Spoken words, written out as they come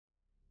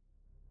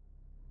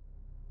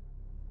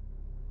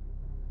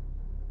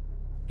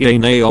Yay,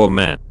 nay, or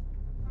meh.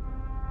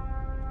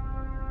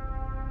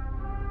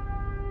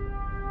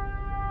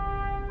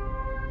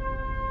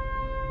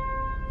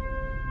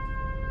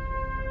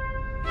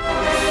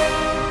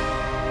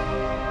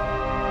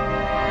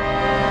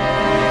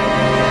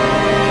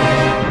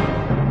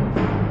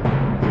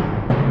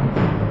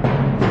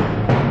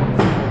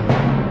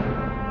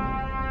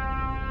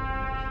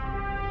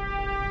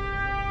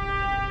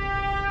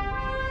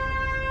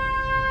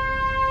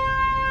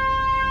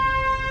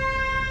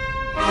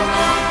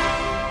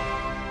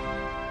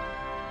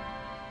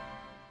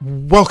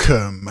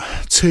 Welcome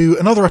to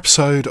another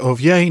episode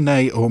of Yay,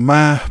 Nay or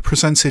Meh,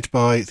 presented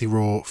by the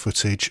Raw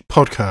Footage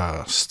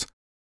Podcast.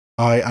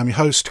 I am your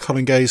host,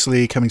 Colin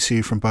Gaisley, coming to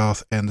you from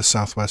Bath in the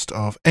southwest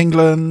of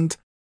England.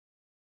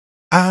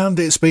 And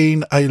it's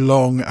been a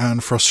long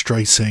and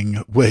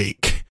frustrating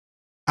week,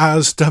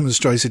 as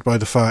demonstrated by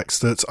the fact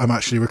that I'm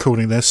actually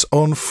recording this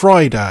on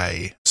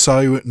Friday.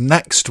 So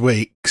next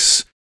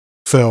week's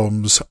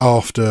films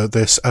after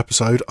this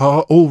episode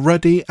are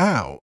already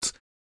out.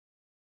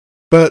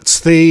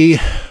 But the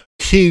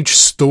huge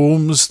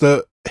storms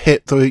that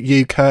hit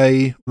the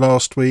UK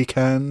last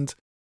weekend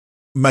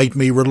made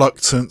me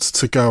reluctant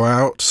to go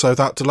out, so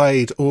that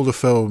delayed all the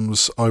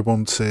films I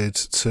wanted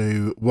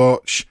to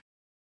watch,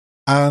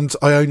 and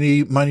I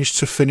only managed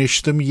to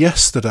finish them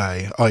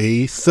yesterday,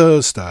 i.e.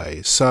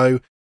 Thursday. So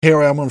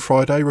here I am on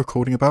Friday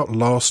recording about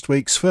last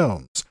week's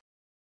films.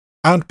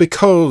 And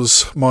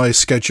because my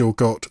schedule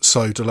got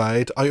so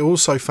delayed, I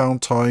also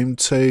found time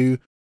to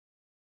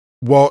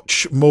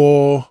watch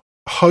more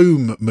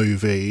home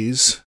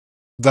movies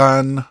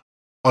than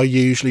I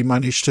usually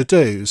manage to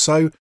do.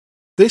 So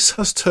this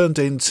has turned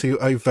into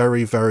a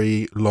very,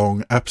 very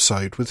long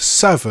episode with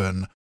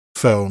 7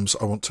 films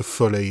I want to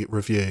fully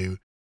review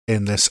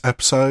in this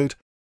episode.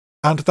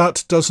 And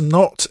that does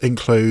not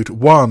include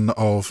one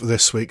of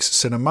this week's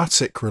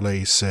cinematic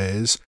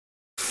releases,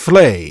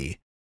 Flee.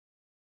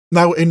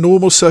 Now, in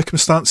normal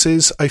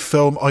circumstances, a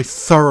film I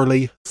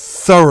thoroughly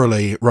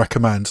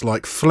recommend,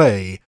 like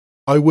Flee,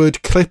 I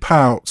would clip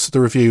out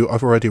the review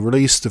I've already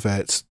released of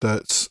it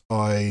that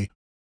I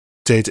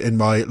did in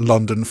my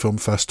London Film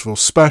Festival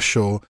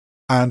special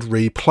and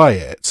replay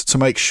it to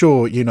make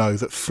sure you know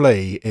that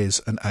Flee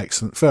is an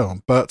excellent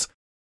film. But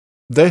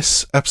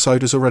this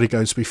episode is already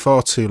going to be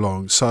far too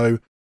long, so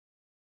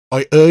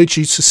I urge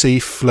you to see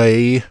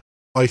Flee.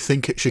 I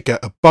think it should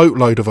get a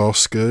boatload of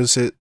Oscars.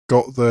 It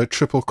got the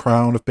Triple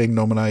Crown of being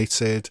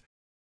nominated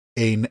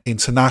in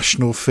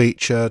international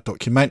feature,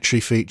 documentary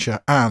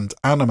feature, and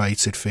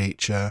animated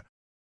feature.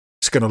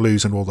 It's going to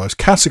lose in all those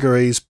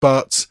categories,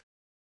 but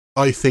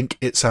I think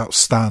it's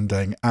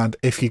outstanding. And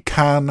if you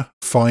can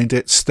find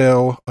it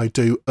still, I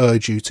do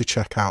urge you to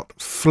check out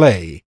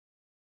Flee.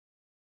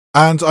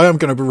 And I am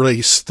going to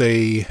release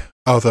the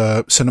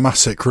other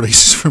cinematic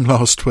releases from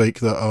last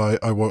week that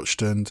I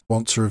watched and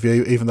want to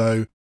review, even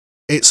though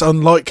it's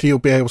unlikely you'll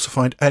be able to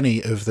find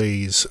any of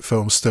these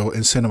films still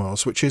in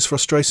cinemas, which is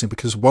frustrating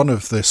because one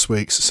of this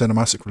week's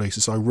cinematic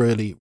releases I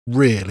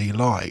really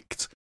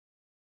liked.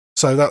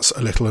 So that's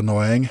a little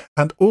annoying.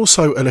 And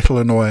also a little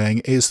annoying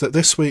is that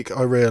this week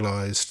I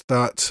realised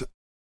that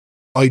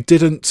I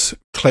didn't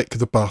click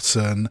the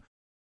button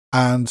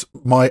and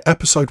my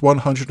episode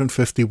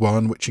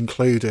 151, which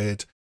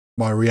included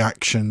my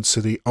reaction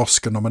to the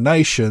Oscar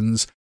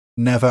nominations,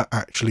 never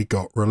actually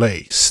got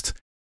released.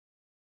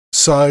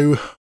 So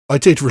I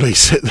did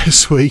release it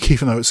this week,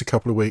 even though it's a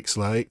couple of weeks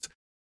late,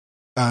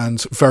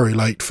 and very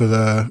late for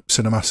the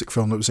cinematic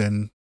film that was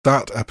in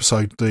that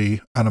episode, the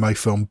anime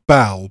film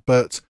Belle.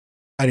 But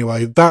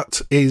anyway,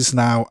 that is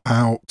now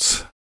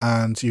out,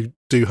 and you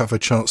do have a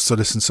chance to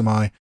listen to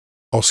my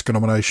Oscar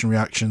nomination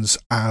reactions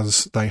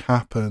as they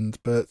happened.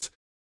 But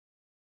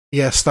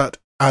yes, that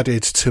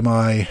added to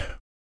my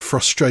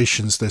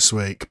frustrations this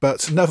week.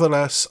 But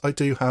nevertheless, I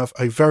do have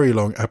a very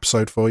long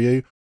episode for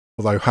you,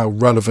 although how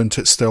relevant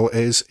it still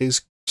is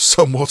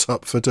somewhat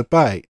up for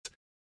debate.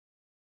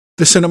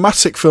 The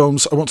cinematic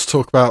films I want to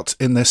talk about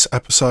in this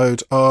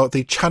episode are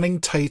the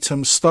Channing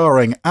Tatum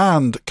starring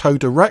and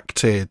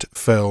co-directed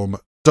film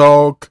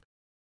Dog,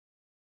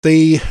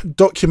 the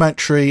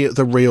documentary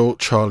The Real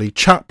Charlie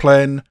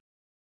Chaplin,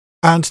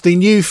 and the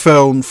new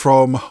film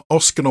from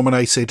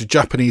Oscar-nominated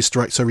Japanese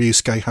director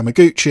Ryusuke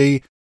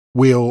Hamaguchi,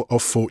 Wheel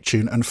of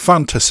Fortune and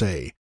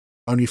Fantasy,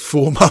 only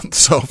 4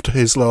 months after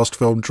his last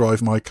film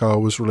Drive My Car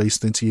was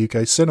released into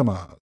UK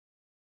cinemas.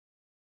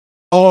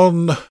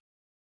 On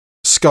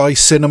Sky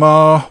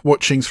Cinema,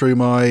 watching through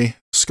my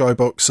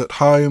Skybox at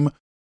home,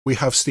 we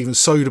have Steven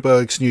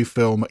Soderbergh's new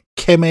film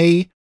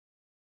Kimi,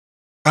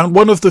 and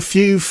one of the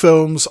few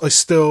films I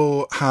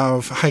still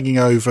have hanging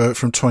over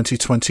from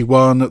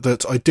 2021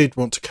 that I did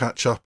want to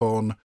catch up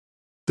on,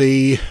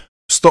 the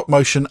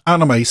stop-motion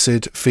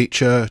animated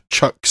feature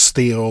Chuck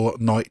Steele,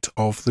 Night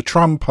of the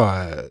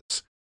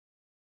Trampires.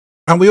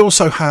 And we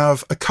also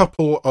have a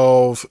couple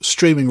of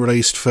streaming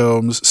released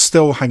films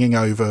still hanging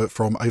over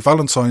from a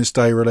Valentine's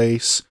Day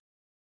release.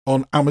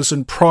 On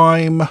Amazon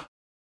Prime,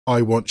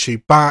 I Want You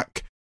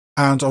Back,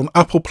 and on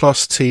Apple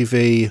Plus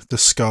TV, The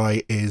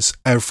Sky is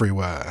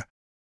Everywhere.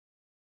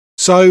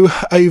 So,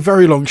 a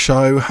very long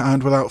show,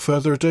 and without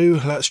further ado,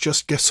 let's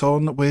just get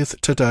on with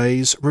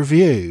today's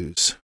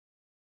reviews.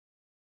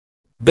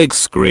 Big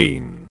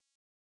screen.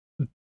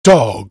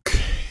 Dog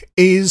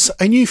is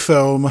a new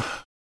film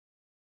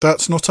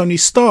that not only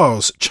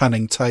stars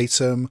Channing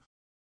Tatum,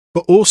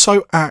 but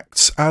also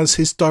acts as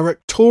his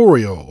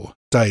directorial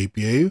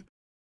debut.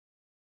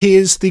 He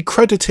is the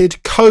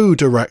credited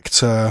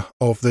co-director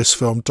of this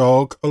film,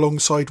 Dog,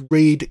 alongside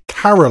Reid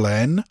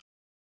Carolin,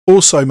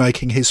 also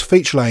making his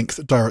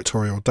feature-length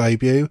directorial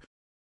debut.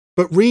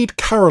 But Reid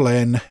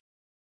Carolin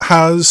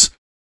has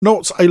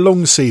not a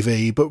long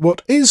CV, but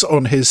what is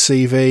on his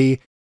CV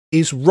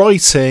is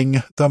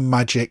writing the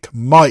Magic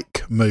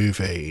Mike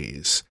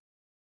movies.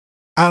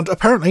 And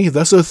apparently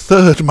there's a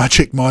third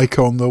Magic Mike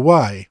on the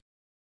way.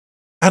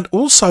 And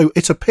also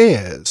it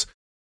appears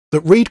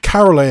that Reid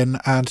Carolin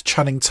and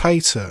Channing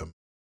Tatum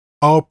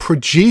are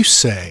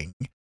producing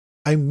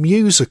a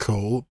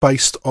musical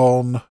based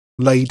on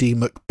Lady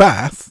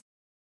Macbeth,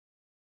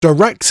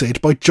 directed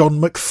by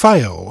John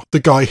McPhail, the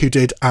guy who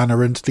did Anna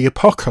and the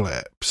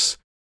Apocalypse.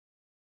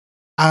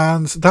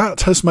 And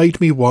that has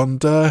made me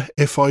wonder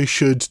if I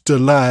should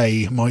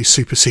delay my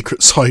super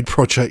secret side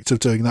project of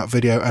doing that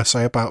video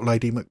essay about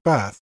Lady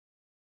Macbeth.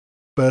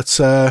 But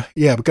we're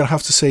going to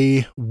have to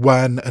see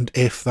when and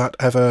if that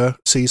ever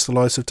sees the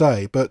light of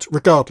day. But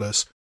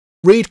regardless,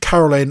 Reid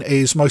Carolin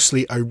is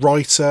mostly a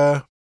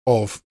writer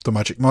of the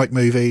Magic Mike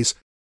movies,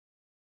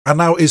 and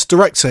now is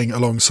directing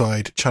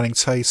alongside Channing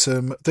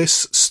Tatum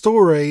this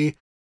story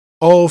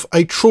of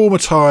a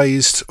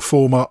traumatised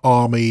former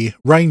Army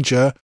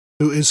Ranger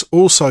who has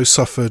also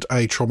suffered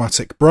a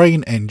traumatic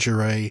brain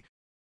injury,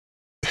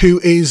 who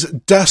is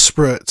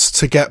desperate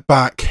to get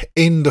back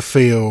in the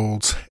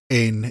field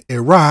in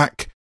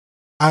Iraq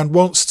and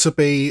wants to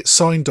be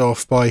signed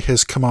off by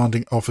his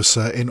commanding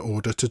officer in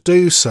order to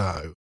do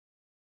so.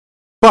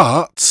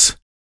 But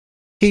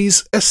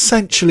he's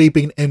essentially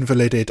been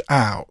invalided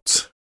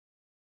out,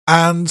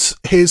 and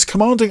his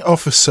commanding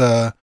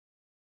officer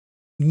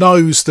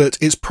knows that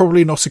it's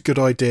probably not a good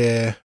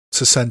idea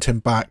to send him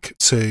back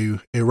to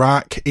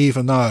Iraq,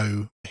 even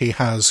though he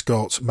has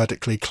got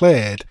medically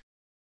cleared.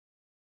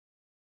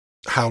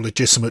 How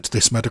legitimate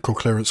this medical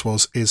clearance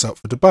was is up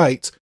for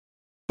debate,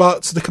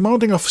 but the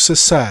commanding officer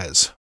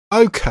says,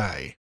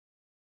 okay,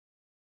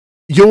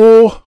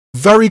 your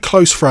very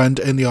close friend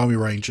in the Army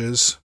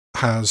Rangers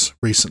has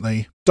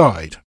recently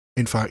died.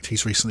 In fact,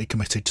 he's recently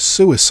committed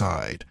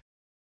suicide,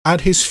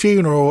 and his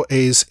funeral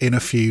is in a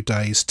few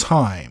days'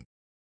 time.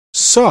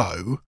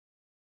 So,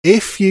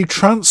 if you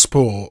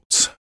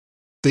transport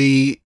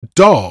the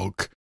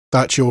dog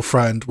that your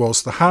friend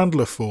was the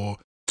handler for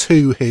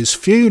to his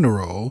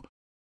funeral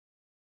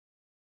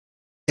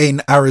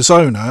in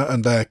Arizona,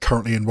 and they're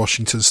currently in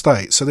Washington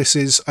State, so this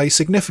is a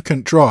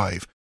significant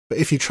drive, but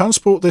if you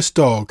transport this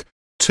dog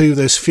to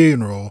this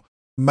funeral,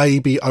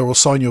 maybe I will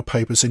sign your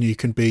papers and you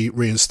can be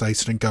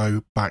reinstated and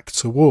go back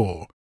to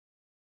war.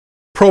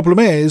 Problem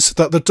is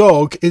that the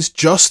dog is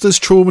just as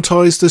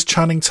traumatised as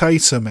Channing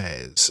Tatum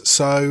is,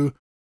 so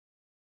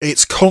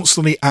it's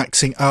constantly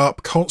acting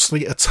up,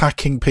 constantly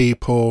attacking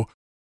people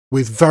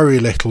with very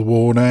little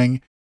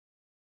warning.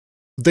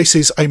 This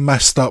is a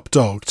messed up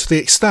dog, to the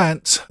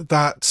extent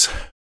that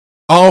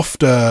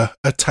after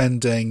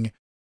attending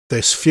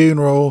this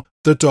funeral,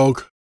 the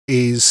dog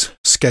is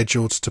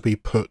scheduled to be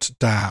put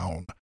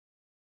down.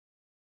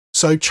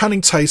 So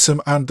Channing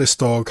Tatum and this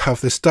dog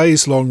have this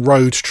days-long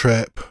road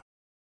trip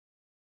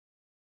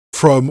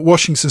from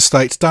Washington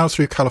State down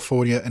through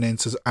California and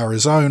into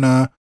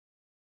Arizona,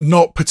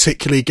 not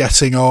particularly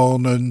getting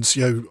on and,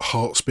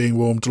 hearts being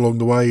warmed along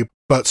the way,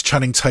 but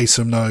Channing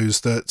Tatum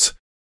knows that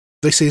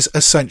this is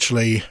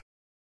essentially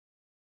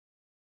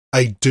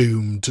a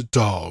doomed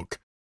dog.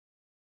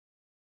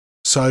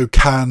 So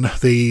can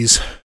these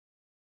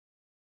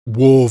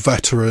war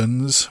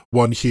veterans,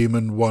 one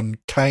human, one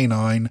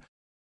canine,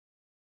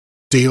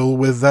 deal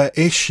with their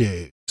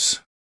issues?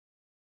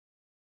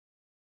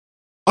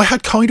 I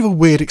had kind of a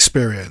weird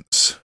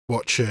experience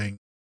watching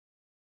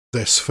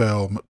this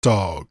film,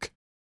 Dog.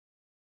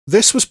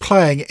 This was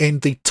playing in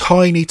the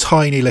tiny,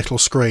 tiny little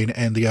screen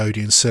in the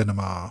Odeon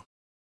Cinema.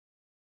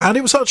 And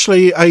it was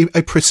actually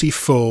a pretty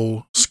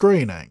full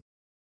screening.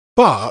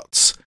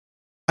 But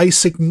a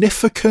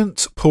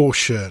significant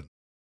portion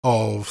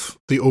of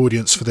the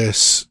audience for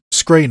this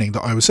screening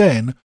that I was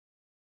in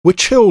were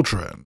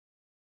children.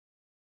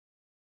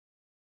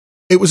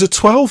 It was a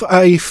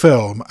 12A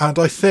film, and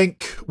I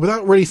think,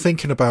 without really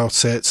thinking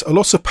about it, a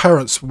lot of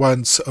parents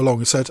went along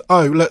and said,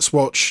 oh, let's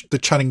watch the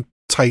Channing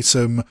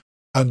Tatum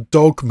and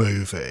Dog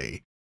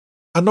movie,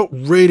 and not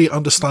really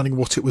understanding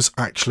what it was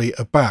actually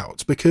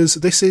about, because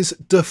this is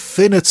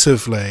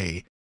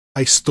definitively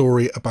a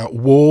story about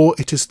war.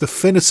 It is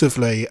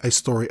definitively a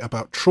story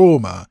about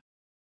trauma.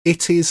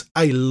 It is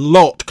a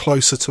lot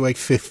closer to a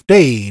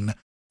 15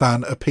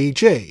 than a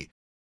PG.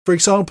 For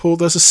example,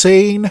 there's a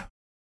scene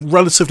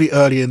relatively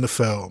early in the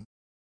film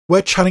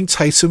where Channing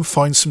Tatum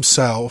finds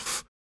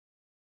himself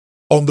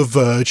on the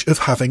verge of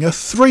having a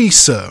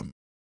threesome,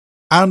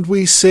 and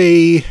we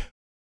see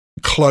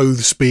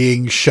clothes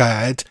being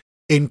shared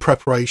in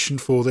preparation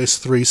for this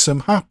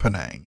threesome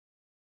happening.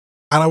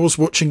 And I was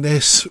watching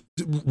this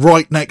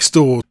right next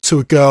door to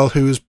a girl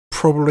who was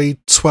probably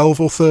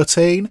 12 or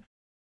 13.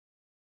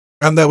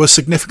 And there were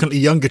significantly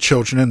younger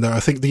children in there. I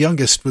think the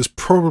youngest was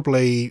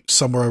probably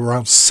somewhere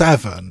around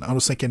 7. I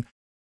was thinking,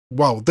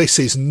 wow, this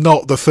is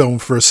not the film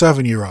for a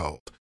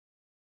 7-year-old.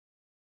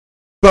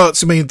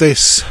 But, I mean,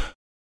 this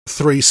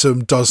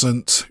threesome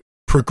doesn't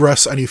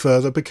progress any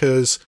further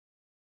because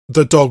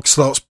the dog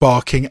starts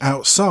barking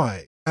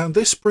outside. And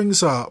this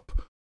brings up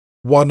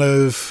one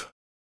of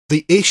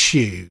the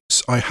issues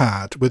I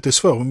had with this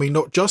film. I mean,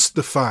 not just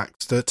the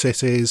fact that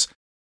it is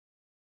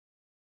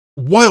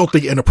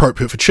wildly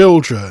inappropriate for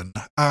children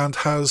and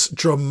has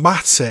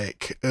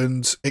dramatic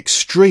and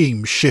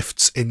extreme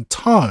shifts in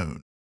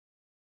tone.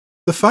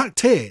 The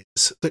fact is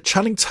that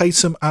Channing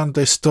Tatum and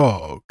this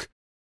dog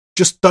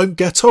just don't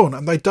get on,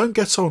 and they don't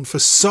get on for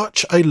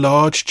such a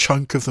large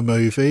chunk of the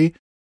movie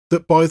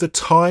that by the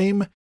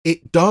time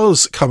it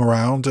does come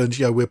around and,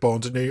 we're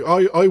bonding,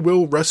 I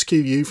will rescue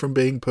you from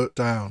being put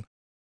down,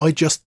 I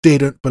just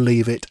didn't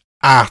believe it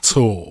at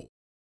all.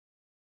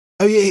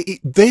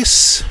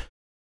 This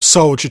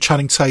soldier,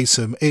 Channing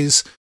Tatum,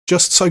 is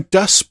just so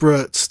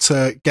desperate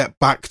to get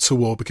back to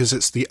war because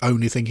it's the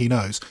only thing he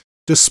knows,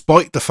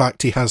 despite the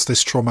fact he has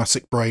this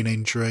traumatic brain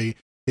injury,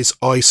 his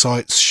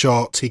eyesight's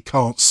shot, he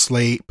can't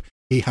sleep,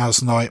 he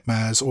has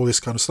nightmares, all this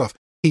kind of stuff.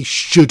 He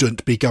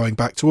shouldn't be going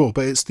back to war,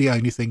 but it's the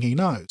only thing he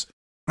knows.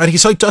 And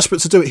he's so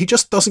desperate to do it, he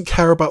just doesn't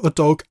care about the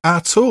dog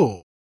at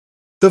all.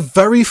 The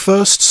very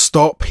first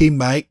stop he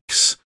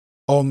makes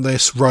on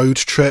this road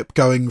trip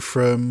going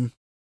from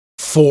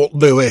Fort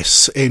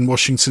Lewis in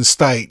Washington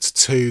State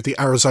to the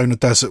Arizona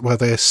desert where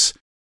this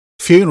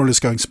funeral is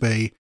going to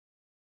be,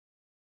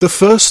 the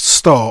first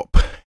stop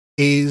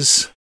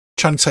is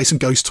Channing Tatum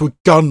goes to a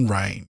gun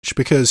range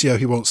because,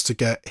 he wants to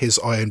get his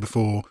eye in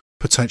before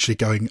potentially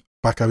going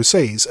back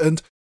overseas.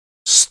 And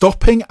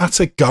stopping at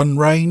a gun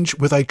range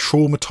with a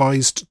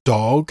traumatised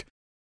dog,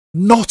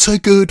 not a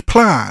good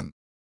plan.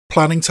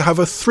 Planning to have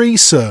a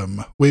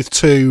threesome with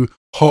 2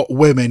 hot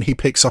women he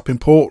picks up in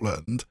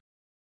Portland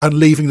and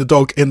leaving the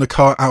dog in the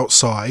car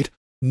outside,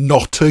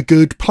 not a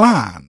good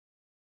plan.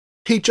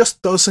 He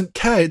just doesn't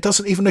care. It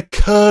doesn't even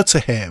occur to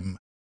him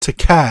to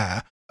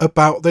care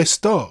about this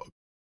dog.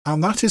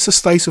 And that is a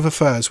state of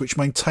affairs which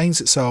maintains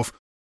itself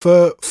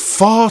for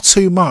far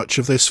too much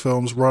of this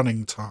film's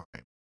running time.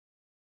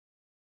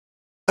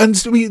 And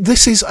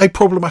this is a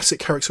problematic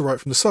character right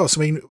from the start.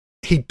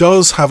 He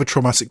does have a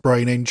traumatic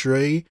brain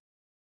injury.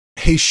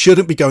 He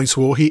shouldn't be going to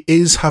war. He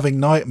is having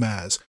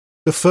nightmares.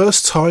 The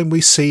first time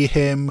we see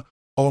him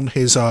on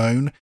his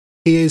own,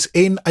 he is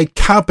in a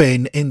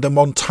cabin in the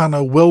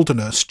Montana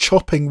wilderness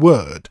chopping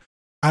wood,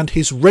 and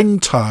his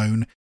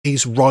ringtone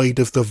is Ride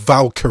of the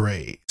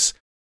Valkyries.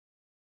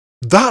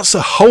 That's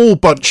a whole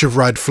bunch of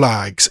red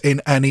flags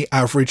in any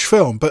average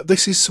film, but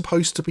this is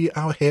supposed to be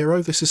our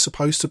hero. This is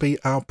supposed to be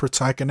our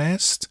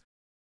protagonist.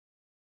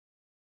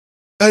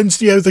 And,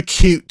 the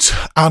cute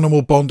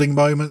animal bonding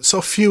moments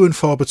are few and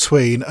far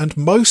between, and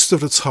most of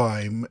the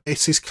time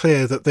it is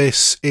clear that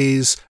this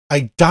is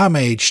a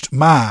damaged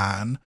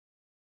man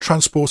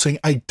transporting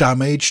a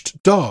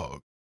damaged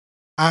dog.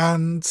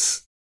 And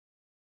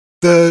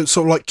the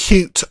sort of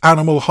cute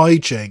animal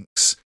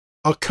hijinks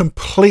are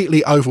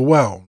completely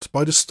overwhelmed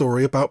by the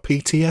story about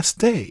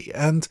PTSD.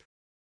 And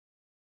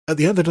at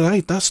the end of the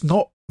day, that's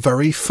not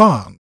very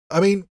fun.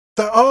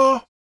 There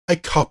are a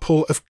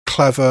couple of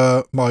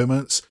clever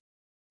moments.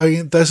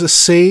 There's a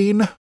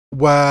scene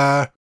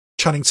where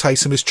Channing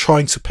Tatum is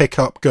trying to pick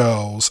up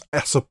girls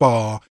at a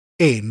bar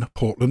in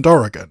Portland,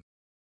 Oregon.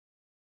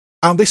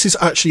 And this is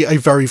actually a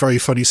very, very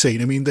funny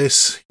scene.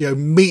 This,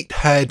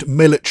 meathead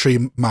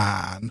military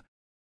man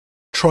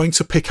trying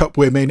to pick up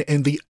women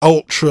in the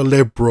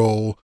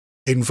ultra-liberal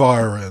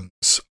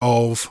environs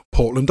of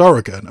Portland,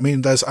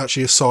 Oregon. There's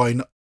actually a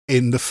sign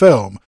in the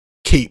film,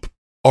 "Keep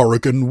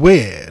Oregon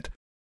Weird."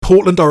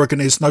 Portland,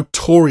 Oregon is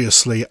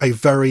notoriously a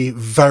very,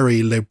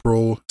 very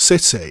liberal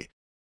city.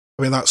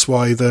 That's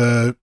why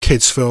the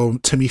kids' film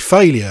Timmy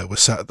Failure was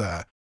set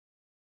there.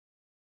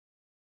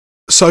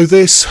 So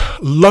this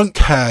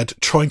lunkhead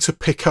trying to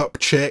pick up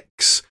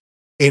chicks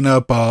in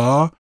a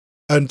bar,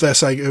 and they're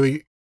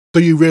saying, do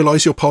you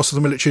realise you're part of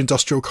the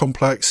military-industrial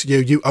complex?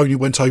 You only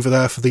went over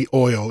there for the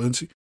oil.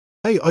 And,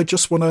 hey, I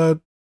just want to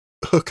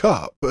hook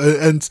up.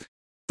 And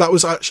that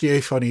was actually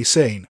a funny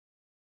scene.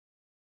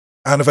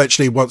 And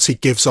eventually, once he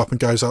gives up and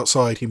goes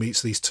outside, he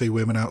meets these 2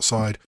 women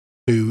outside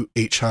who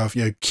each have,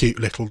 cute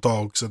little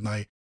dogs, and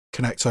they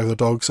connect over the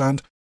dogs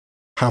and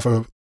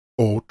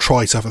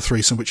try to have a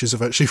threesome, which is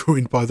eventually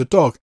ruined by the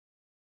dog.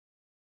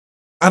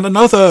 And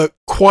another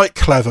quite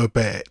clever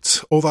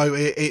bit, although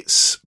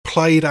it's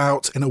played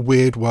out in a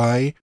weird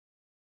way,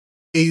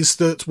 is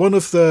that one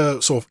of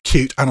the sort of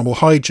cute animal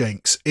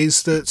hijinks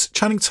is that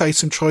Channing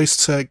Tatum tries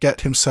to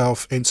get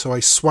himself into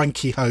a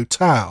swanky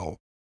hotel.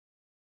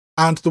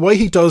 And the way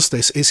he does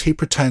this is he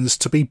pretends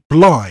to be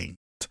blind.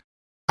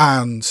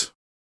 And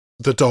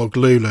the dog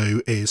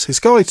Lulu is his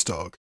guide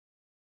dog.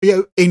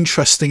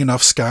 interesting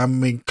enough scam. I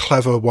mean,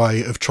 clever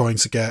way of trying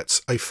to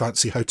get a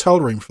fancy hotel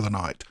room for the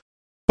night.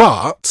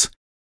 But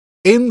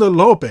in the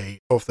lobby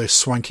of this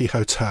swanky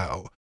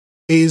hotel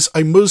is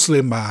a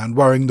Muslim man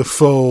wearing the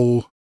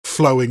full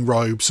flowing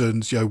robes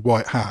and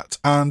white hat,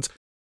 and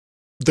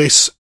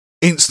this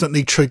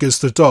instantly triggers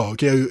the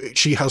dog.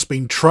 She has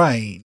been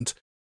trained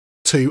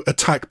to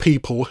attack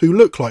people who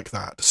look like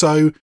that.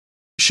 So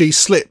she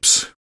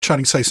slips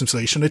Channing Tatum's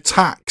leash and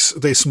attacks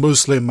this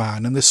Muslim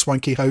man in this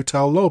swanky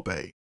hotel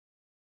lobby.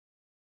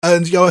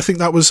 And I think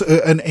that was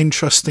an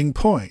interesting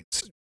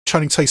point.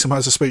 Channing Tatum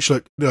has a speech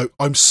like,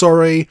 I'm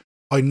sorry,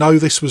 I know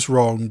this was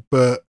wrong,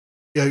 but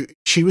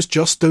she was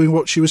just doing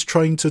what she was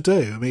trained to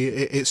do. I mean,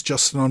 it's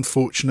just an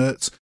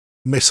unfortunate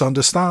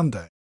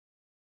misunderstanding.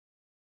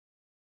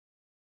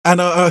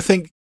 And I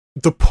think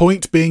the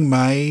point being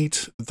made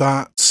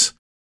that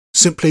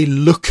simply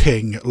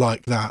looking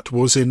like that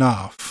was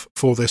enough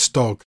for this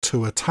dog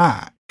to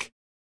attack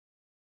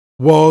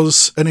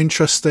was an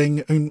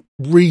interesting and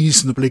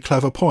reasonably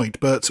clever point,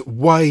 but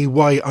way,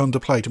 way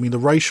underplayed. I mean, the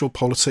racial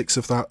politics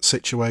of that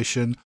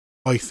situation,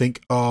 I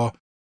think, are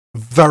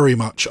very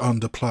much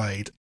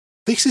underplayed.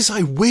 This is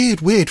a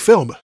weird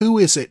film. Who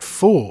is it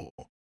for?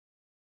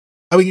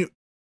 I mean,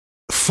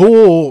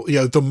 for,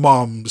 the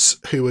mums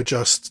who are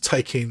just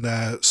taking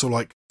their sort of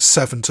like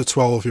 7 to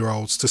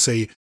 12-year-olds to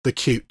see the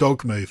cute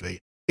dog movie.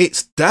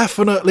 It's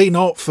definitely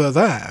not for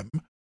them.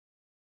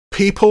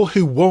 People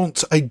who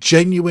want a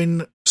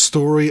genuine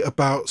story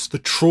about the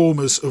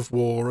traumas of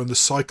war and the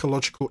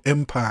psychological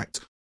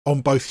impact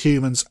on both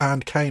humans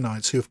and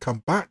canines who have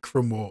come back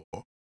from war.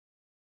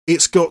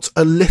 It's got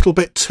a little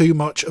bit too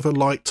much of a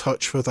light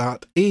touch for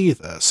that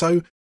either.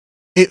 So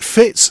it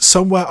fits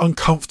somewhere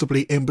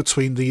uncomfortably in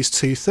between these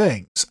two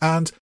things.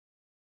 And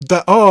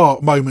there are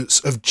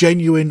moments of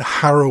genuine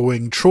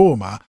harrowing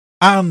trauma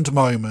and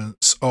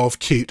moments of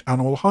cute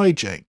animal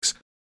hijinks,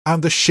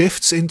 and the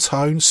shifts in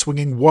tone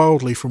swinging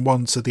wildly from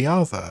one to the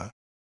other.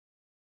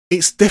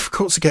 It's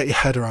difficult to get your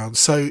head around.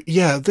 So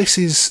yeah, this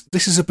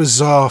is a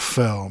bizarre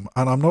film,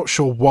 and I'm not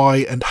sure why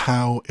and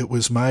how it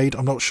was made.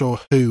 I'm not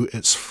sure who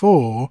it's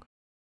for.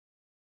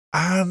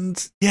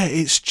 And yeah,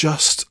 it's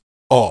just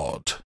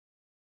odd.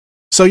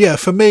 So yeah,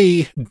 for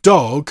me,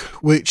 Dog,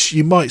 which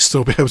you might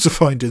still be able to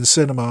find in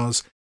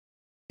cinemas,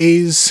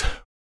 is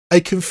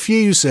a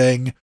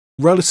confusing,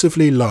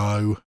 relatively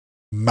low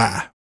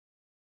meh.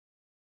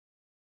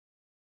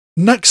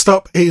 Next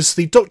up is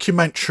the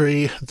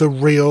documentary The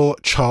Real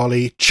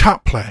Charlie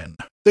Chaplin.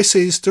 This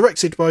is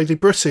directed by the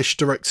British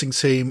directing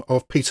team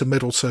of Peter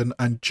Middleton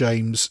and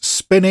James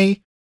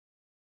Spinney,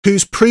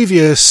 whose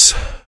previous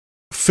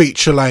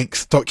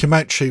feature-length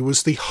documentary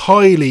was the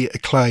highly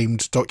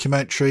acclaimed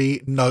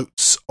documentary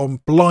Notes on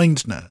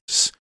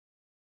Blindness,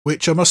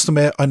 which I must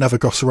admit I never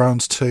got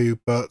around to,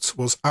 but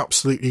was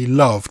absolutely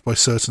loved by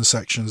certain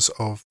sections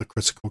of the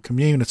critical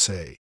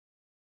community.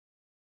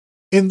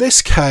 In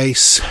this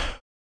case,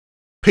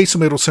 Peter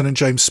Middleton and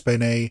James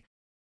Spinney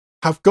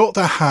have got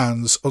their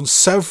hands on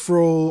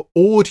several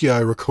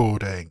audio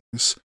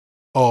recordings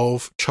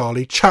of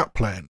Charlie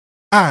Chaplin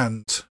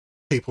and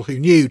people who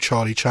knew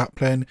Charlie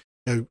Chaplin,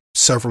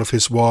 several of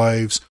his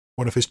wives,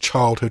 one of his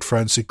childhood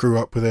friends who grew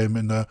up with him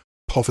in the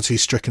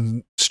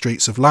poverty-stricken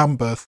streets of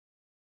Lambeth.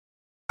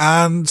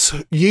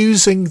 And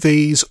using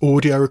these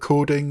audio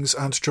recordings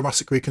and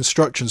dramatic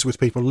reconstructions with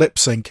people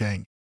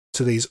lip-syncing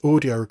to these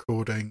audio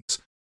recordings,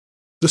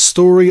 the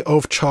story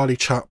of Charlie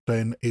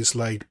Chaplin is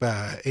laid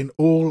bare in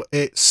all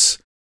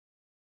its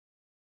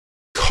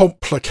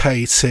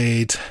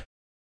complicated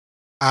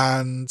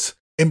and,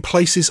 in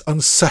places,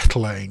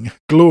 unsettling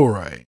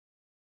glory.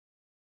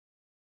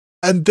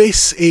 And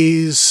this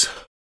is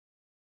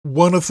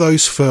one of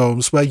those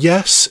films where,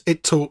 yes,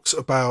 it talks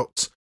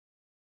about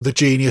the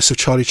genius of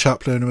Charlie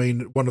Chaplin. I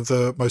mean, one of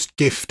the most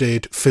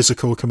gifted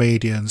physical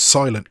comedians,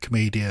 silent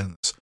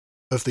comedians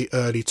of the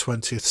early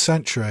 20th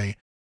century,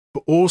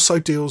 but also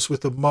deals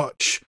with the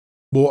much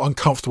more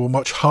uncomfortable,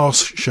 much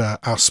harsher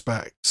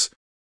aspects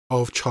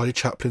of Charlie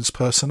Chaplin's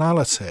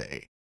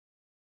personality.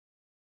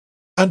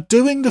 And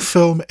doing the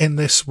film in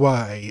this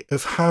way,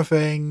 of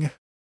having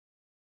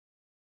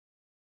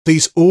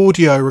these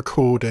audio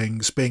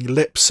recordings being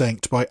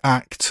lip-synced by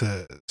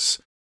actors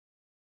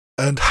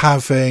and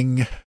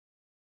having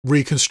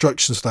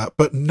reconstructions of that,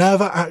 but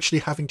never actually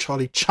having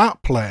Charlie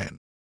Chaplin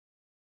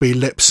be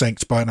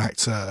lip-synced by an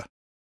actor.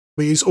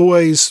 But he's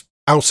always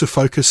out of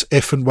focus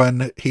if and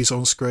when he's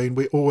on screen.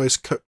 We always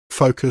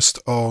focused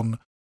on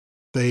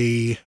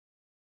the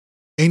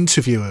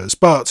interviewers,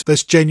 but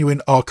there's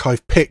genuine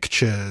archive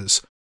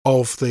pictures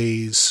of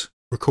these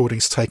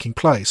recordings taking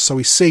place. So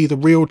we see the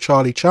real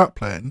Charlie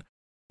Chaplin,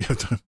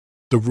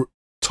 the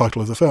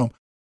title of the film,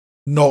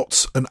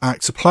 not an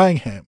actor playing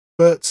him,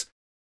 but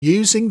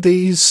using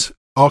these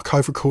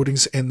archive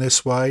recordings in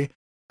this way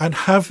and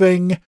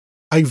having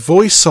a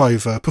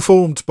voiceover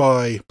performed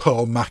by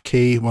Pearl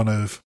Mackie, one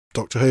of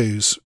Doctor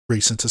Who's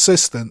recent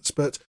assistants,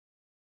 but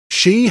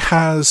she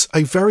has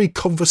a very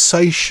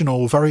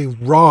conversational, very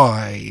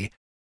wry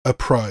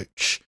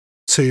approach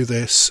to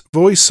this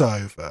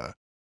voiceover.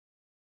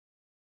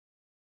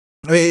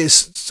 I mean,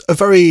 it's a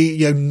very,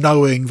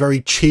 knowing,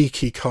 very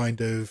cheeky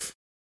kind of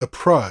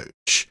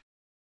approach.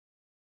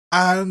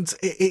 And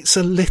it's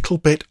a little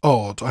bit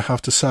odd, I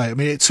have to say. I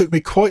mean, it took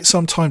me quite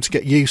some time to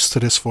get used to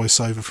this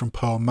voiceover from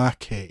Pearl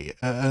Mackie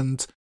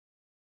and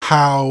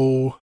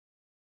how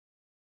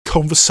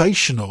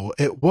conversational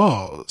it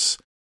was.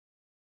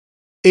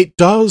 It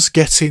does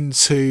get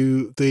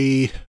into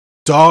the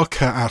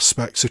darker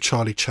aspects of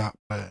Charlie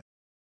Chaplin.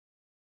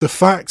 The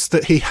fact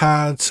that he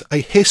had a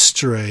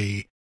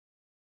history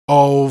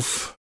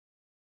of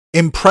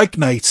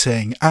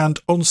impregnating and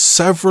on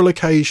several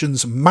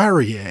occasions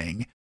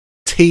marrying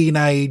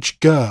teenage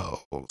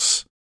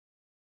girls.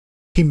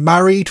 He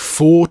married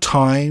 4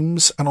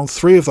 times, and on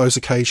 3 of those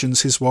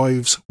occasions his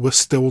wives were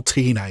still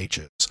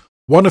teenagers.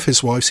 One of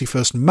his wives he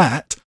first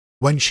met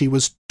when she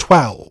was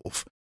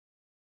 12.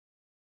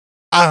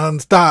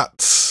 And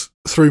that,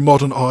 through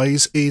modern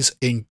eyes, is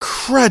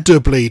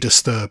incredibly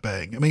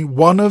disturbing. I mean,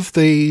 one of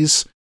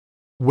these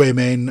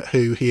women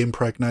who he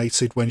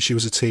impregnated when she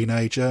was a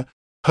teenager,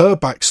 her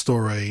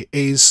backstory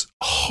is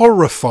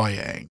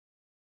horrifying.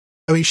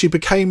 I mean, she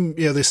became,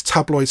 this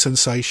tabloid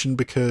sensation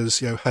because,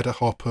 Hedda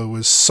Hopper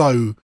was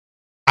so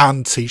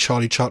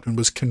anti-Charlie Chaplin,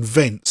 was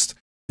convinced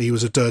that he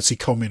was a dirty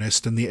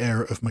communist in the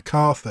era of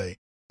McCarthy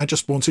and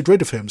just wanted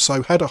rid of him.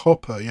 So Hedda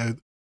Hopper,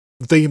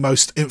 the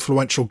most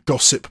influential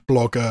gossip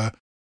blogger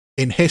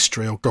in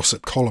history, or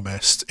gossip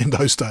columnist in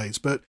those days,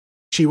 but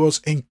she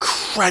was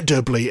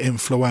incredibly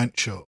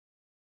influential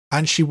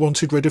and she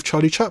wanted rid of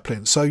Charlie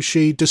Chaplin. So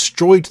she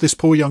destroyed this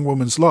poor young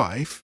woman's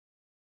life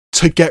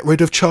to get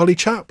rid of Charlie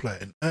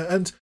Chaplin,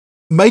 and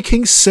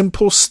making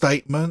simple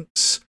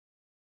statements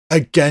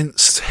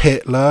against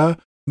Hitler,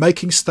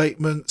 making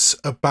statements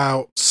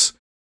about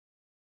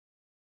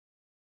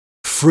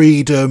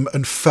freedom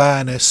and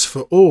fairness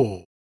for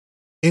all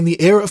in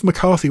the era of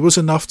McCarthy was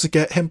enough to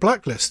get him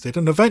blacklisted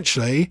and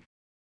eventually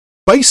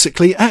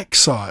basically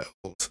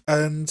exiled.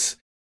 And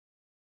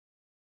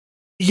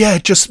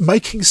just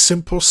making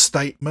simple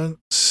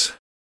statements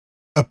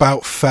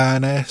about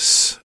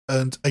fairness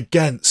and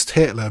against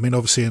Hitler. I mean,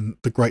 obviously in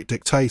The Great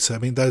Dictator,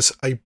 there's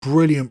a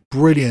brilliant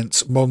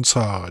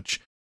montage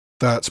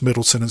that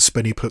Middleton and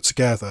Spinney put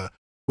together,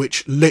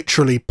 which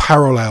literally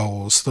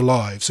parallels the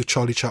lives of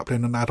Charlie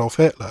Chaplin and Adolf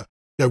Hitler.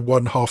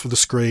 One half of the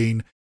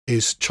screen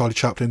is Charlie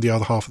Chaplin, the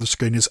other half of the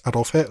screen is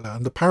Adolf Hitler,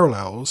 and the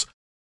parallels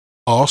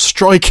are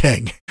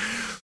striking.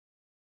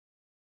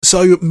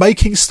 So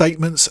making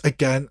statements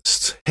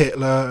against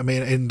Hitler,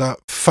 in that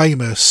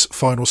famous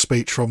final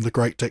speech from The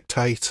Great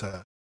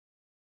Dictator,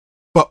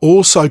 but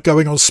also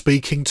going on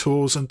speaking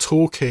tours and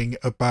talking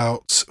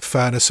about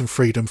fairness and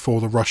freedom for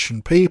the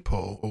Russian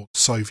people, or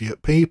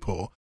Soviet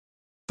people,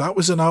 that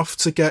was enough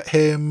to get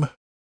him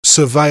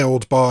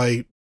surveilled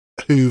by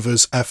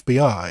Hoover's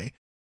FBI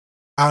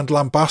and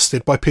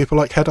lambasted by people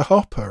like Hedda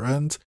Hopper.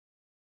 And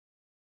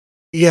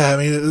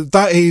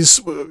that is,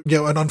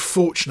 an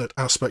unfortunate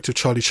aspect of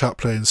Charlie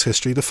Chaplin's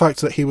history, the fact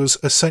that he was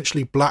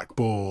essentially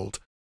blackballed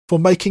for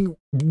making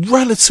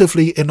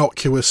relatively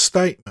innocuous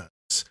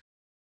statements.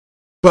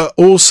 But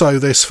also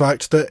this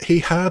fact that he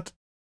had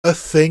a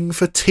thing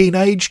for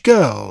teenage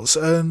girls,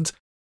 and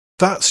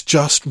that's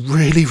just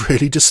really,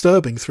 really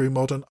disturbing through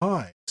modern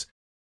eyes.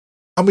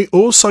 And we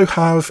also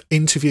have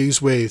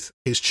interviews with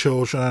his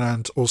children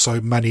and also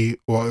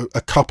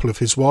a couple of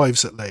his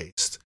wives at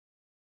least.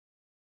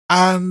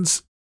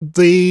 And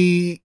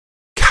the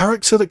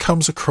character that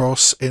comes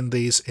across in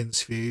these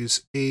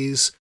interviews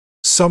is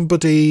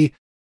somebody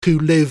who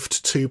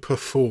lived to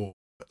perform,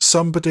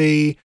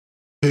 somebody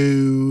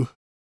who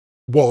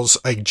was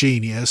a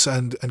genius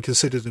and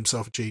considered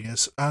himself a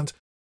genius and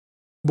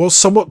was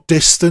somewhat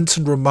distant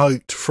and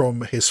remote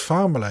from his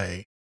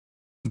family.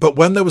 But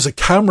when there was a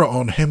camera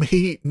on him,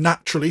 he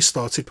naturally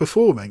started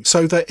performing.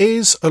 So there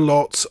is a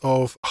lot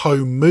of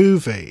home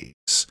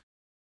movies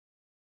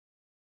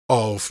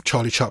of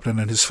Charlie Chaplin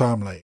and his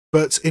family.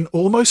 But in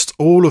almost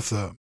all of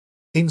them,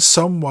 in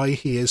some way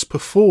he is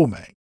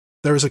performing.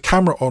 There is a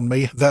camera on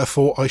me,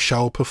 therefore I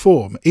shall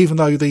perform. Even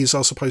though these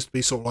are supposed to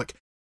be sort of like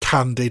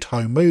candid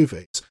home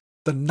movies.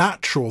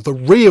 The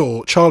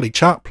real Charlie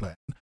Chaplin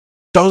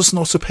does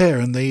not appear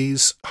in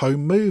these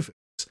home movies.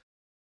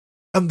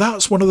 And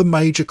that's one of the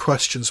major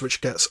questions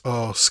which gets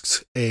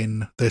asked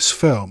in this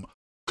film.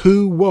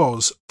 Who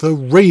was the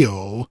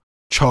real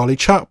Charlie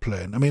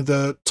Chaplin?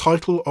 The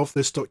title of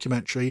this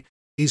documentary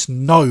is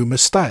no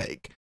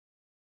mistake.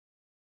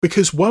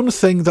 Because one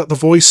thing that the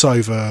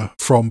voiceover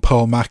from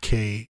Pearl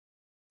Mackie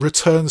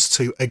returns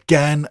to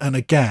again and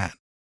again,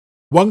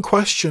 one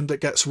question that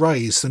gets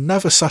raised and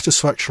never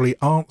satisfactorily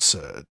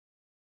answered,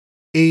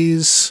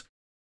 is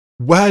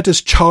where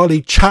does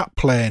Charlie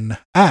Chaplin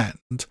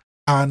end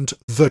and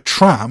the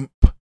tramp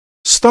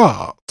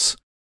start?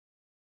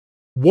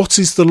 What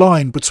is the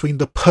line between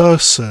the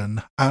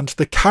person and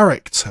the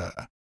character?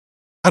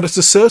 And at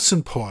a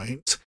certain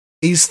point,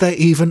 is there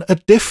even a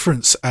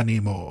difference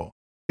anymore?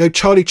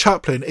 Charlie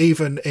Chaplin,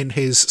 even in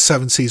his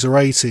 70s or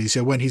 80s,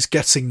 when he's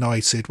getting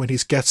knighted, when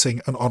he's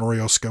getting an honorary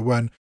Oscar,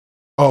 when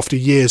after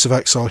years of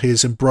exile he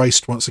is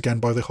embraced once again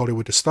by the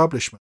Hollywood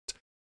establishment,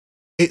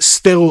 it's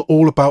still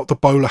all about the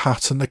bowler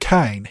hat and the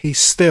cane. He's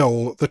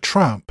still the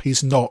tramp.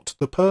 He's not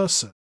the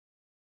person.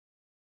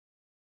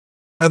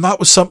 And that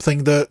was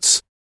something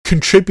that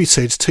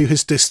contributed to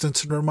his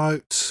distant and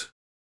remote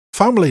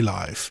family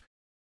life.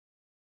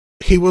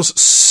 He was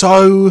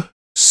so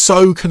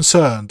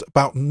concerned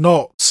about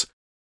not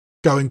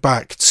going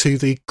back to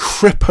the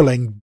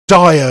crippling,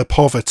 dire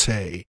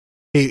poverty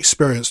he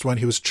experienced when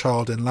he was a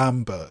child in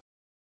Lambeth.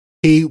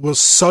 He was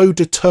so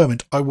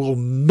determined, I will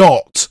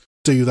not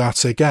do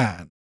that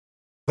again,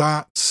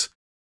 that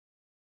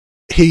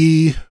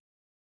he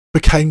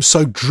became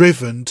so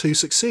driven to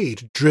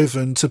succeed,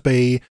 driven to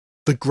be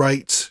the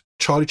great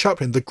Charlie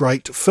Chaplin, the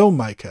great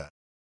filmmaker.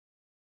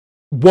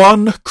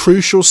 One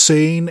crucial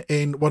scene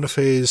in one of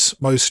his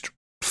most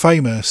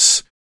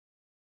famous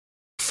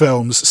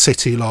films,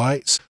 City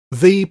Lights,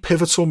 the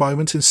pivotal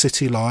moment in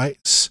City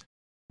Lights,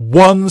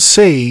 one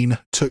scene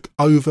took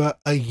over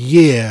a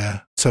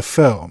year to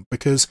film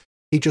because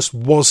he just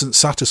wasn't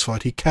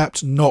satisfied. He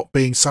kept not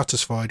being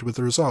satisfied with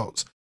the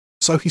results.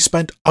 So he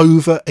spent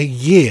over a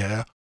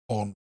year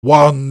on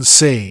one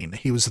scene.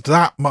 He was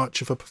that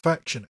much of a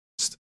perfectionist.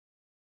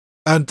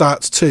 And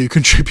that too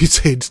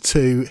contributed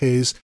to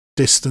his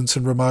distant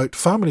and remote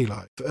family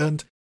life.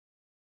 And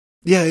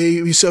yeah,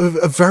 he was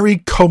a very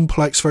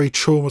complex, very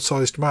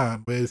traumatized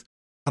man with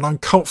an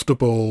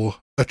uncomfortable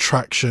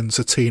attraction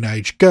to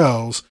teenage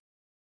girls,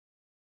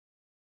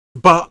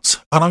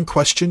 but an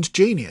unquestioned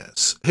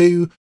genius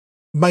who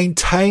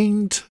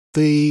maintained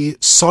the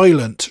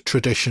silent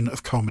tradition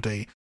of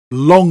comedy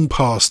long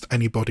past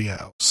anybody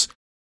else.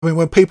 I mean,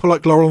 when people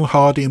like Laurel and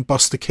Hardy and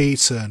Buster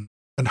Keaton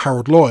and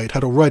Harold Lloyd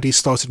had already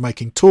started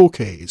making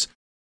talkies,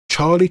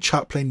 Charlie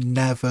Chaplin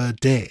never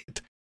did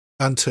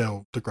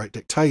until The Great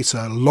Dictator,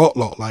 a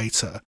lot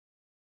later.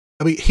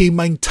 I mean, he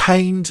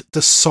maintained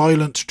the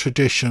silent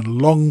tradition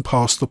long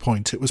past the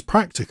point it was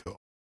practical.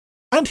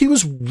 And he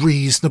was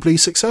reasonably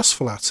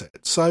successful at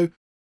it. So,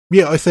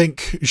 yeah, I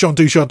think Jean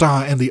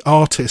Dujardin in The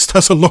Artist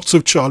has a lot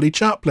of Charlie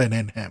Chaplin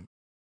in him.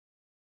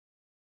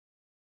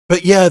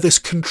 But yeah, this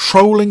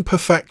controlling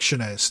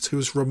perfectionist who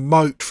was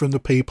remote from the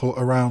people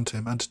around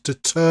him and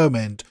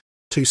determined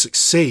to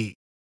succeed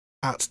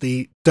at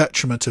the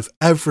detriment of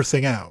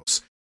everything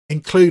else,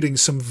 including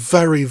some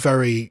very,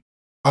 very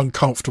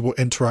uncomfortable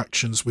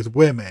interactions with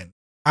women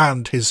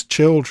and his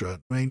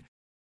children. I mean,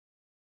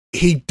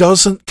 he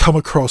doesn't come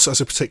across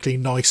as a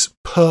particularly nice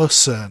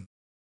person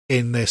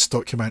in this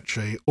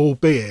documentary,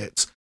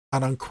 albeit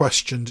an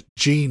unquestioned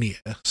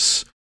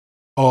genius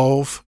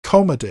of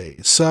comedy.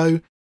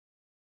 So,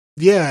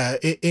 yeah,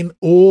 in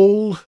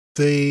all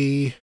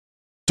the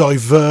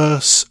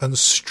diverse and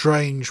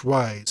strange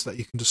ways that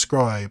you can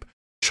describe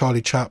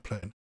Charlie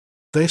Chaplin,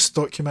 this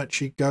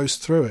documentary goes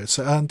through it,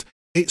 and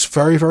it's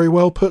very, very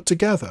well put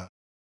together.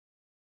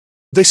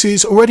 This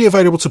is already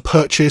available to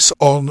purchase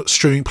on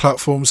streaming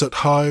platforms at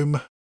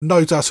home.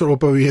 No doubt it will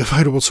be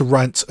available to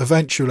rent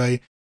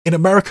eventually. In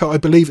America, I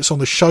believe it's on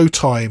the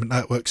Showtime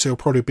network, so you'll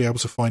probably be able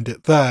to find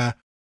it there.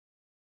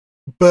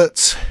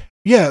 But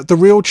yeah, The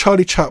Real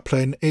Charlie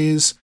Chaplin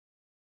is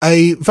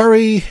a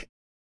very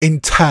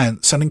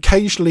intense and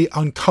occasionally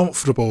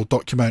uncomfortable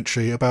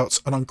documentary about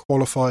an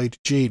unqualified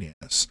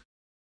genius.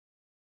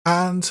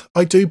 And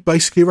I do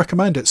basically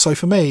recommend it. So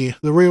for me,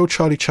 The Real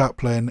Charlie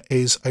Chaplin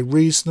is a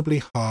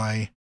reasonably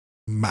high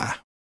meh.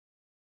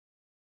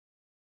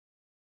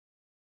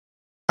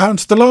 And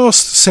the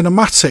last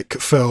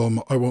cinematic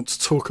film I want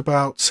to talk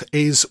about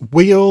is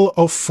Wheel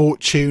of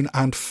Fortune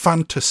and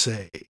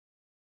Fantasy,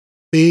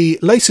 the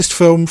latest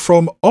film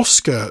from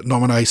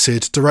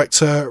Oscar-nominated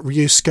director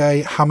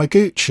Ryusuke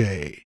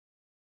Hamaguchi.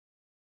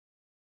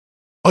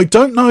 I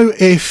don't know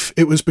if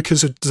it was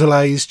because of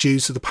delays due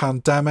to the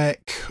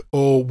pandemic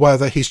or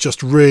whether he's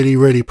just really,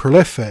 really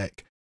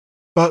prolific,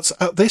 but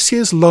at this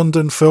year's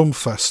London Film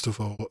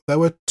Festival, there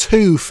were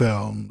two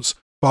films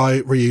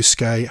by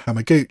Ryusuke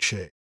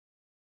Hamaguchi: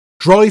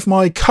 Drive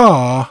My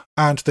Car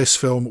and this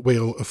film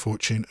Wheel of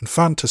Fortune and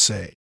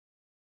Fantasy.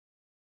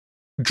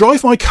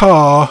 Drive My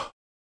Car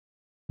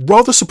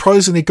rather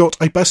surprisingly got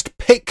a Best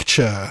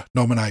Picture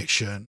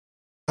nomination,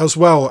 as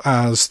well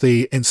as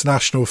the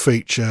International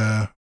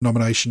Feature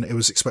nomination it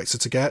was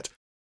expected to get,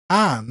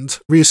 and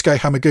Ryusuke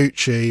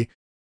Hamaguchi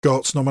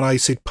got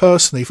nominated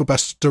personally for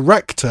Best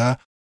Director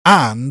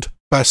and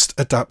Best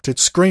Adapted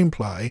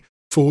Screenplay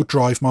for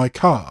Drive My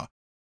Car.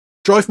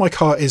 Drive My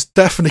Car is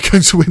definitely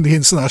going to win the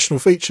International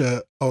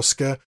Feature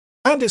Oscar,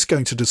 and it's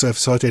going to deserve it,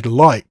 so I did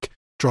like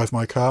Drive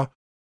My Car.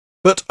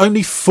 But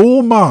only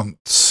 4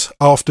 months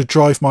after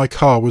Drive My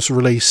Car was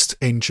released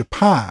in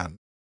Japan,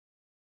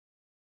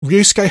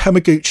 Ryusuke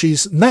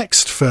Hamaguchi's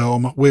next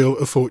film, Wheel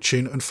of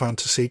Fortune and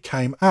Fantasy,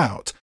 came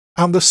out,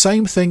 and the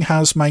same thing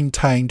has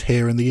maintained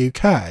here in the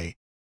UK.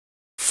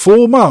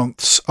 4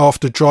 months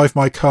after Drive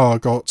My Car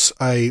got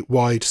a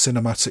wide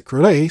cinematic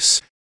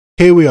release,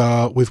 here we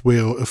are with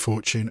Wheel of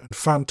Fortune and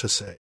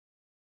Fantasy.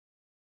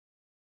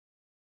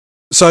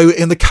 So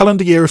in the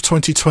calendar year of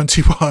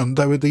 2021,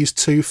 there were these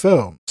two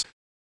films,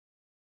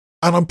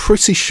 and I'm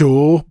pretty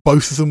sure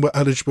both of them were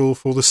eligible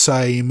for the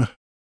same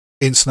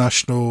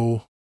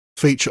International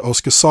feature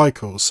Oscar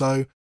cycle.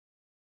 So,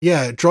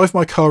 yeah, Drive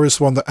My Car is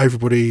one that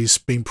everybody's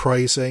been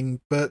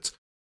praising, but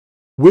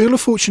Wheel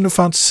of Fortune and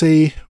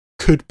Fantasy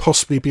could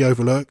possibly be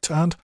overlooked,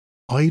 and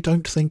I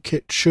don't think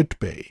it should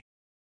be.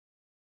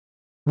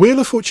 Wheel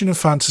of Fortune and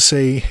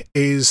Fantasy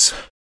is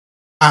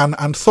an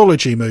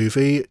anthology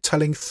movie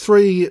telling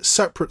 3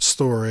 separate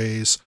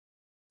stories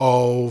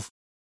of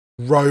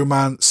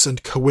romance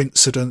and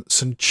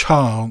coincidence and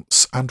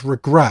chance and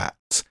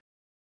regret.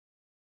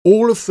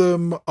 All of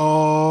them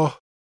are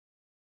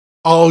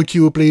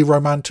arguably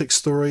romantic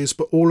stories,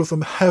 but all of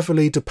them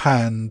heavily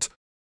depend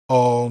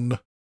on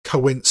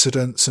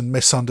coincidence and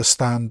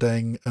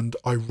misunderstanding and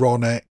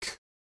ironic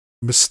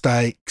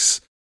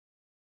mistakes,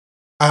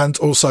 and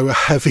also a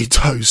heavy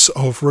dose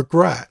of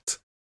regret.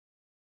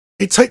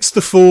 It takes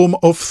the form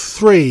of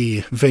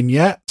 3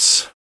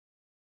 vignettes.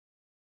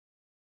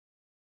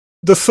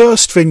 The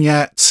first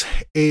vignette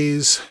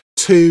is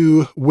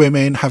 2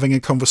 women having a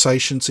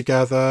conversation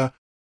together.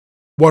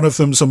 One of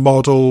them's a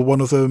model,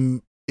 one of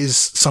them is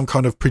some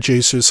kind of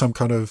producer, some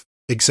kind of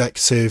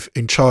executive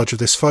in charge of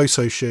this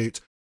photo shoot.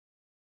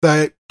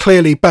 They're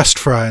clearly best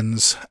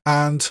friends,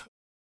 and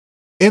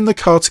in the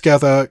car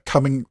together,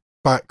 coming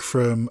back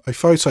from a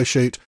photo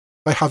shoot,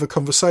 they have a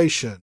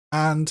conversation,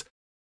 and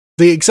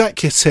the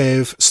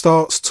executive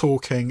starts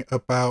talking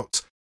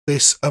about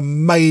this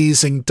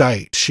amazing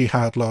date she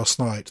had last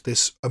night,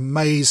 this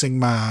amazing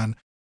man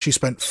she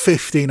spent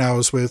 15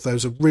 hours with. There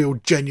was a real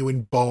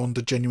genuine bond,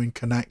 a genuine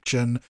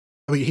connection.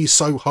 I mean, he's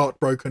so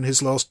heartbroken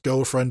his last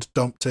girlfriend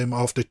dumped him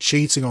after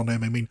cheating on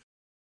him. I mean,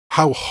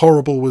 how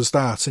horrible was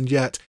that? And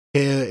yet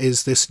here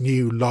is this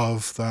new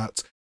love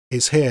that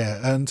is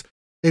here. And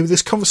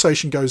this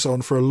conversation goes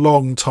on for a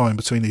long time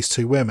between these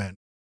 2 women.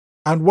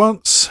 And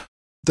once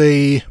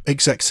the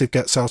executive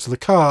gets out of the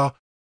car,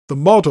 the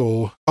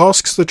model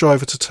asks the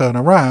driver to turn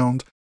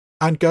around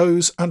and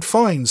goes and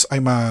finds a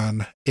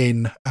man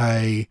in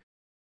a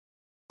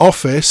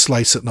office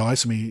late at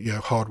night. I mean,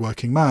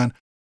 hard-working man.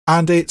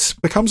 And it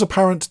becomes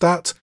apparent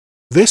that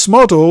this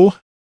model,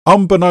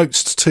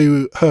 unbeknownst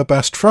to her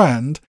best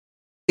friend,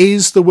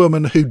 is the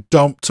woman who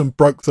dumped and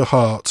broke the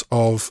heart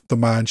of the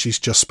man she's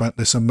just spent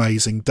this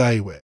amazing day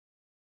with.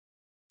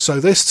 So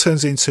this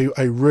turns into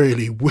a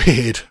really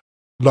weird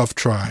love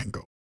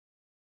triangle.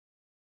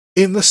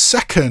 In the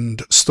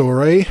second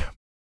story,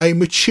 a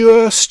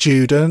mature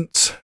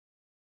student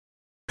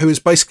who is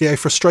basically a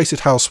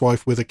frustrated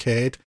housewife with a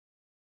kid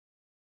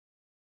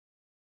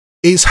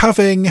is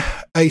having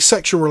a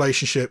sexual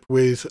relationship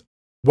with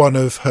one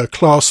of her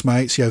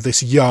classmates,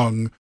 this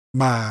young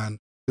man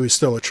who is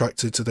still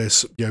attracted to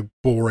this,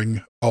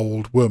 boring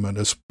old woman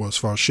as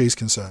far as she's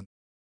concerned.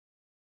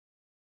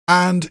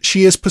 And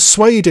she is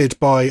persuaded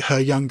by her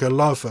younger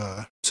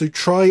lover to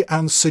try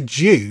and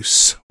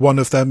seduce one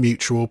of their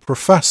mutual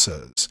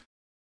professors,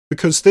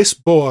 because this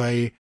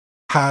boy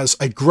has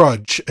a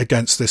grudge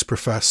against this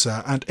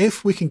professor, and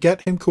if we can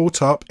get him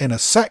caught up in a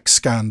sex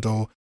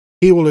scandal,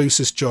 he will lose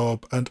his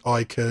job and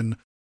I can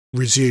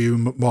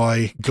resume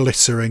my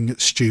glittering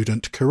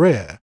student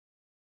career.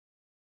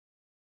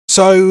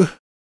 So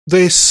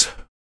this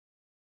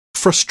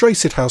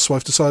frustrated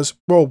housewife decides,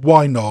 well,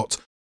 why not?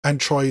 And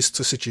tries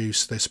to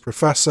seduce this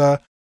professor,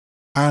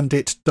 and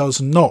it does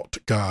not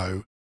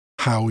go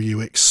how you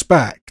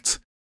expect.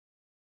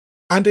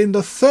 And in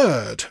the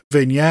third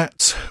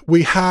vignette,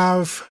 we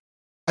have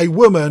a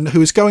woman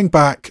who is going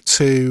back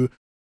to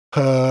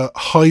her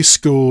high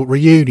school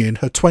reunion,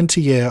 her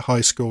 20-year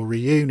high school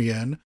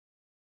reunion.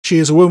 She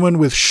is a woman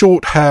with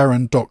short hair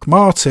and Doc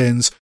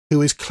Martens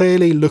who is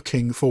clearly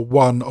looking for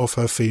one of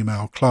her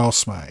female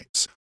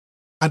classmates,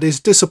 and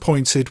is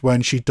disappointed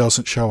when she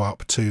doesn't show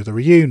up to the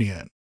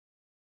reunion.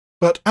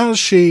 But as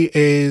she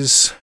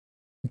is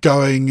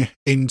going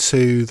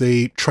into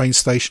the train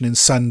station in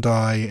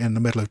Sendai in the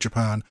middle of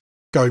Japan,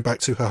 going back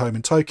to her home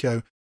in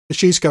Tokyo, as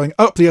she's going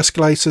up the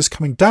escalators,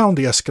 coming down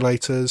the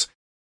escalators,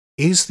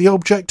 is the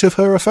object of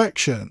her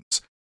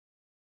affections.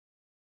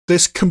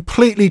 This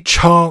completely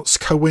chance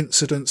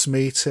coincidence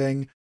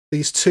meeting,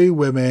 these 2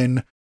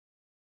 women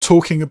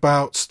talking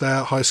about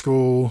their high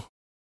school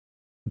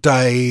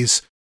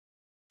days,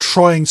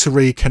 trying to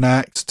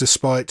reconnect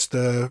despite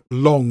the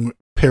long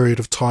period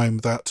of time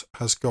that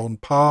has gone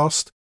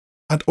past,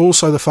 and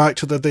also the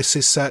fact that this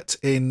is set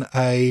in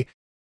a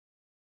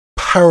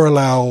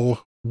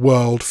parallel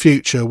world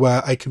future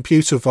where a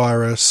computer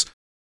virus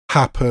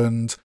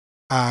happened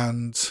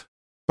and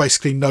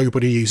basically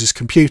nobody uses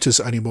computers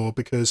anymore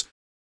because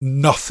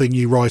nothing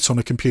you write on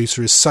a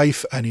computer is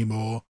safe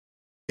anymore.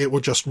 It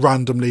will just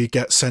randomly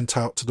get sent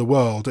out to the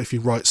world if you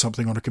write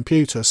something on a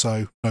computer,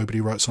 so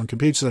nobody writes on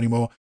computers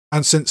anymore.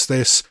 And since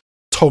this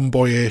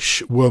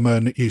tomboyish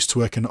woman used to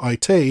work in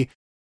IT,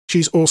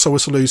 she's also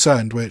at a loose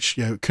end, which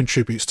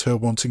contributes to her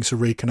wanting to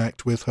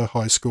reconnect with her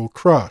high school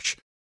crush.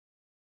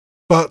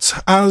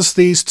 But as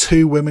these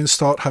 2 women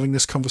start having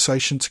this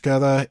conversation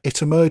together,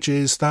 it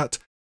emerges that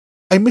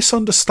a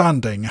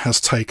misunderstanding has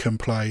taken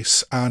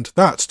place, and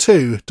that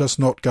too does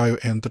not go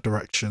in the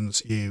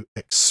directions you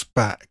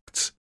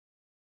expect.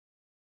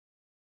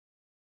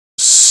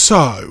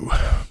 So,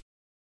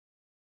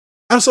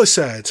 As I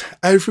said,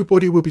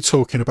 everybody will be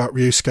talking about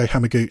Ryusuke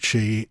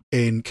Hamaguchi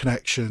in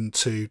connection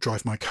to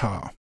Drive My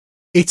Car.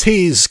 It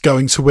is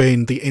going to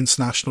win the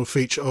International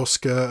Feature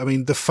Oscar. I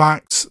mean, the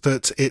fact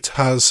that it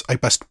has a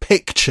Best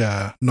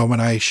Picture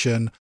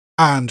nomination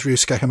and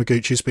Ryusuke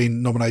Hamaguchi has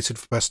been nominated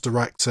for Best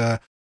Director,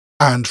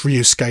 and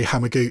Ryusuke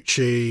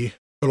Hamaguchi,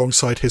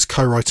 alongside his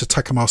co-writer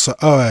Takamasa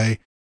Oe,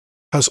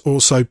 has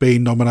also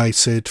been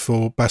nominated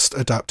for Best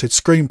Adapted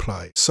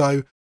Screenplay.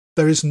 So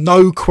there is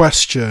no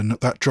question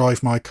that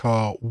Drive My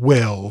Car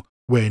will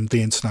win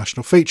the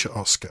International Feature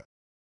Oscar.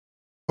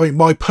 I mean,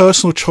 my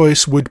personal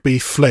choice would be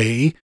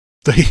Flea,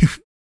 the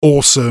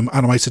awesome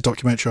animated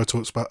documentary I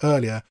talked about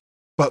earlier,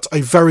 but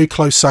a very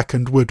close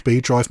second would be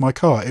Drive My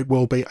Car. It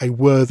will be a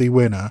worthy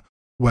winner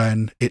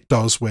when it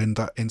does win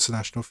that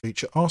International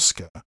Feature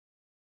Oscar.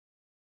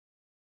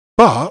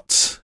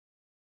 But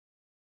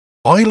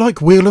I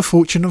like Wheel of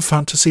Fortune and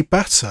Fantasy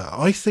better.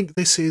 I think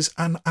this is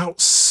an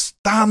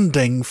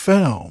outstanding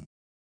film.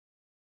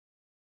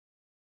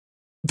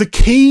 The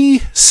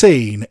key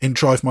scene in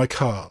Drive My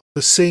Car,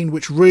 the scene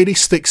which really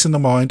sticks in the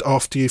mind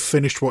after you've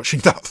finished watching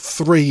that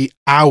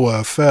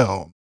 3-hour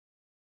film,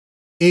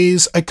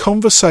 is a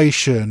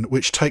conversation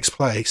which takes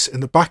place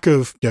in the back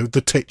of,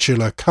 the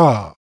titular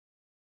car.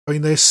 I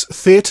mean, this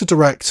theatre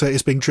director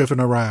is being driven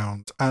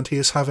around and he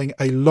is having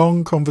a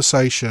long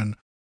conversation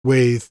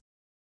with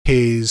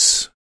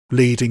his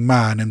leading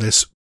man in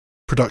this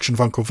production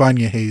of Uncle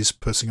Vanya he's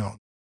putting on.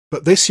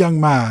 But this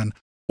young man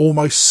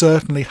almost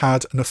certainly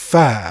had an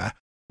affair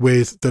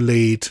with the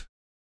lead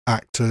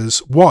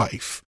actor's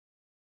wife.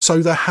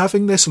 So they're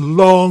having this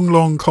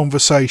long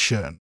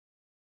conversation,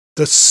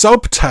 the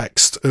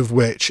subtext of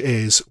which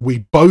is,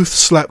 we both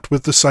slept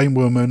with the same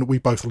woman, we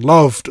both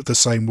loved the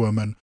same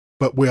woman,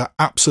 but we are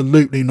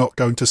absolutely not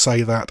going to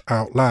say that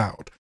out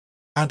loud.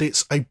 And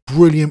it's a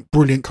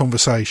brilliant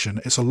conversation.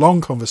 It's a long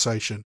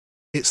conversation.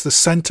 It's the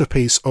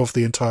centerpiece of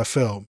the entire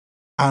film,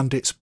 and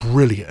it's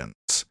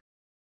brilliant.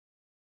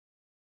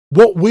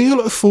 What Wheel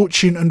of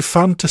Fortune and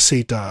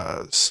Fantasy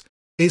does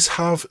is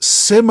have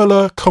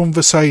similar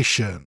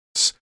conversations,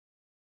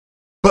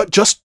 but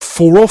just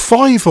 4 or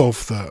 5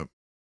 of them.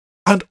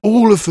 And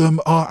all of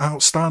them are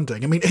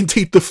outstanding. I mean,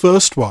 indeed, the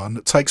first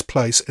one takes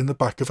place in the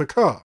back of a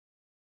car,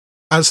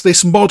 as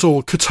this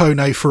model,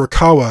 Kotone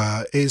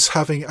Furukawa, is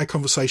having a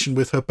conversation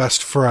with her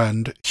best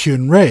friend,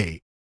 Hyun-ri,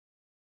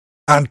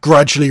 and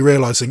gradually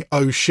realising,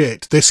 oh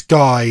shit, this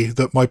guy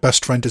that my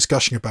best friend is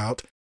gushing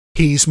about,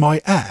 he's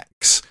my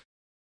ex.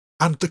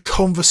 And the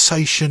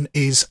conversation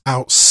is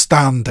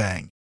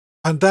outstanding.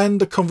 And then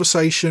the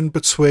conversation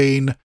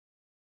between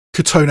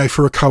Kotone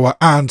Furukawa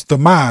and the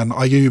man,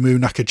 Ayumu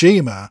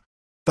Nakajima,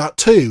 that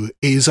too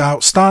is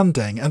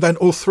outstanding. And then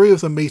all 3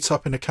 of them meet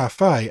up in a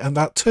cafe, and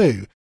that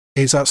too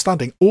is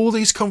outstanding. All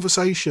these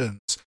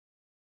conversations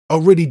are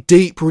really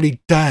deep,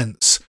 really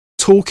dense,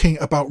 talking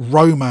about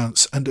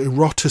romance and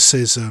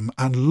eroticism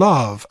and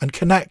love and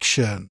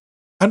connection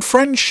and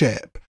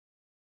friendship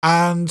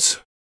and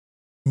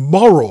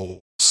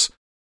morals.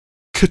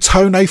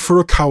 Kotone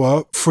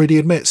Furukawa freely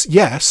admits,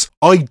 yes,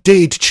 I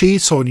did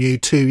cheat on you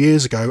 2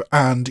 years ago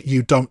and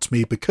you dumped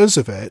me because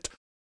of it,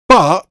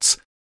 but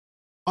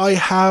I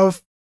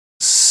have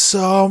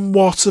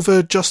somewhat of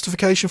a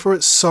justification for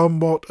it,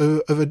 somewhat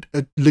of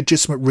a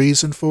legitimate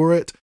reason for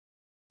it.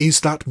 Is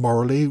that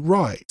morally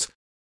right?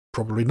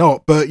 Probably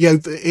not, but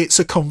it's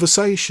a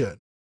conversation.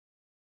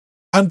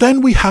 And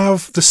then we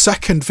have the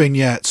second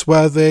vignette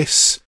where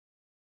this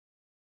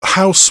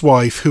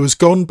housewife who has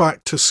gone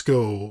back to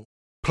school,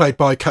 played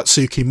by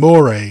Katsuki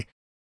Mori,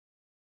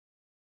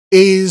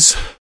 is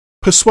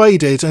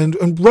persuaded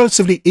and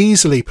relatively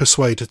easily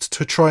persuaded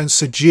to try and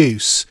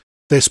seduce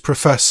this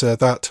professor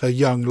that her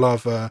young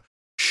lover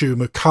Shu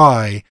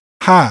Mukai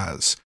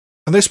has.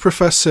 And this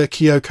professor,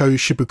 Kyoko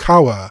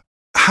Shibukawa,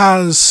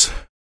 has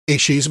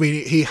issues. I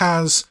mean, he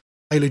has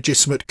a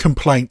legitimate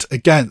complaint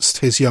against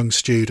his young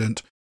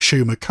student,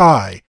 Shu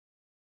Mukai.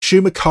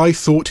 Shu Mukai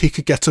thought he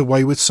could get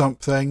away with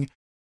something,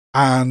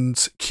 and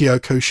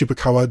Kyoko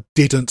Shibukawa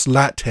didn't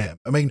let him.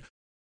 I mean,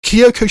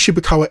 Kyoko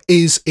Shibukawa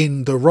is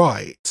in the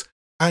right,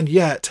 and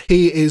yet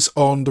he is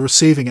on the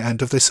receiving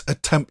end of this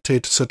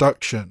attempted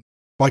seduction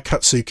by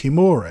Katsuki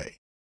Mori.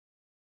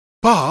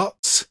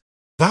 But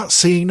that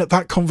scene,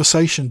 that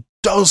conversation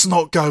does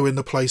not go in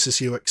the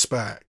places you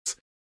expect.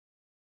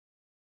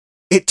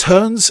 It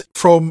turns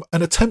from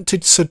an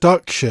attempted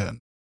seduction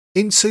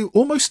into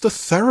almost a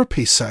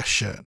therapy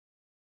session,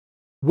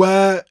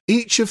 where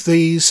each of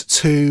these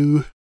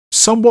 2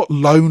 somewhat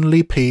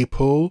lonely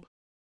people,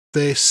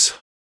 this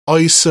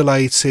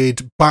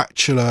isolated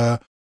bachelor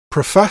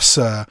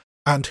professor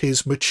and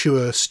his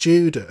mature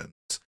student,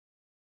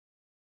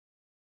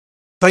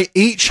 they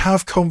each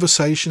have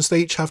conversations,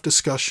 they each have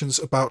discussions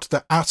about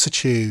their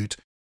attitude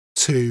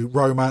to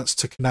romance,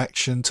 to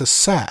connection, to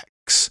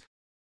sex.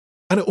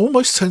 And it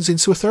almost turns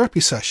into a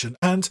therapy session.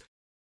 And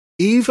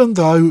even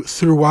though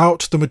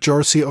throughout the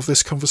majority of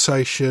this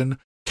conversation,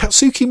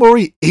 Katsuki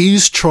Mori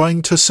is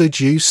trying to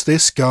seduce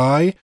this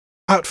guy,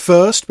 at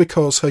first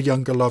because her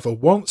younger lover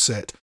wants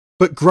it,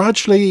 But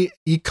gradually,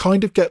 you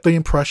kind of get the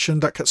impression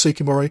that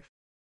Katsuki Mori,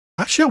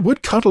 actually, I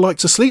would kind of like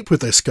to sleep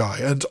with this guy,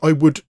 and I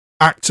would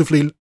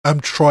actively am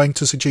trying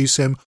to seduce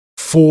him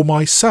for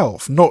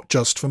myself, not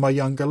just for my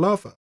younger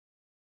lover.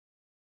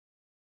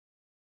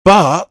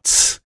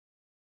 But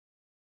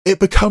it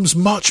becomes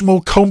much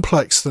more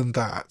complex than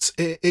that.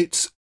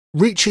 It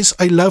reaches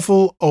a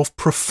level of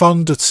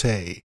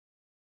profundity,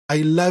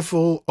 a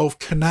level of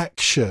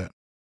connection,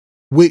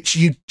 which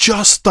you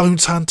just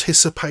don't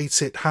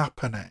anticipate it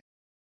happening.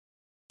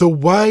 The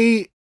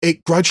way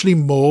it gradually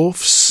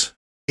morphs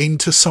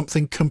into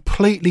something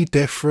completely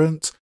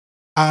different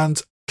and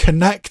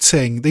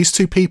connecting, these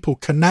two people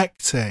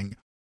connecting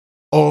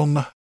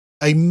on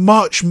a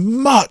much,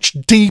 much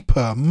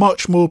deeper,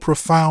 much more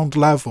profound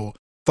level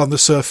than the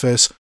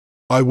surface,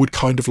 I would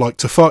kind of like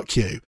to fuck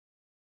you.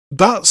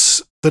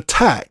 That's the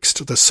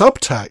text. The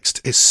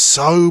subtext is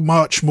so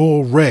much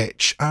more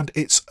rich, and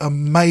it's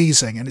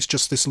amazing, and it's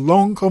just this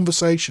long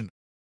conversation.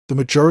 The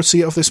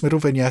majority of this middle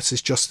vignette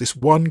is just this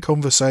one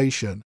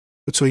conversation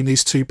between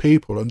these two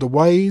people, and the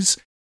ways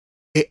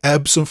it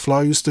ebbs and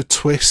flows, the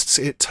twists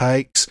it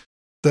takes,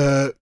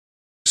 the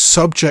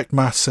subject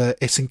matter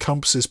it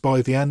encompasses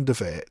by the end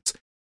of it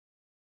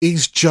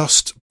is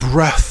just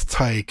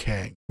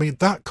breathtaking. I mean,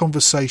 that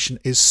conversation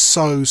is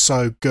so,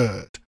 so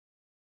good.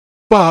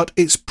 But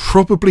it's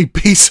probably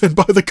beaten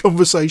by the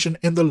conversation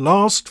in the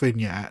last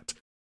vignette,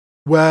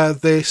 where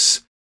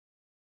this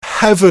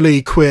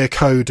heavily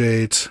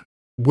queer-coded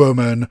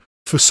woman,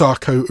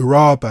 Fusako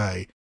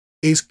Urabe,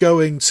 is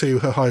going to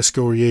her high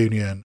school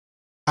reunion,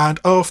 and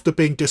after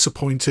being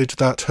disappointed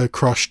that her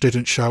crush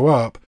didn't show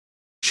up,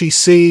 she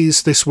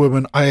sees this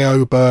woman,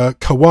 Aoba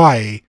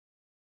Kawai,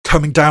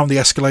 coming down the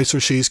escalator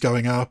as she's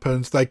going up,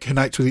 and they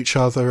connect with each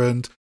other,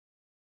 and,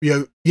 you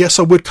know, yes,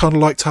 I would kind of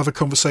like to have a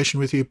conversation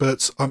with you,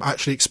 but I'm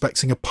actually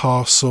expecting a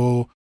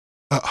parcel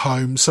at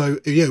home, so,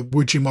 yeah,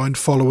 would you mind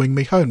following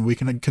me home? We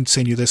can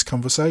continue this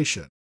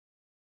conversation.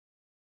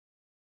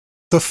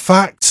 The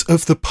fact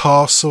of the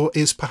parcel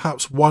is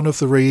perhaps one of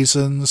the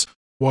reasons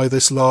why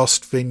this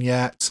last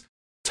vignette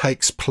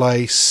takes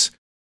place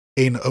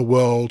in a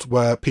world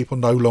where people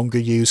no longer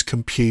use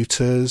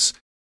computers,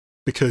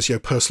 because, you know,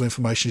 personal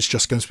information is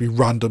just going to be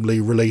randomly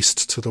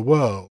released to the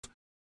world.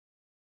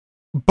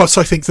 But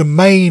I think the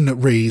main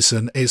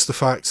reason is the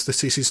fact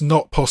that it is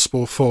not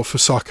possible for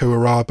Fusako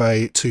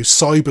Urabe to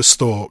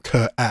cyberstalk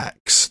her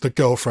ex, the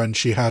girlfriend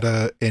she had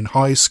in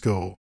high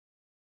school.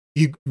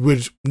 You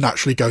would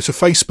naturally go to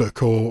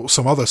Facebook or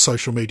some other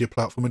social media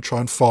platform and try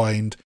and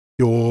find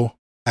your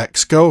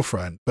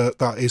ex-girlfriend, but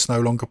that is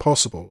no longer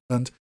possible.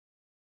 And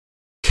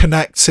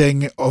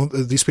connecting on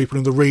these people,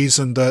 and the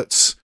reason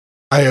that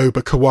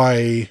Aoba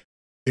Kawai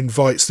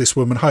invites this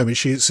woman home is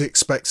she's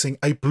expecting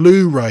a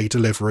Blu-ray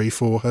delivery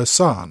for her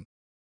son,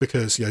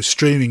 because, you know,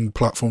 streaming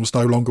platforms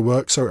no longer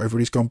work, so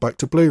everybody's gone back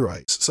to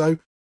Blu-rays. So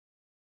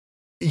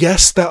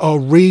yes, there are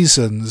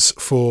reasons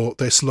for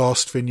this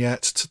last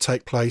vignette to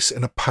take place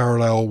in a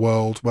parallel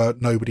world where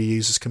nobody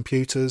uses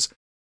computers,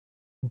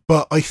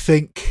 but I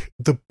think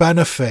the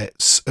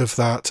benefits of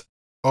that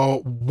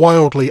are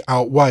wildly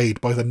outweighed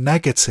by the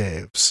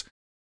negatives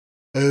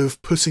of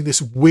putting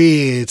this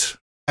weird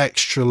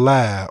extra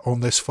layer on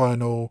this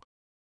final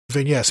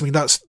vignette. I mean,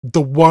 that's the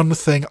one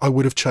thing I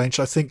would have changed.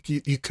 I think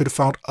you could have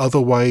found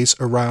other ways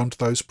around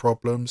those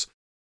problems.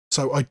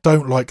 So I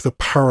don't like the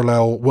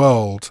parallel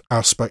world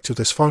aspect of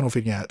this final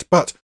vignette.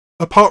 But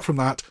apart from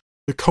that,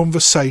 the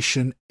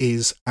conversation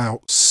is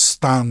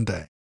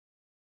outstanding.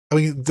 I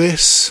mean,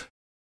 this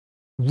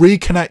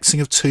reconnecting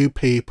of two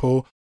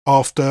people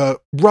after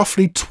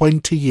roughly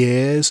 20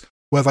 years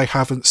where they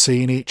haven't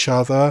seen each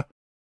other,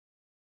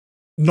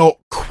 not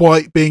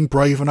quite being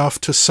brave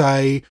enough to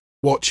say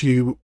what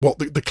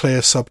the clear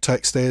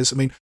subtext is. I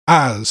mean,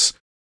 as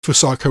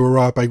Fusako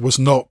Urabe was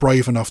not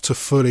brave enough to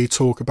fully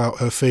talk about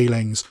her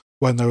feelings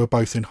when they were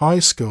both in high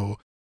school,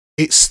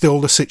 it's still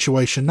the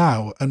situation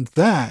now. And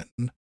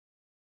then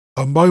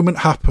a moment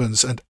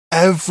happens and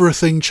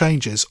everything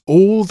changes.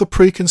 All the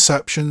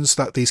preconceptions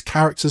that these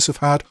characters have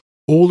had,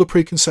 all the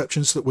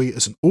preconceptions that we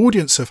as an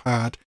audience have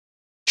had,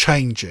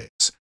 changes.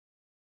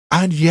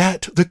 And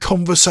yet the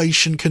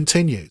conversation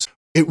continues.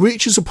 It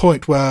reaches a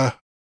point where,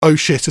 oh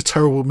shit, a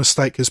terrible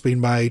mistake has been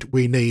made,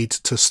 we need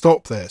to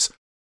stop this.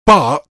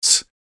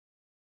 But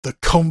the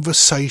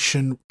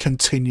conversation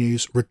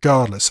continues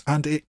regardless,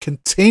 and it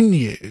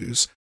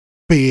continues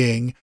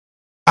being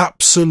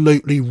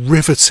absolutely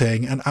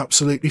riveting and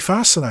absolutely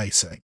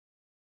fascinating.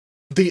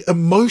 The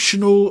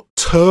emotional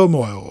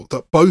turmoil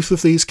that both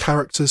of these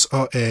characters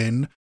are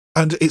in,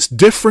 and it's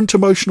different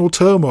emotional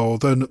turmoil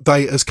than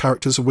they as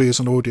characters and we as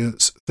an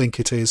audience think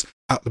it is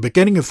at the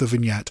beginning of the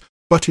vignette,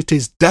 but it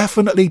is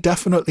definitely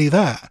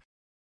there.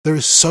 There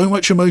is so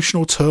much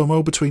emotional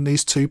turmoil between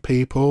these two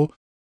people.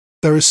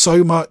 There is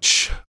so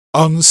much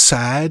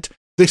unsaid.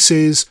 This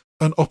is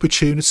an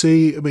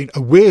opportunity, I mean,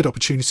 a weird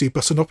opportunity,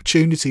 but an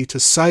opportunity to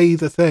say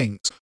the things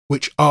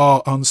which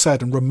are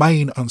unsaid and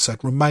remain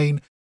unsaid,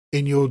 remain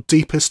in your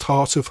deepest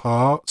heart of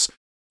hearts.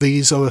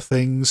 These are the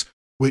things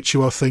which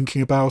you are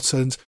thinking about,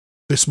 and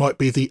this might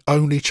be the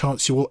only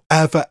chance you will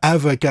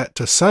ever get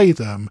to say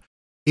them,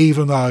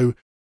 even though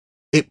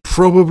it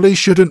probably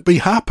shouldn't be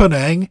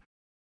happening.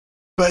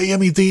 But I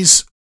mean,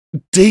 these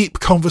deep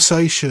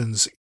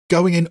conversations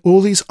going in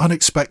all these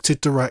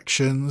unexpected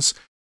directions.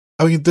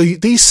 I mean,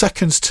 these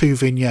second two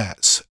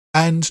vignettes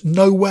end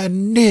nowhere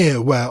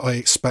near where I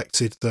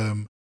expected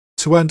them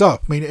to end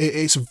up. I mean,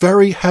 it's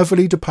very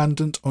heavily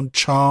dependent on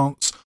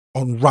chance,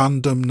 on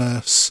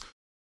randomness,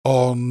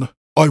 on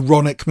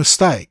ironic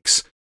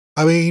mistakes.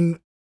 I mean,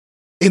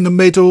 in the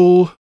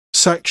middle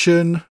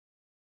section,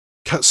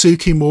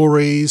 Katsuki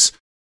Mori's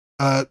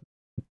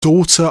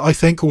daughter, I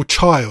think, or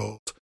child,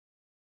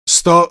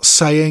 starts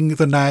saying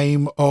the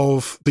name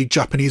of the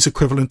Japanese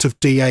equivalent of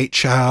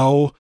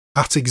DHL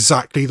at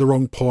exactly the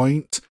wrong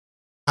point.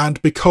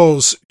 And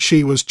because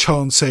she was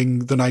chanting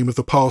the name of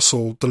the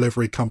parcel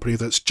delivery company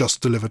that's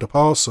just delivered a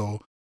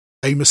parcel,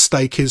 a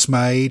mistake is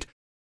made.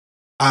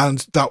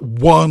 And that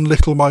one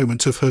little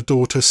moment of her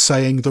daughter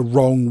saying the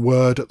wrong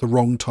word at the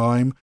wrong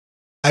time,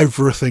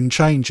 everything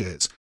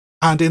changes.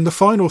 And in the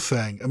final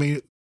thing, I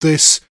mean,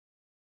 this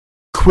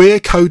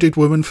queer-coded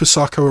woman,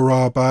 Fusako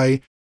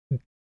Arabe,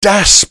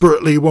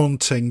 desperately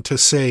wanting to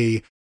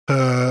see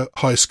her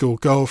high school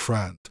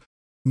girlfriend,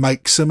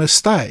 makes a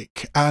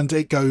mistake, and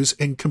it goes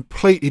in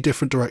completely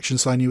different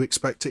directions than you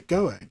expect it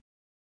going.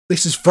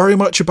 This is very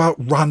much about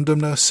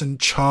randomness and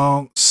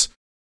chance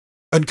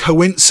and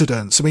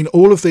coincidence. I mean,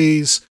 all of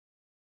these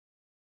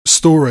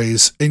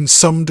stories, in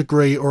some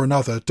degree or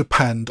another,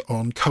 depend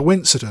on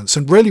coincidence,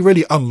 and really,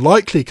 really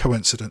unlikely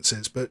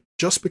coincidences. But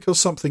just because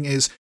something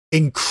is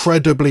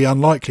incredibly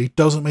unlikely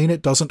doesn't mean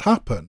it doesn't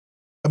happen.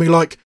 I mean,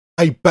 like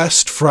a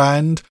best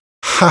friend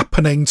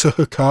happening to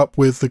hook up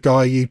with the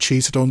guy you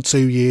cheated on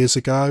 2 years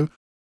ago.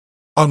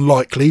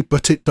 Unlikely,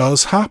 but it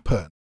does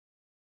happen.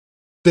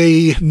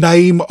 The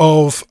name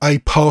of a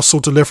parcel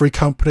delivery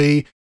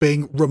company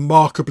being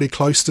remarkably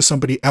close to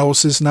somebody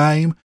else's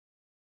name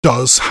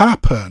does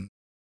happen.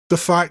 The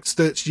fact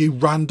that you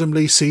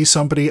randomly see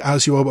somebody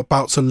as you're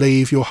about to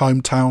leave your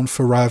hometown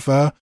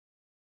forever,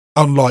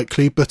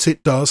 unlikely, but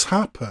it does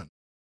happen.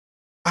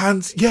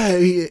 And yeah,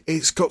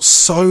 it's got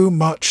so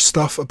much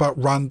stuff about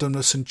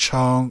randomness and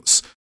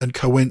chance and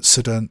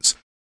coincidence,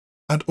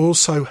 and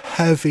also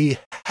heavy,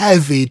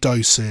 heavy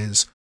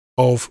doses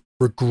of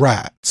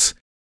regret.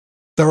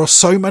 There are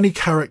so many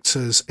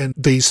characters in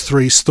these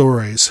three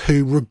stories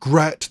who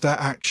regret their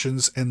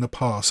actions in the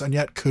past and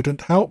yet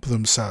couldn't help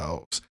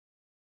themselves.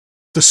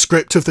 The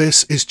script of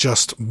this is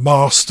just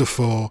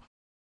masterful.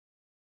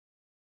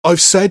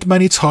 I've said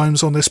many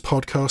times on this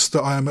podcast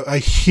that I am a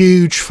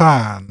huge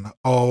fan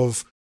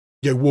of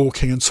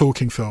walking and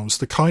talking films,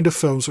 the kind of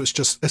films which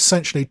just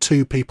essentially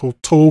two people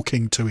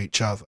talking to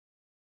each other.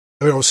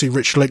 I mean, obviously,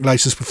 Richard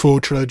Linklater's Before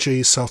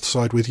trilogy, South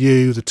Side with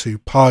You, The Two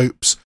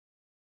Popes,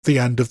 The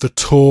End of the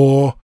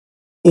Tour,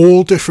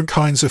 all different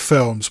kinds of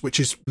films, which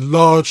is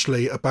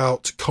largely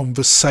about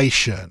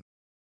conversation.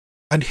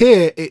 And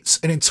here, it's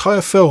an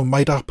entire film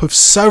made up of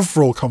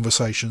several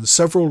conversations,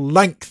 several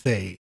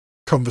lengthy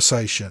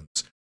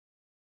conversations.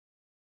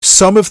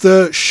 Some of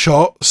the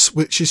shots,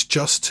 which is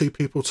just two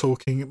people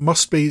talking,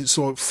 must be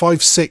sort of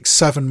 5, 6,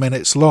 7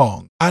 minutes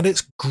long. And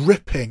it's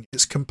gripping,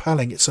 it's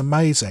compelling, it's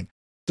amazing.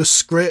 The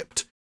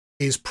script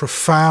is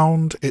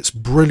profound, it's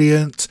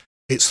brilliant,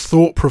 it's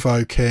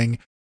thought-provoking.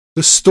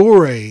 The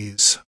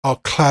stories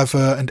are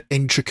clever and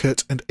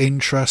intricate and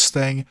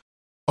interesting.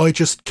 I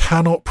just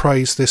cannot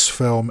praise this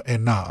film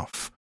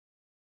enough.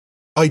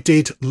 I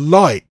did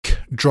like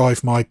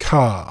Drive My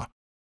Car,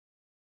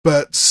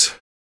 but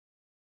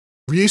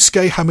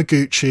Ryusuke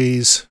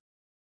Hamaguchi's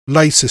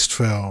latest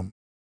film,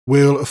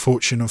 Wheel of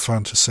Fortune and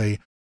Fantasy,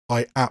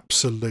 I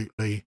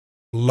absolutely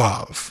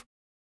love.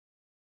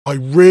 I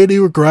really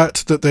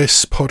regret that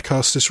this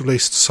podcast is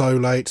released so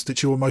late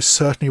that you almost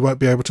certainly won't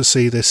be able to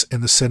see this in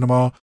the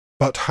cinema,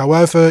 but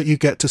however you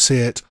get to see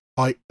it,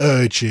 I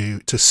urge you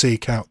to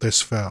seek out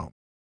this film.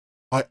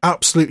 I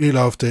absolutely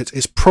loved it.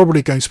 It's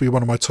probably going to be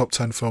one of my top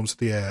 10 films of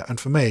the year, and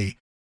for me,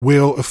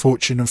 Wheel of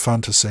Fortune and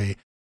Fantasy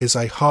is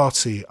a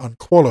hearty,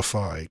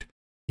 unqualified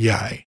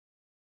yay.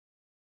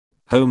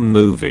 Home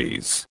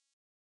movies.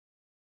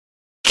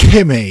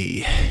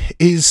 Kimi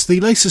is the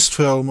latest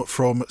film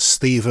from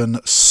Steven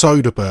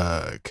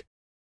Soderbergh.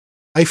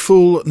 A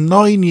full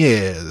 9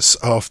 years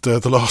after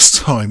the last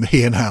time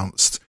he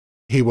announced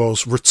he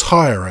was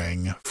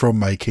retiring from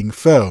making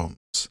films.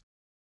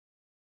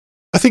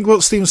 I think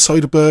what Steven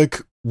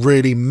Soderbergh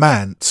really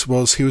meant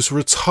was he was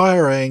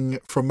retiring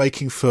from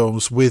making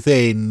films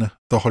within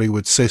the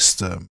Hollywood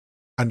system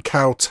and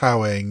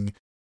kowtowing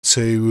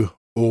to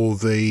all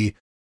the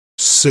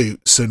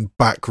suits and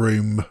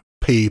backroom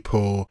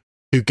people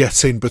who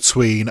get in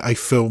between a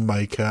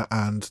filmmaker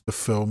and the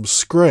film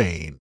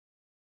screen.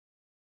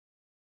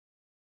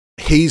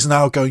 He's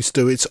now going to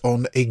do it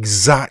on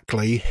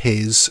exactly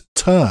his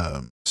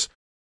terms.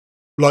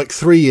 Like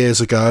 3 years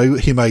ago,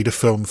 he made a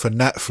film for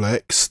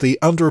Netflix, the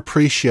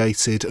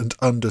underappreciated and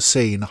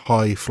underseen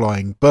High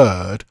Flying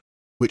Bird,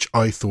 which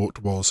I thought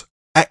was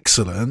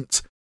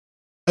excellent.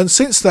 And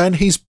since then,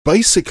 he's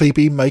basically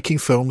been making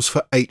films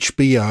for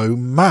HBO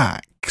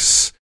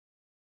Max.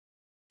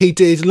 He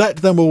did Let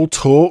Them All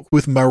Talk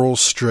with Meryl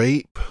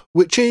Streep,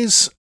 which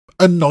is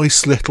a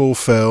nice little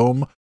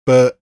film,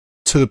 but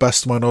to the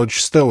best of my knowledge,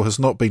 still has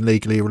not been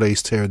legally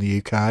released here in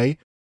the UK.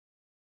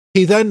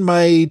 He then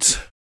made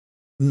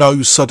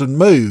No Sudden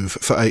Move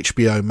for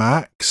HBO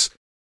Max,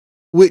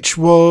 which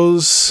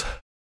was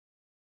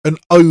an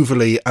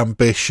overly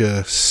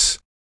ambitious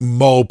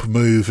mob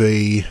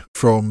movie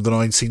from the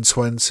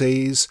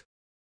 1920s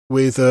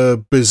with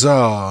a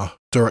bizarre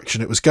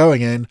direction it was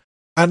going in.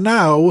 And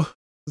now,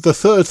 the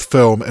third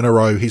film in a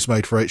row he's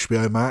made for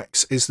HBO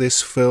Max is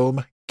this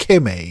film,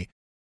 Kimi,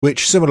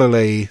 which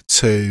similarly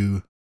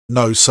to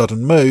No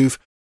Sudden Move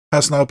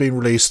has now been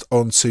released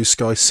onto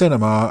Sky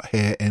Cinema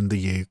here in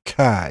the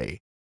UK.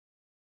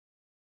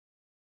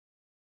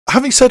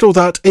 Having said all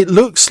that, it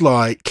looks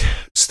like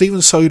Steven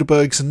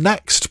Soderbergh's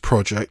next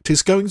project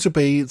is going to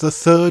be the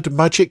third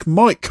Magic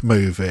Mike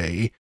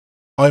movie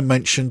I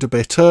mentioned a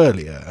bit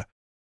earlier.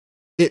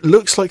 It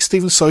looks like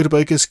Steven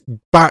Soderbergh is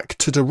back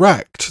to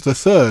direct the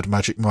third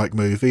Magic Mike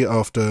movie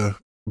after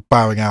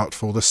bowing out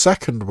for the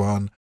second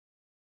one.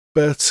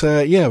 But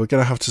yeah, we're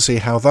going to have to see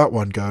how that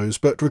one goes.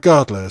 But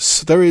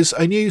regardless, there is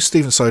a new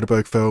Steven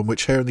Soderbergh film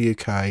which here in the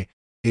UK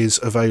is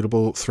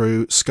available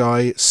through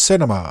Sky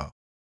Cinema.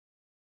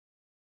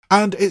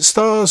 And it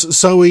stars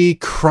Zoe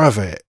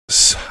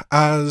Kravitz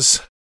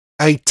as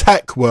a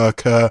tech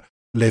worker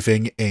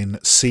living in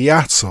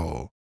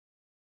Seattle.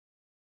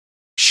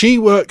 She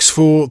works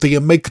for the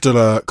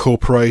Amygdala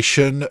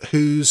Corporation,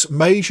 whose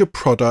major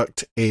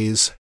product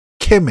is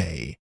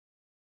Kimi,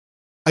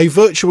 a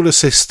virtual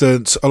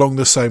assistant along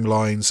the same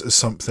lines as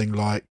something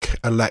like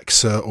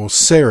Alexa or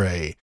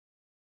Siri.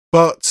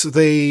 But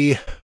the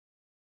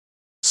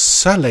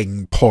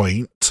selling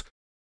point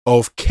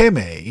of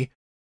Kimi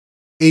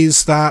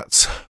is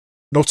that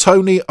not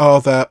only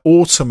are there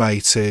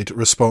automated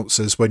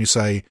responses when you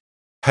say,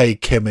 "Hey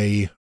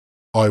Kimi,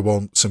 I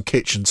want some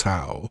kitchen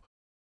towel,"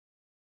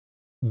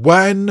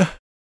 when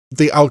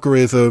the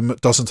algorithm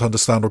doesn't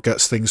understand or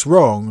gets things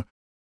wrong,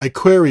 a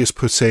query is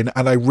put in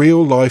and a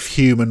real-life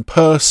human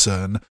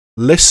person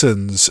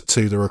listens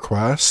to the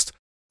request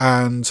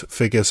and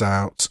figures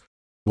out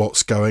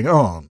what's going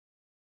on.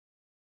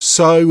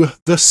 So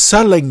the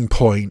selling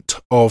point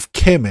of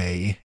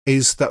Kimi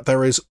is that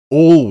there is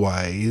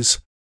always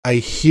a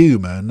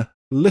human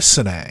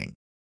listening.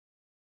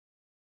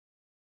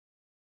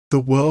 The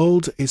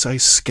world is a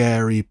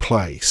scary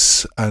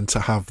place, and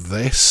to have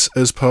this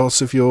as part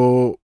of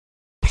your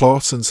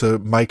plot and to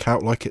make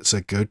out like it's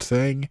a good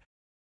thing,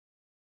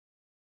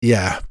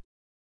 yeah,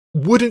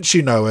 wouldn't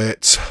you know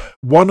it,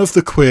 one of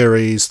the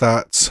queries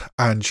that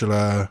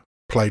Angela,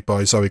 played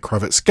by Zoe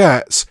Kravitz,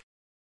 gets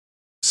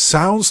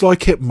sounds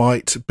like it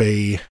might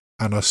be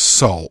an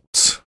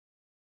assault.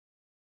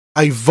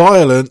 A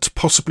violent,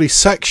 possibly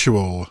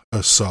sexual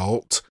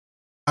assault.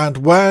 And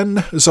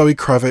when Zoe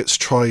Kravitz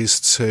tries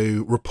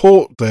to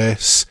report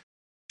this,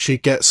 she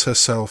gets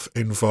herself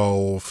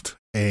involved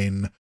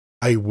in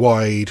a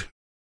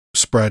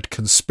widespread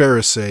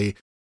conspiracy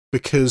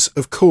because,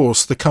 of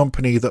course, the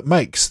company that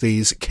makes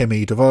these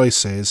Kimi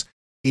devices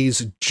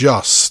is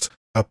just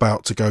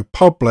about to go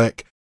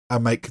public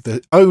and make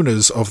the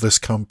owners of this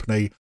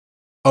company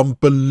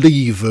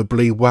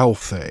unbelievably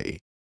wealthy.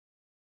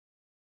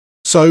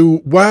 So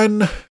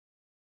when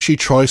she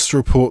tries to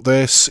report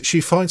this,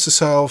 she finds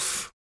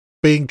herself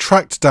being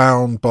tracked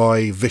down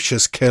by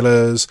vicious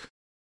killers,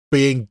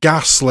 being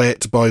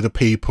gaslit by the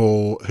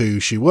people who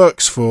she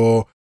works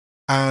for,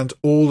 and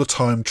all the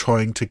time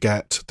trying to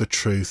get the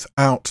truth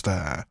out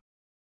there.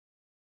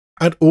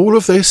 And all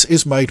of this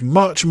is made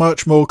much,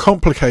 much more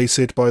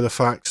complicated by the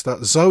fact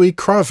that Zoe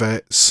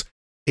Kravitz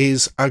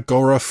is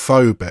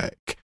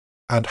agoraphobic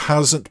and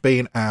hasn't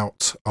been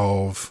out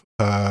of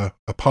her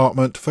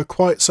apartment for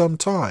quite some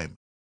time.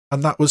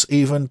 And that was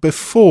even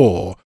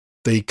before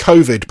the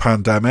COVID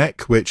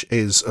pandemic, which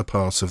is a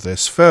part of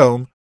this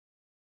film,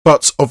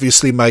 but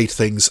obviously made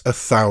things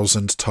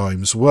 1,000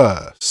 times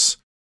worse.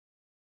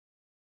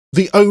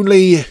 The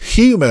only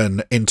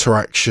human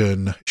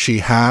interaction she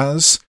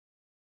has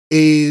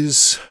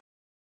is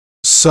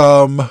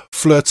some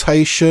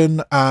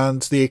flirtation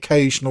and the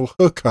occasional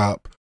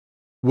hookup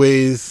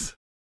with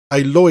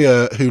a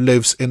lawyer who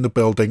lives in the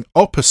building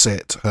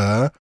opposite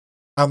her,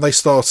 and they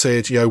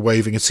started,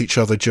 waving at each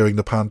other during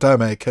the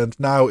pandemic, and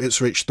now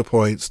it's reached the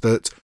point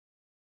that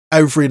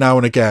every now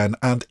and again,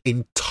 and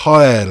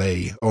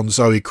entirely on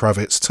Zoe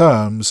Kravitz's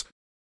terms,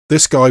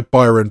 this guy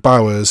Byron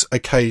Bowers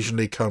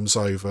occasionally comes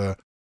over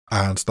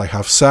and they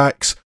have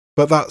sex,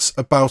 but that's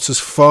about as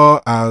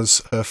far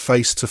as her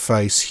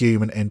face-to-face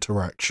human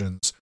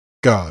interactions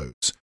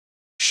goes.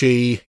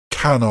 She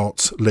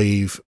cannot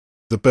leave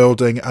the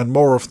building, and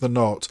more often than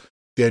not,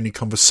 the only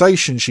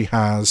conversation she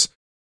has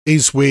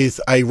is with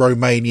a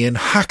Romanian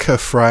hacker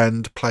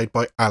friend played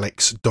by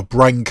Alex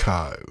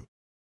Dobrenko.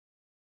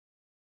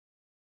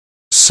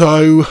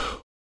 So,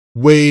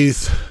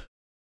 with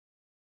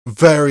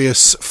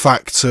various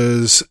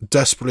factors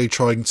desperately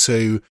trying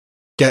to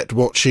get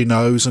what she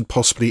knows and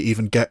possibly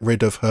even get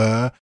rid of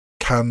her?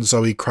 Can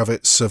Zoe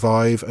Kravitz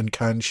survive, and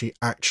can she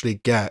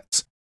actually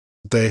get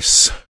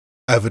this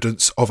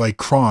evidence of a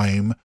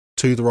crime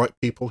to the right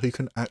people who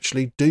can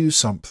actually do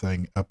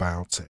something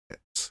about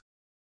it?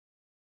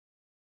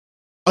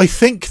 I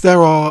think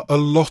there are a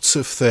lot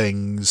of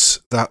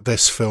things that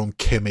this film,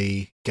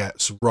 Kimi,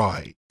 gets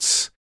right.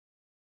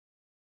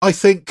 I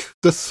think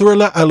the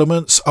thriller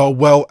elements are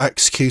well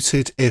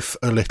executed, if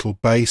a little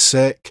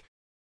basic.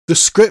 The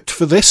script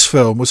for this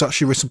film was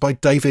actually written by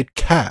David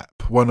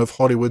Koepp, one of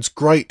Hollywood's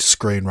great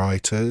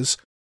screenwriters,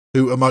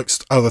 who,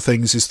 amongst other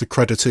things, is the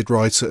credited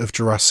writer of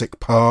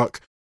Jurassic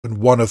Park and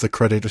one of the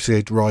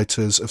credited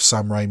writers of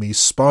Sam Raimi's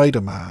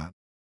Spider-Man,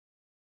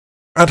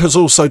 and has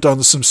also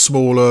done some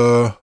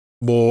smaller,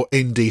 more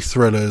indie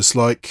thrillers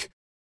like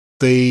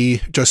the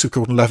Joseph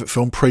Gordon-Levitt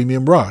film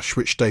Premium Rush,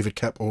 which David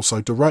Koepp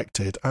also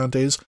directed, and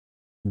is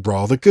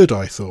rather good,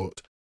 I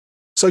thought.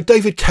 So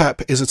David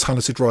Koepp is a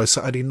talented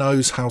writer, and he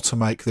knows how to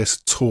make this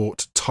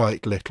taut,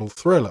 tight little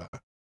thriller.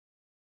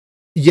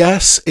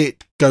 Yes,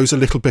 it goes a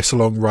little bit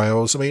along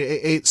rails. I mean,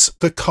 it's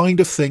the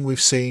kind of thing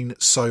we've seen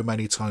so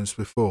many times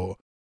before.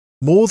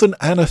 More than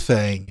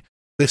anything,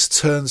 this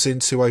turns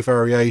into a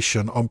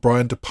variation on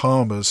Brian De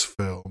Palma's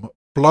film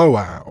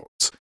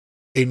Blowout,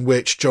 in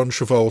which John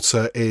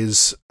Travolta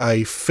is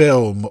a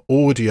film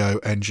audio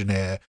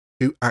engineer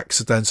who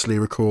accidentally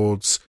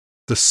records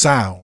the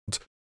sound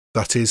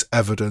that is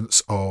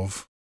evidence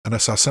of an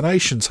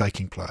assassination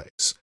taking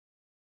place.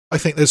 I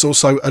think there's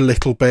also a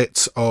little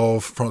bit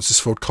of Francis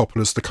Ford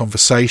Coppola's The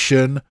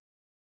Conversation,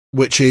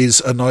 which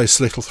is a nice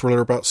little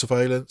thriller about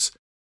surveillance.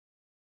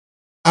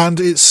 And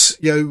it's,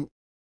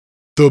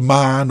 the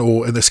man,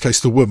 or in this case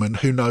the woman,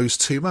 who knows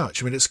too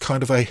much. I mean, it's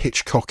kind of a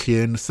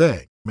Hitchcockian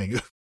thing. I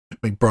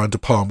mean, Brian De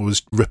Palma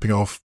was ripping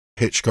off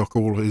Hitchcock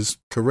all his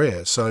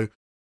career. So,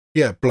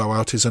 yeah,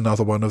 Blowout is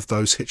another one of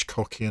those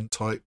Hitchcockian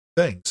type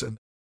things. And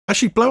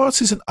actually,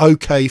 Blowout is an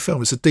okay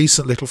film. It's a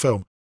decent little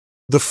film.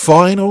 The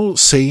final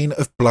scene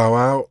of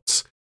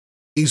Blowout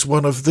is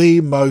one of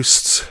the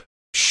most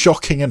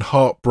shocking and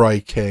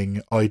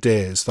heartbreaking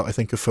ideas that I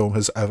think a film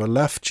has ever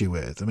left you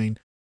with. I mean,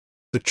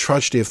 the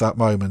tragedy of that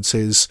moment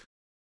is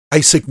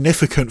a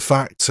significant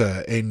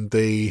factor in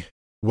the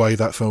way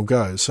that film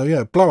goes. So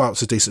yeah,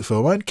 Blowout's a decent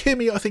film, and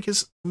Kimi, I think,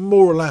 is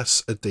more or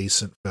less a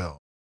decent film.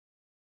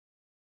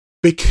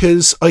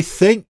 Because I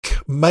think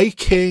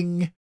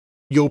making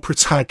your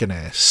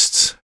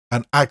protagonist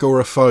an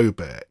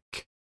agoraphobic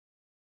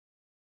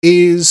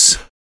is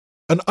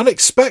an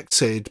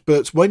unexpected,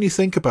 but when you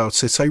think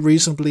about it, a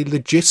reasonably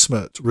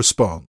legitimate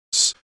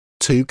response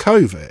to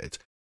COVID.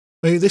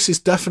 I mean, this is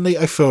definitely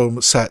a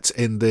film set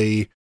in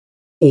the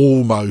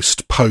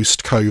almost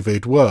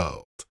post-COVID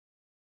world.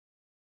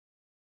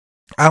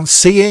 And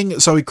seeing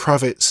Zoe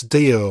Kravitz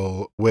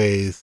deal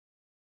with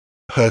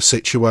her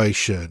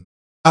situation,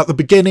 at the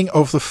beginning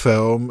of the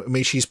film, I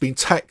mean, she's been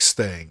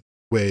texting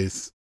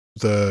with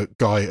the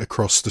guy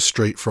across the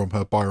street from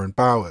her, Byron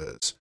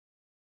Bowers.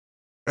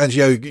 And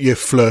you're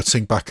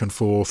flirting back and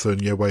forth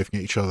and you're waving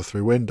at each other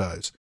through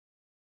windows.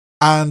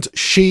 And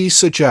she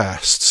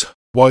suggests,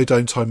 why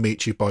don't I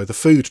meet you by the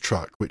food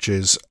truck, which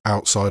is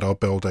outside our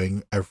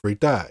building every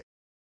day?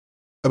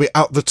 I mean,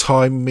 at the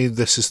time,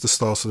 this is the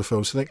start of the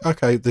film, so you think,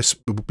 okay, this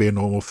would be a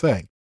normal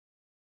thing.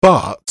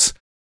 But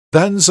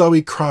then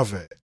Zoe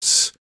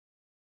Kravitz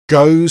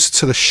goes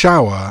to the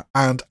shower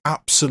and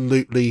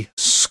absolutely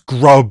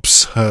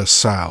scrubs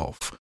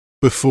herself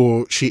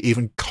before she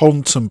even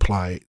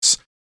contemplates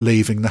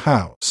leaving the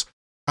house.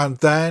 And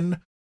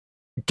then,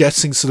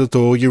 getting to the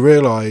door, you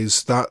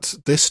realise that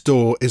this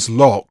door is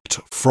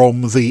locked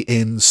from the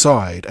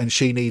inside and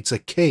she needs a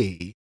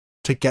key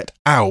to get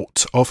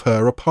out of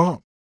her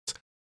apartment.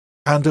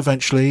 And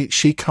eventually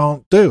she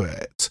can't do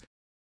it.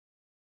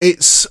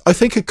 It's, I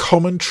think, a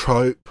common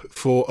trope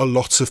for a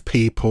lot of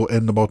people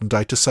in the modern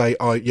day to say,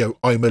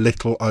 I'm a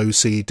little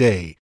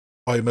OCD.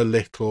 I'm a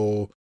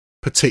little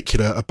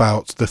particular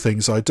about the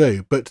things I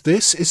do. But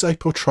this is a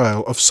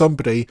portrayal of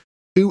somebody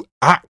who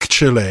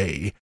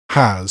actually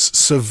has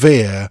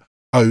severe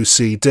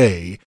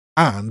OCD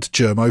and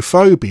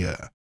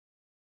germophobia.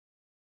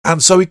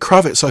 And Zoe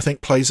Kravitz, I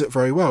think, plays it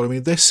very well. I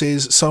mean, this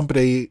is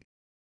somebody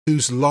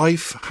whose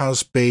life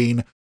has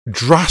been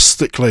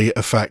drastically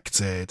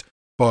affected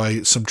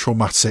by some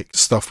traumatic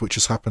stuff which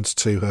has happened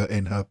to her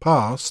in her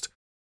past.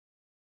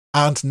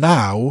 And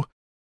now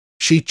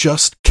she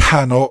just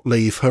cannot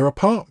leave her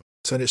apartment.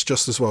 And it's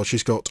just as well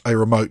she's got a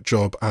remote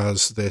job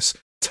as this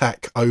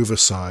tech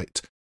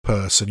oversight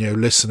person,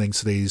 listening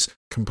to these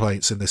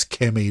complaints in this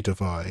Kimi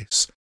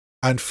device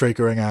and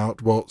figuring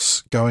out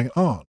what's going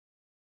on.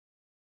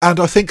 And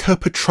I think her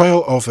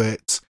portrayal of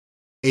it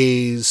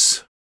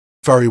is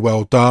very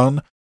well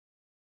done.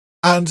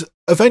 And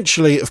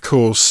eventually, of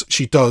course,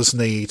 she does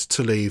need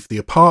to leave the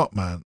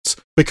apartment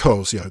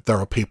because, there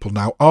are people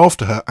now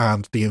after her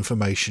and the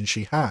information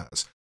she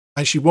has.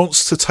 And she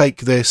wants to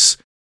take this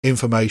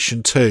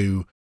information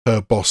to her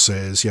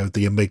bosses, the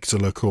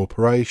Amygdala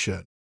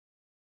Corporation.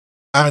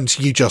 And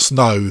you just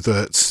know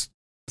that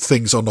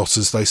things are not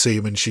as they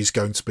seem and she's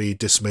going to be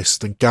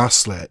dismissed and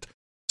gaslit.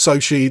 So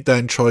she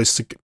then tries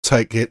to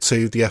take it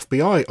to the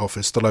FBI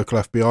office, the local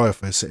FBI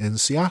office in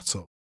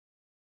Seattle.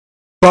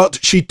 But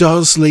she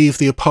does leave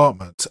the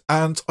apartment,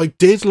 and I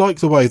did like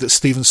the way that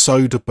Steven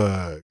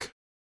Soderbergh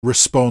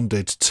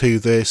responded to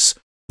this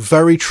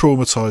very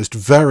traumatised,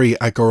 very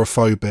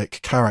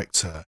agoraphobic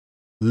character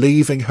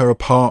leaving her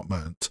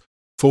apartment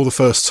for the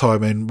first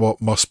time in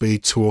what must be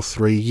 2 or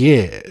 3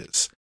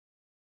 years.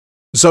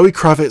 Zoe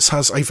Kravitz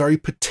has a very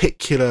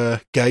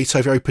particular gait,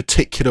 a very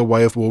particular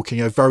way of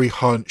walking, a very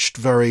hunched,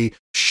 very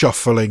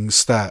shuffling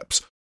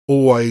steps,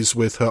 always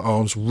with her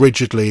arms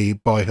rigidly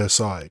by her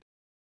side.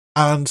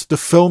 And the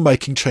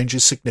filmmaking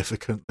changes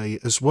significantly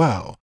as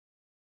well.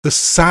 The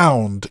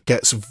sound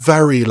gets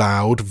very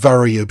loud,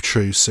 very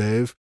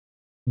obtrusive.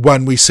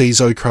 When we see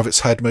Zoe Kravitz's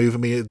head move, I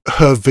mean,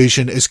 her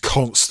vision is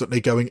constantly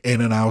going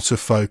in and out of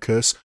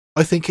focus.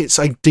 I think it's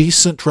a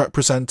decent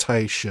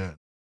representation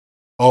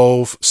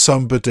of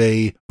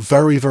somebody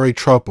very, very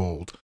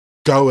troubled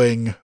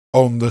going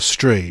on the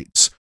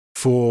streets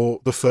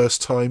for the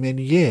first time in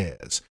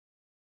years.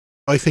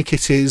 I think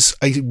it is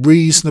a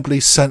reasonably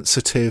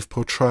sensitive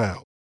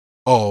portrayal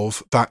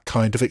of that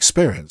kind of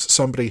experience.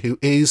 Somebody who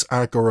is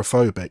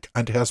agoraphobic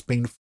and has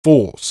been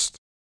forced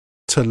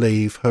to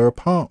leave her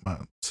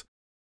apartment.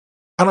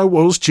 And I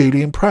was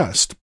duly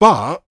impressed.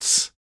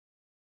 But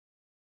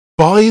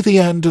by the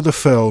end of the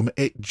film,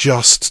 it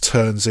just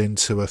turns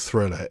into a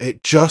thriller.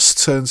 It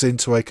just turns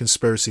into a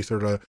conspiracy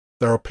thriller.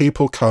 There are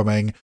people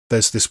coming.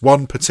 There's this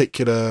one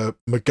particular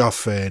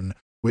MacGuffin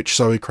which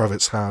Zoe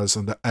Kravitz has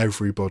and that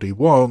everybody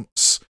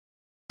wants.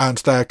 And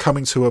they're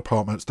coming to her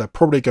apartment. They're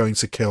probably going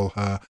to kill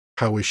her.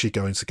 How is she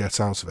going to get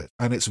out of it?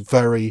 And it's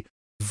very,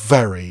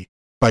 very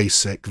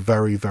basic,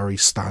 very, very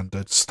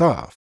standard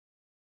stuff.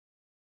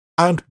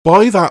 And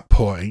by that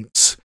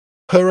point,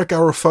 her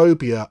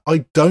agoraphobia,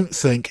 I don't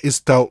think, is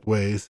dealt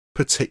with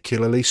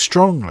particularly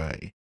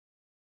strongly.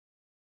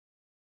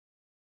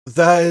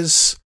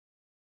 There's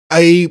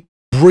a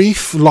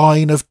brief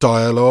line of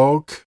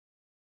dialogue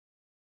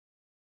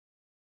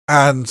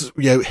and,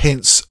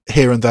 hints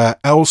here and there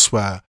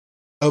elsewhere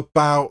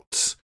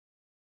about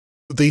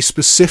the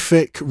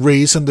specific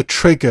reason, the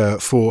trigger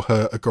for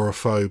her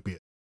agoraphobia.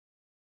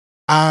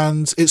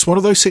 And it's one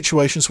of those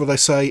situations where they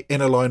say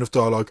in a line of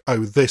dialogue,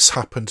 oh, this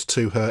happened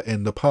to her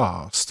in the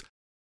past.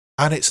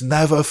 And it's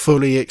never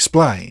fully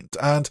explained.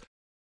 And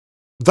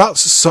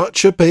that's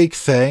such a big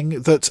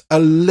thing that a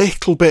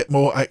little bit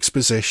more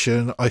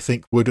exposition, I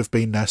think, would have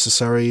been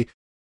necessary.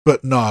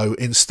 But no,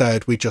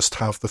 instead we just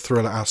have the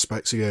thriller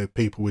aspects,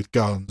 people with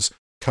guns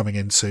coming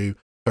into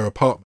her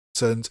apartment.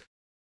 And,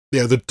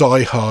 the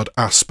die-hard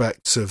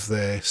aspects of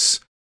this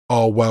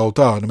are well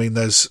done. I mean,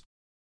 there's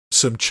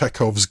some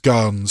Chekhov's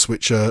guns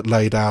which are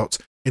laid out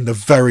in the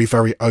very,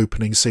 very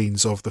opening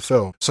scenes of the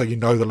film. So you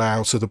know the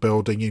layout of the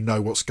building, you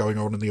know what's going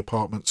on in the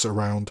apartments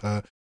around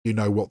her, you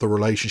know what the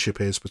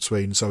relationship is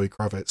between Zoe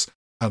Kravitz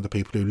and the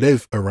people who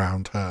live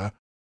around her.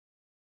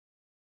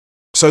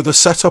 So the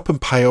setup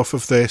and payoff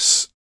of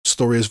this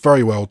story is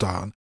very well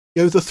done.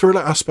 The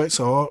thriller aspects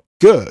are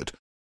good,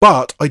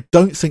 but I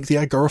don't think the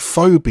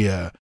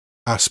agoraphobia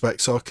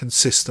aspects are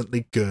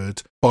consistently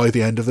good by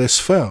the end of this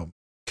film.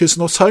 Because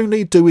not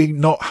only do we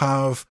not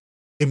have,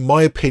 in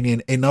my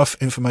opinion, enough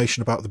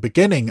information about the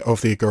beginning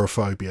of the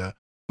agoraphobia,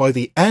 by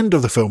the end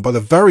of the film, by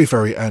the very,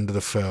 very end of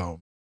the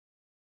film,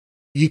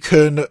 you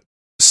can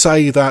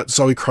say that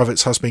Zoe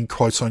Kravitz has been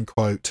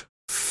quote-unquote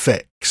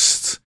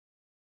fixed.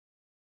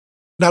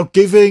 Now,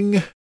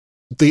 giving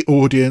the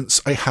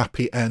audience a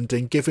happy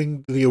ending,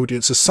 giving the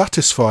audience a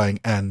satisfying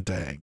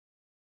ending,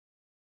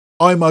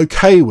 I'm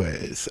okay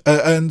with.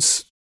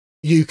 And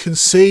you can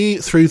see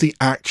through the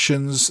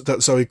actions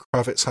that Zoe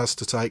Kravitz has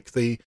to take,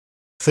 the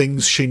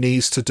things she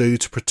needs to do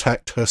to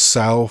protect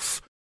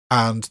herself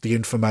and the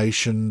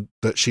information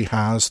that she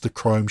has, the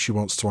crime she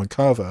wants to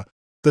uncover,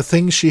 the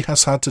things she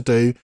has had to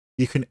do,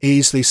 you can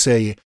easily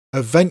see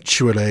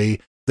eventually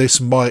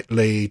this might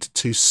lead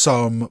to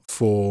some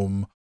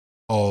form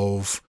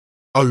of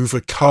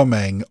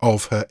overcoming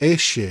of her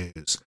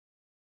issues.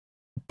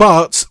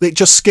 But it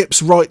just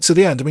skips right to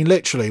the end. I mean,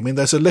 literally,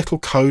 there's a little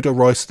coda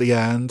right at the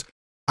end,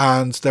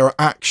 and there are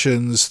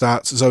actions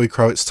that Zoe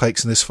Kravitz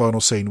takes in this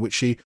final scene which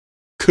she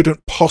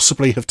couldn't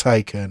possibly have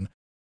taken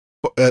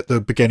at the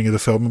beginning of the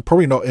film, and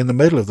probably not in the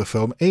middle of the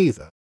film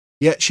either.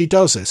 Yet she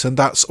does this, and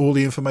that's all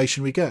the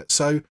information we get.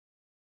 So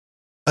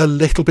a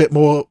little bit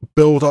more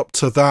build up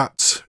to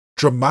that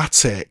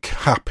dramatic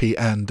happy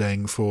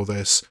ending for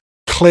this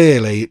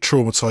clearly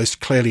traumatized,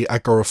 clearly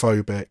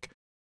agoraphobic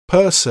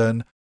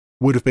person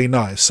would have been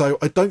nice. So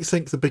I don't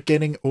think the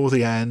beginning or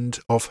the end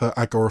of her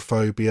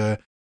agoraphobia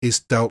is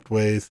dealt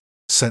with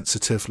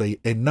sensitively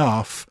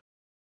enough,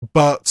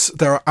 but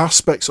there are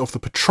aspects of the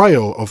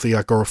portrayal of the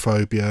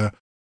agoraphobia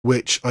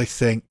which I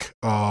think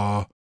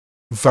are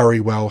very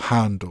well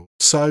handled.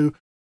 So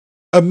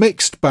a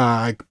mixed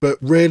bag, but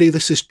really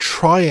this is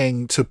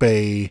trying to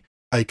be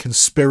a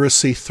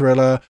conspiracy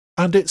thriller,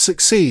 and it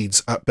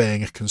succeeds at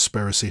being a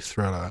conspiracy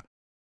thriller.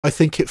 I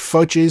think it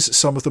fudges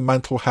some of the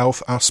mental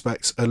health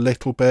aspects a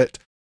little bit,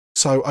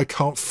 so I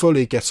can't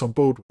fully get on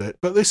board with it.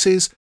 But this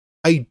is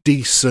a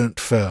decent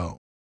film.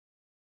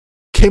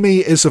 Kimi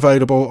is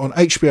available on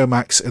HBO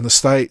Max in the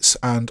States,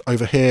 and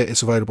over here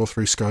it's available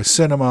through Sky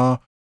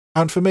Cinema.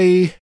 And for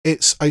me,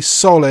 it's a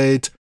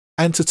solid,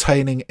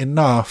 entertaining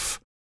enough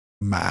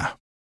meh.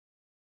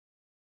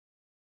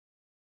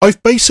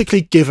 I've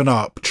basically given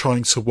up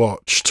trying to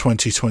watch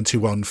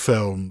 2021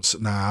 films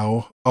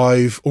now.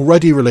 I've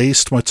already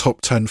released my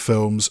top 10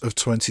 films of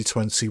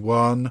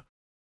 2021.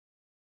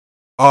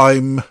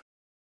 I'm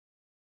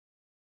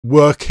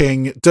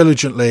working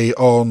diligently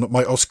on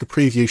my Oscar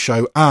preview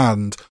show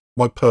and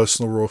my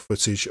personal Raw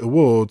Footage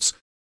awards.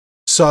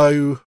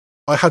 So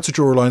I had to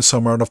draw a line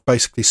somewhere, and I've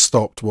basically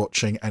stopped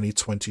watching any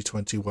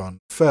 2021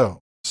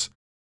 films.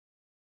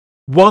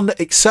 One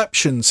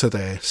exception to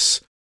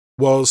this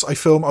was a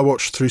film I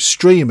watched through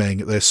streaming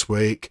this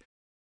week,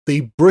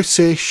 the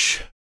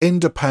British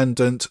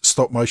independent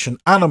stop-motion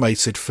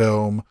animated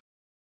film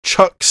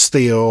Chuck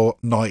Steele,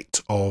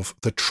 Night of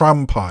the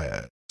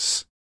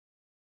Trampires.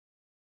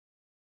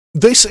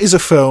 This is a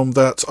film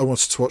that I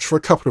wanted to watch for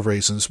a couple of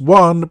reasons.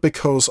 One,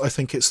 because I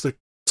think it's the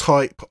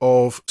type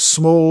of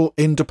small,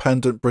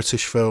 independent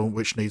British film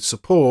which needs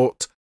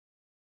support.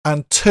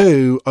 And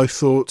two, I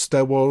thought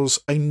there was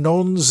a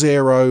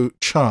non-zero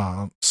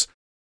chance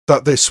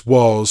that this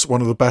was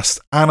one of the best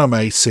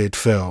animated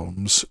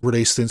films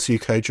released into the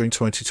UK during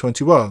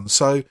 2021.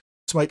 So,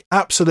 to make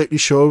absolutely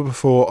sure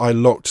before I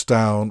locked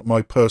down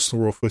my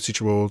personal Raw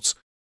Footage awards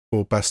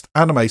for Best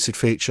Animated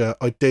Feature,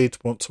 I did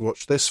want to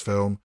watch this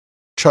film,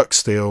 Chuck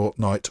Steele,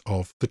 Night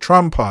of the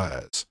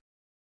Trampires,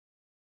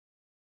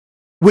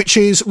 which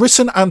is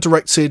written and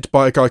directed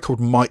by a guy called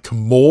Mike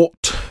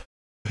Mort,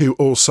 who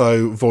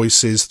also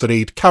voices the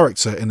lead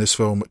character in this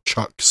film,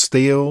 Chuck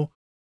Steele,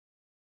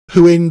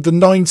 who in the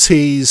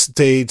 90s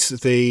did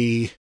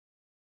the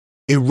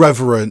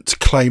irreverent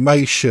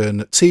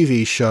claymation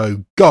TV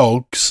show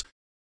Gogs,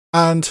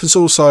 and has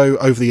also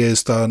over the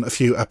years done a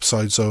few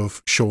episodes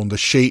of Shaun the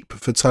Sheep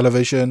for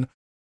television.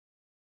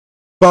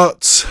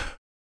 But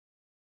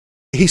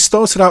he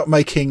started out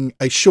making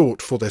a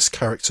short for this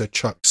character,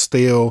 Chuck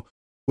Steele,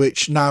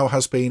 which now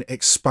has been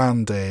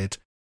expanded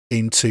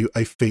into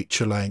a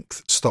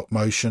feature-length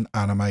stop-motion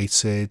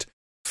animated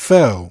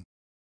film.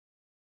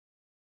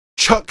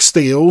 Chuck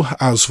Steele,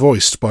 as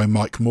voiced by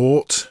Mike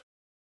Mort,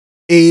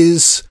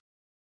 is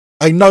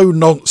a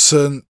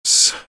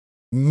no-nonsense,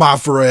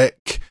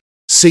 maverick,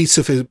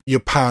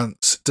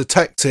 seat-of-your-pants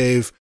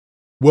detective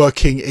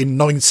working in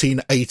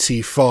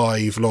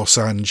 1985 Los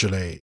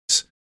Angeles.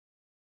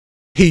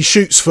 He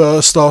shoots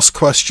first, asks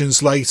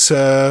questions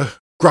later,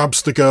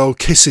 grabs the girl,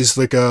 kisses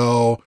the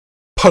girl,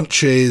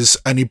 punches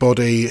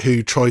anybody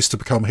who tries to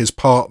become his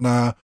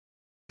partner.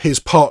 His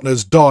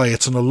partners die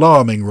at an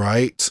alarming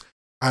rate,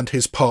 and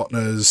his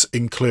partners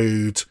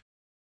include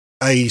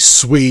a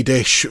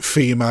Swedish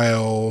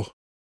female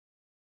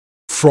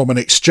from an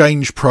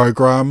exchange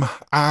program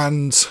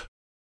and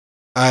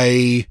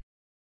a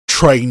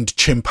trained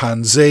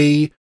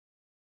chimpanzee.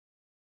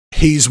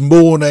 He's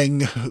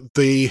mourning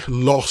the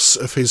loss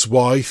of his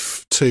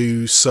wife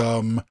to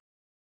some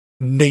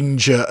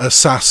ninja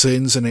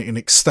assassins in an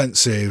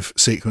extensive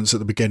sequence at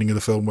the beginning of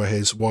the film where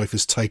his wife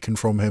is taken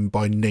from him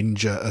by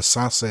ninja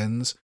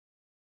assassins.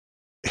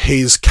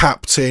 His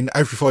captain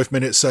every 5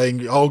 minutes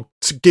saying, "Oh,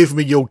 give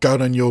me your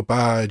gun and your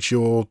badge,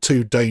 you're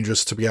too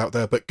dangerous to be out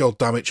there, but god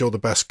damn it, you're the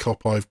best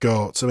cop I've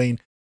got." I mean,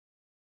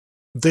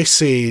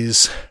 this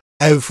is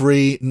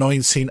every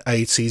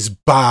 1980s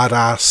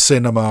badass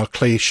cinema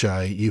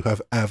cliche you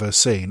have ever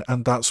seen,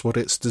 and that's what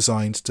it's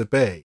designed to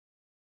be.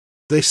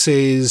 This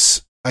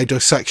is a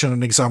dissection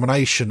and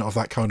examination of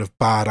that kind of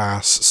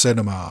badass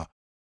cinema.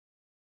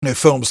 You know,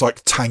 films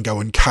like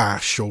Tango and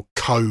Cash or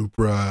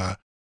Cobra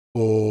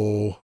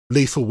or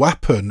Lethal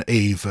Weapon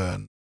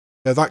even.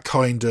 You know, that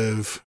kind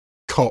of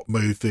cop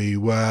movie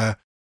where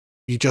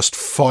you just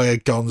fire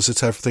guns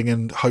at everything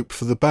and hope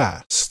for the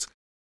best.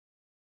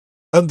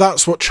 And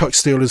that's what Chuck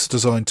Steele is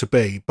designed to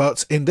be.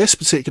 But in this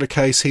particular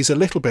case, he's a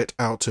little bit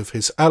out of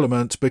his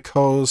element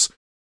because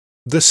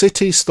the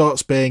city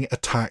starts being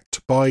attacked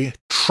by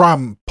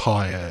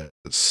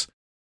trampires.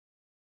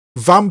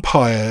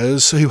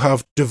 Vampires who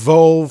have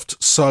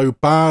devolved so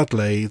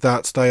badly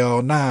that they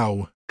are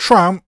now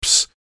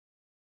tramps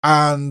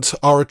and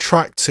are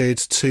attracted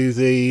to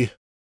the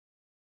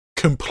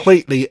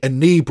completely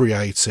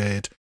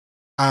inebriated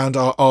and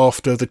are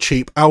after the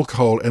cheap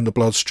alcohol in the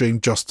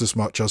bloodstream just as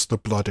much as the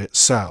blood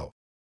itself.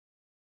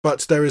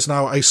 But there is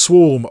now a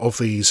swarm of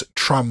these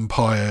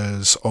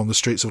trampires on the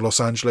streets of Los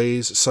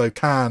Angeles, so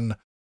can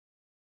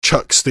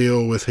Chuck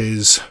Steele, with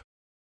his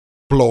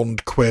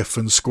blonde quiff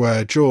and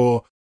square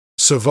jaw,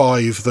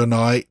 survive the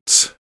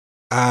night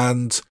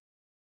and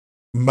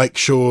make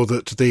sure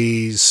that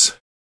these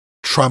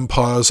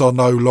trampires are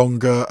no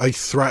longer a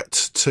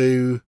threat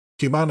to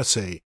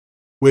humanity,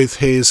 with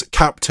his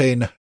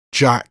captain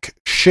Jack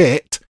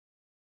Shit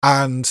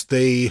and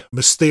the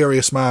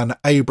mysterious man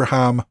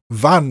Abraham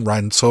Van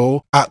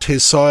Rentel at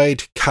his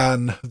side?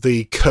 can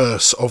the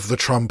curse of the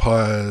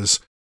Trumpires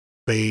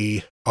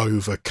be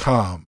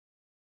overcome?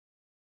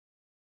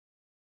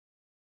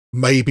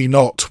 Maybe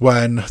not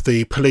when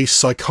the police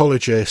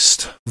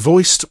psychologist,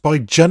 voiced by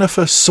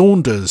Jennifer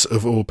Saunders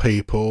of all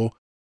people,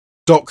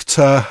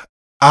 Dr.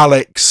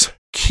 Alex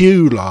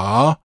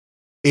Kular,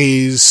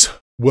 is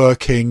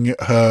working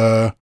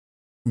her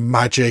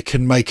magic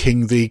and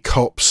making the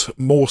cops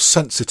more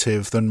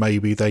sensitive than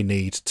maybe they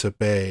need to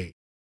be.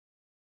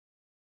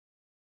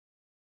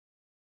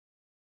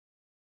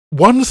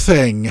 One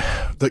thing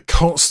that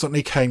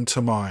constantly came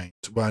to mind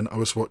when I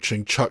was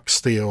watching Chuck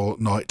Steele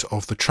Night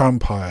of the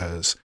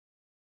Trumpires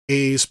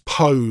is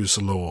Poe's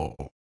law.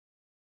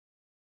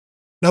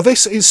 Now,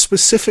 this is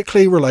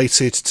specifically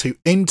related to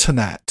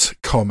internet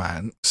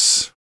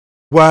comments,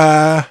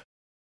 where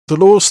the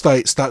law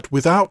states that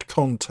without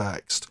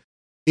context,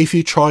 if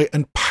you try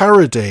and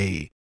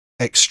parody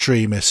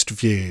extremist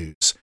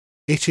views,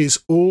 it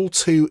is all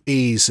too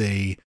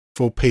easy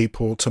for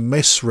people to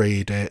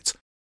misread it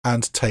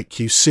and take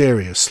you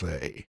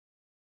seriously.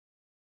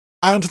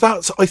 And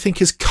that, I think,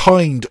 is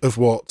kind of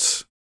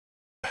what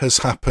has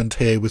happened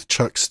here with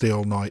Chuck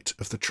Steele Night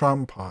of the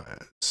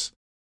Trumpires.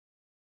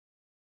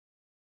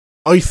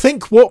 I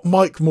think what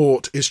Mike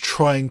Mort is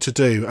trying to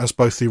do as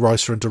both the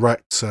writer and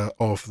director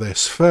of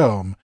this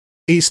film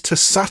is to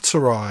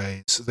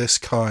satirise this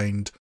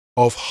kind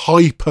of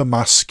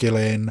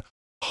hyper-masculine,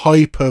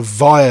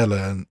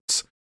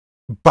 hyper-violent,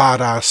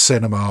 badass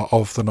cinema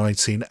of the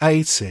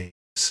 1980s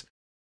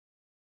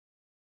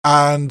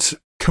and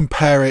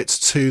compare it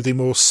to the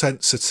more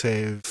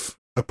sensitive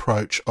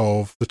approach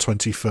of the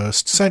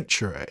 21st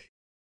century.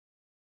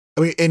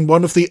 I mean, in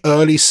one of the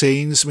early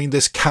scenes,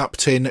 this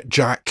Captain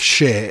Jack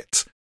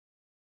Shit,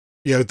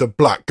 the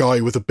black guy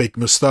with a big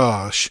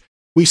moustache,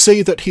 we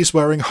see that he's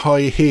wearing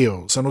high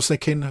heels, and I was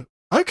thinking,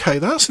 okay,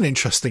 that's an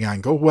interesting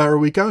angle, where are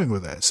we going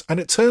with this? And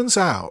it turns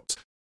out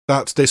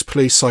that this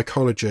police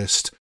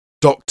psychologist,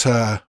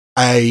 Dr.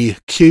 A.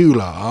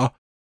 Kular,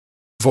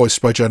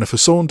 voiced by Jennifer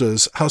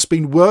Saunders, has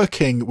been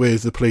working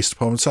with the police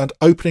department and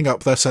opening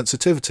up their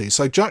sensitivity.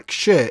 So Jack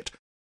Shit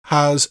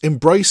has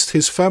embraced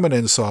his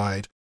feminine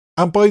side,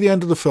 and by the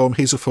end of the film,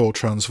 he's a full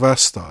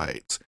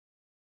transvestite.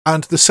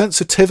 And the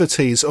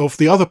sensitivities of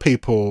the other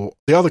people,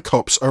 the other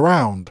cops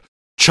around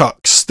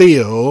Chuck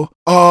Steele,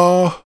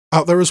 are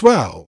out there as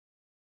well.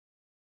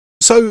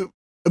 So,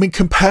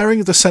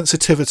 comparing the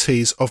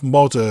sensitivities of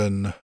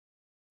modern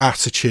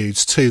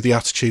attitudes to the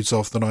attitudes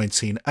of the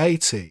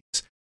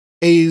 1980s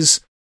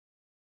is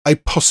a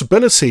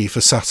possibility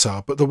for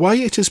satire, but the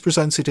way it is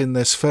presented in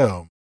this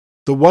film,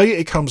 the way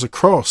it comes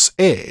across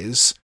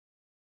is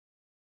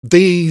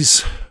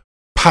these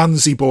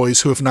pansy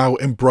boys who have now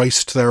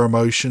embraced their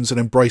emotions and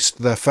embraced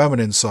their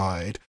feminine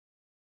side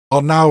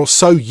are now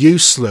so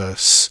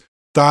useless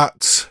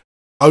that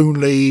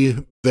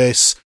only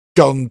this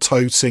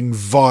gun-toting,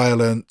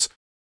 violent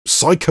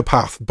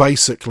psychopath,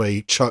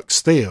 basically, Chuck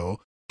Steele,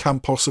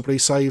 can possibly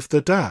save the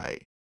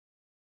day.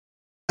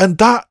 And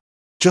that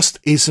just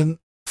isn't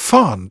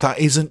fun. That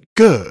isn't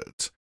good.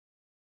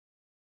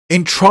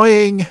 In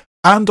trying,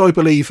 and I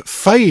believe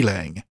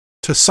failing,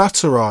 to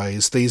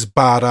satirise these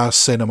badass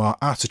cinema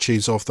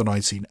attitudes of the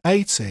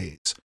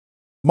 1980s,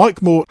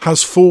 Mike Mort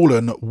has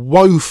fallen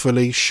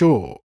woefully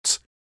short.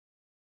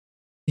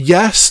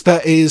 Yes,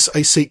 there is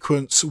a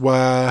sequence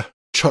where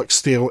Chuck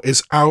Steele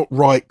is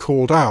outright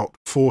called out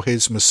for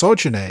his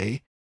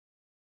misogyny,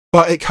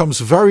 but it comes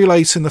very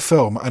late in the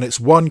film, and it's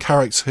one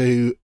character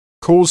who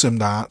calls him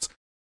that,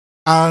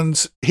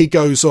 and he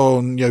goes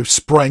on,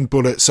 spraying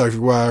bullets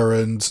everywhere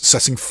and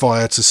setting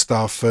fire to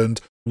stuff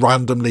and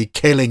randomly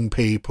killing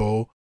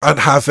people and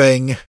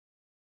having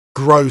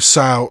gross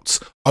out,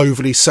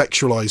 overly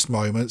sexualized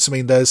moments.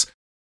 There's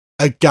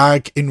a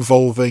gag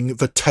involving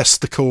the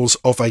testicles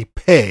of a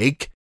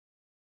pig.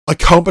 I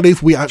can't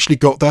believe we actually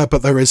got there,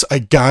 but there is a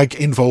gag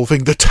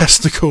involving the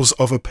testicles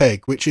of a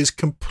pig, which is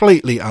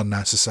completely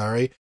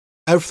unnecessary.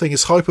 Everything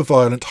is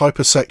hyper-violent,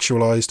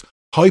 hyper-sexualized,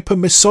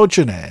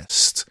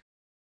 hyper-misogynist.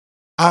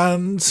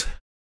 And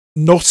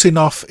not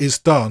enough is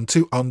done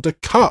to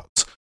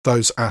undercut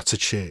those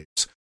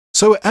attitudes.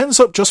 So it ends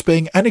up just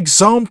being an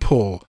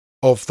example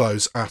of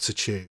those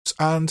attitudes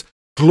and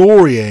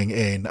glorying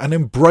in and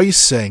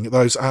embracing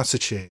those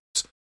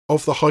attitudes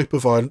of the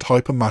hyper-violent,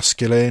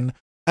 hyper-masculine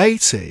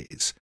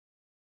 80s.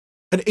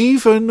 And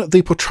even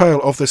the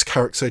portrayal of this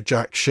character,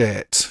 Jack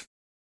Shit,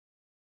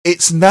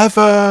 it's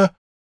never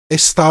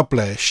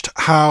established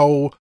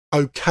how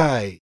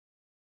okay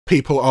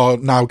people are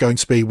now going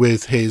to be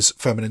with his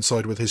feminine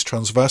side, with his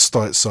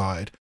transvestite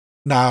side,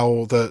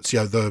 now that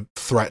the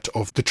threat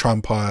of the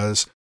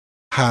Trumpires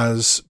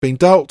has been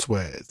dealt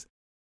with.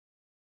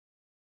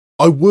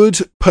 I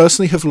would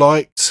personally have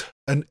liked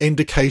an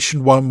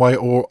indication one way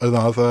or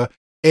another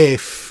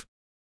if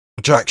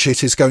Jack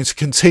Shit is going to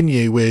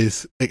continue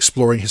with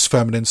exploring his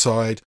feminine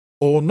side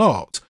or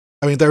not.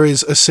 There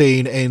is a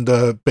scene in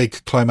the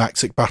big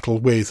climactic battle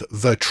with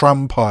the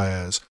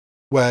Trumpires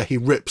where he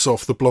rips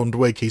off the blonde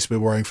wig he's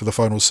been wearing for the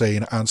final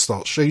scene and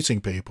starts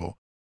shooting people.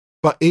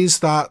 But is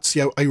that,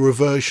 a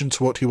reversion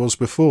to what he was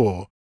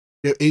before?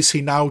 Is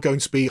he now going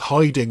to be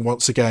hiding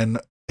once again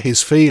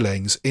his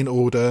feelings in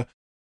order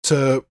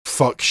to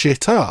fuck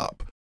shit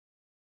up?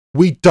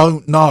 We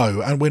don't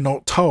know, and we're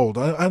not told.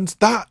 And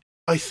that,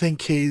 I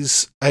think,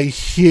 is a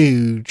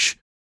huge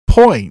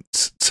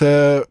point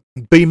to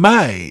be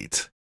made.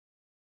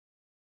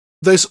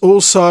 There's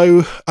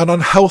also an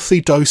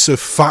unhealthy dose of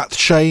fat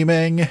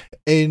shaming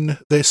in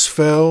this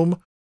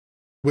film,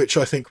 which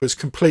I think was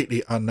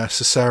completely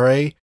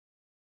unnecessary.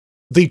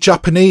 The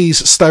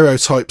Japanese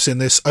stereotypes in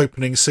this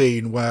opening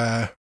scene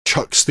where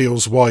Chuck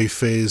Steele's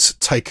wife is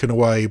taken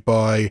away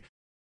by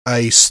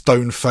a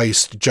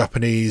stone-faced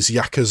Japanese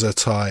Yakuza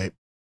type.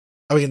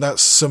 I mean,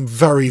 that's some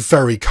very,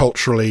 very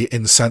culturally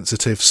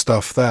insensitive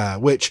stuff there,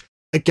 which,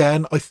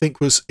 again, I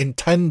think was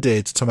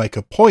intended to make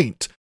a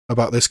point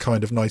about this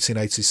kind of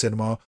 1980s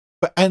cinema,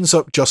 but ends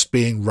up just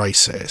being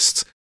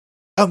racist.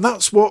 And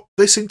that's what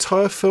this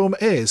entire film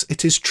is.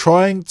 It is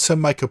trying to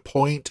make a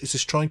point, it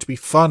is trying to be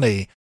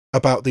funny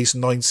about these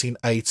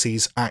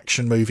 1980s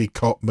action movie,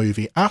 cop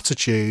movie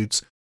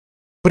attitudes,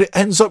 but it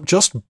ends up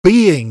just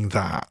being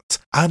that,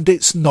 and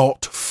it's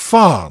not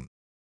fun.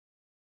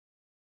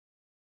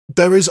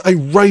 There is a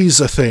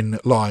razor-thin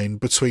line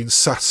between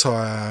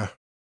satire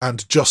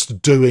and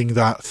just doing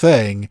that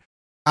thing,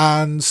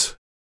 and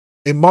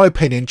in my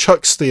opinion,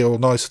 Chuck Steele,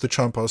 Night of the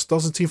Trampers,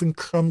 doesn't even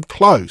come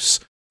close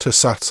to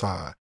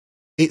satire.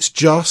 It's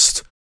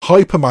just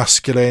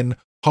hyper-masculine,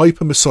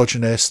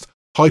 hyper-misogynist,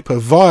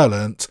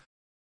 hyper-violent,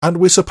 and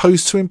we're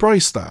supposed to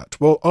embrace that.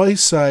 Well, I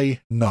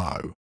say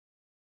no.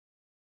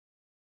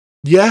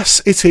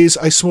 Yes, it is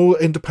a small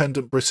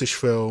independent British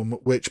film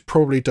which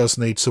probably does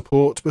need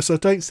support, but I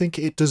don't think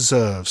it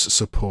deserves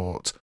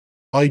support.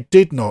 I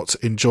did not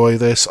enjoy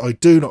this, I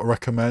do not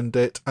recommend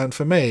it, and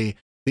for me,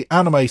 the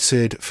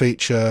animated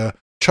feature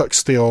Chuck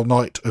Steele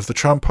Night of the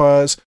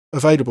Trampires,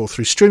 available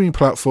through streaming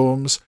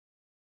platforms,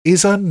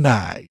 is a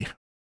nay.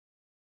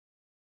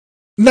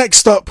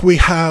 Next up, we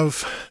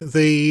have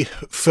the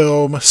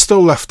film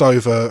still left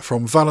over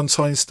from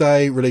Valentine's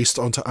Day, released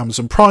onto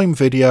Amazon Prime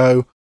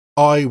Video,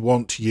 I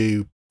Want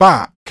You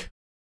Back.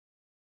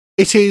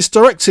 It is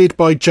directed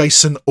by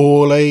Jason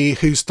Orley,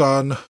 who's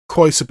done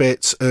quite a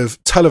bit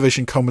of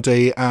television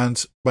comedy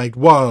and made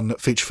one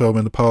feature film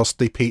in the past,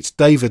 the Pete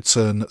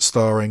Davidson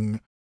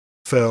starring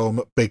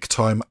film Big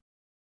Time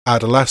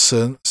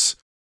Adolescence,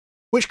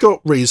 which got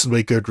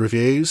reasonably good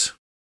reviews.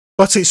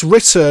 But it's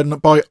written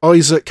by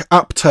Isaac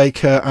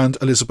Aptaker and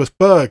Elizabeth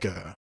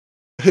Berger,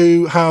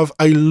 who have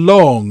a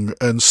long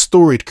and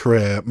storied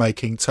career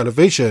making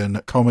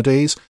television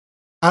comedies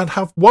and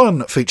have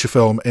one feature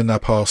film in their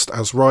past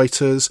as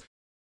writers,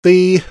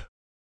 the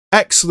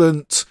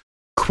excellent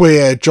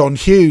queer John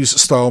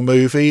Hughes style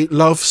movie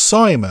Love,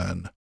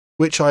 Simon,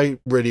 which I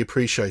really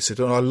appreciated,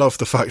 and I love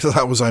the fact that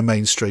that was a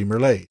mainstream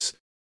release.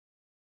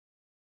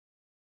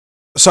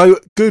 So,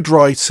 good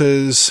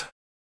writers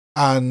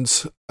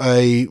and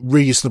a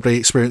reasonably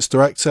experienced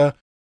director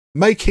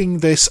making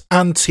this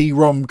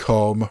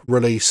anti-rom-com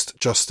released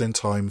just in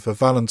time for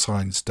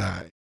Valentine's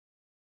Day.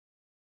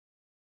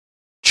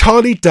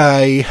 Charlie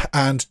Day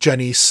and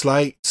Jenny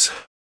Slate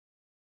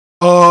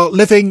are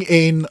living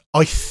in,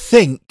 I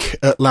think,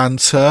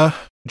 Atlanta,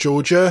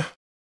 Georgia,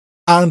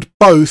 and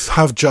both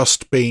have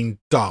just been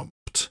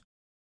dumped.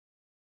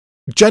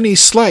 Jenny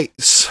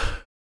Slate's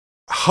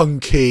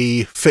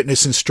hunky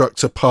fitness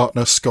instructor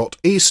partner, Scott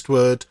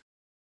Eastwood,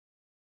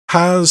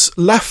 has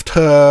left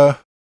her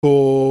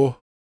for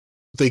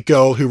the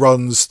girl who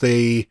runs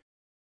the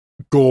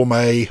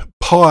gourmet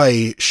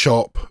pie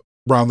shop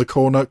round the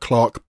corner,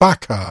 Clark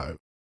Bacco.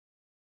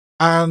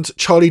 And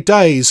Charlie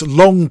Day's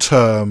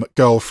long-term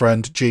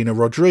girlfriend, Gina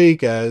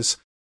Rodriguez,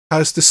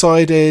 has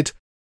decided,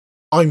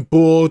 I'm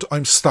bored,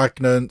 I'm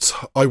stagnant,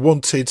 I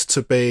wanted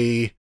to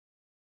be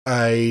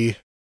a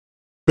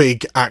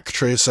big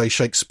actress, a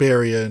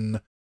Shakespearean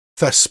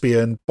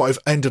thespian, but I've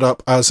ended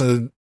up as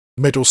a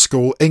middle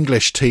school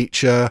English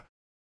teacher.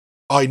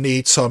 I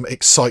need some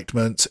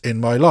excitement in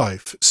my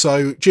life.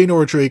 So Gina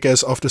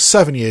Rodriguez, after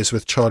 7 years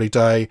with Charlie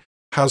Day,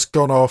 has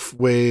gone off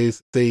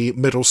with the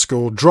middle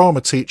school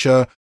drama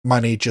teacher,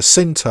 Manny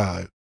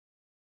Jacinto,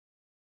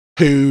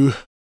 who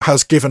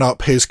has given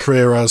up his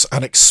career as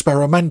an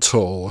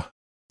experimental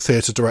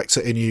theatre director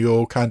in New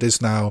York and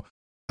is now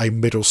a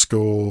middle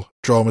school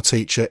drama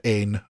teacher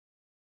in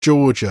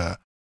Georgia.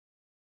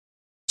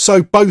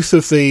 So both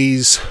of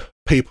these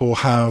people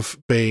have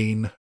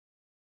been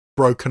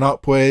broken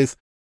up with,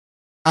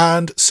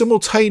 and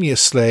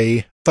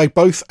simultaneously they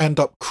both end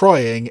up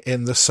crying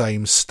in the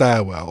same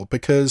stairwell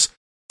because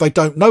they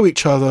don't know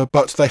each other,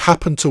 but they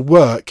happen to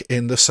work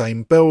in the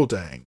same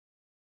building.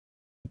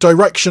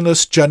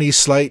 Directionless Jenny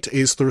Slate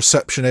is the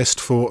receptionist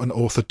for an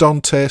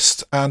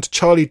orthodontist, and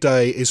Charlie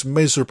Day is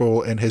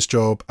miserable in his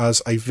job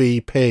as a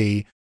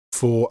VP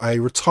for a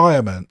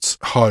retirement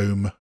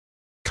home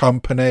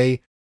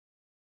company.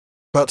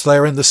 But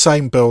they're in the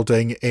same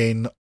building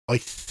in, I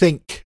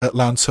think,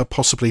 Atlanta,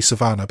 possibly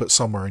Savannah, but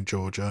somewhere in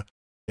Georgia.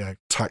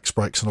 Tax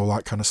breaks and all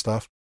that kind of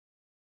stuff.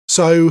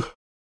 So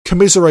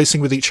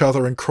commiserating with each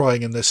other and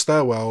crying in this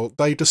stairwell,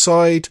 they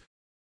decide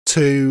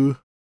to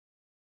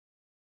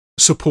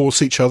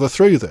support each other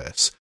through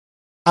this.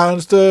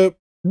 And the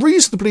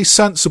reasonably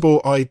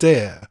sensible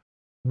idea,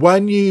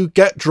 when you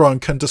get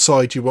drunk and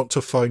decide you want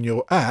to phone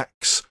your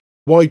ex,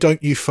 why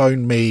don't you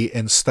phone me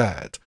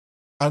instead?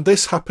 And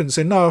this happens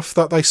enough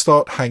that they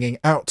start hanging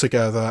out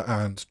together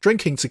and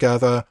drinking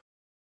together.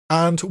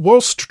 And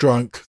whilst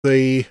drunk,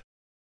 the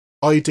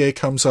idea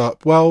comes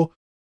up, well,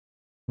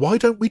 why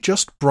don't we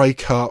just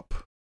break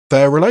up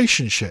their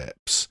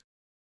relationships?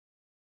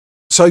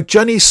 So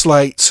Jenny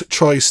Slate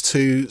tries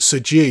to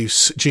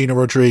seduce Gina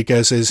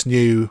Rodriguez's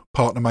new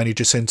partner, Manny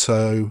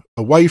Jacinto,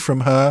 away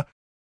from her.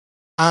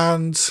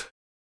 And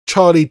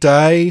Charlie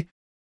Day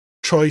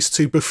tries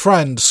to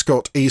befriend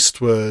Scott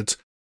Eastwood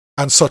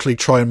and subtly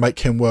try and make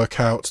him work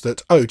out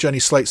that, oh, Jenny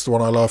Slate's the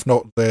one I love,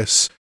 not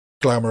this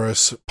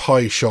glamorous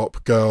pie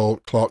shop girl,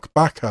 Clark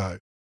Bacco.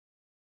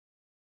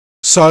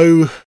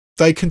 So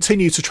they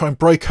continue to try and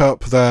break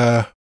up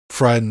their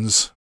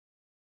friends'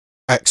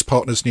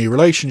 ex-partners' new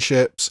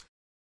relationships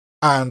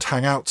and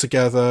hang out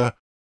together.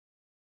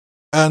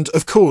 And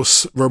of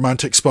course,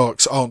 romantic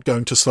sparks aren't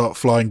going to start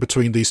flying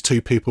between these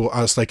two people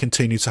as they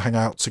continue to hang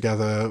out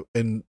together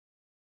in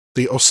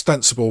the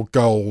ostensible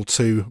goal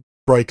to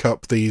break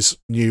up these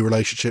new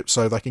relationships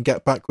so they can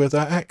get back with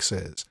their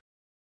exes.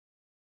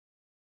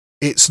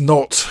 It's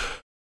not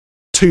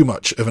too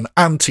much of an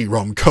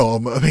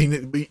anti-rom-com. I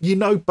mean, you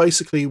know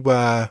basically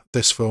where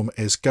this film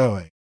is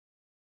going.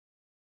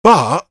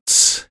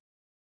 But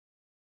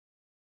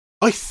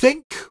I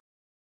think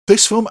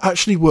this film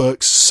actually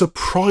works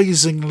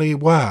surprisingly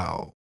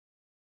well,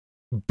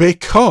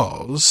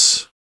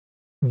 because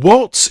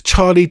what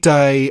Charlie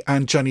Day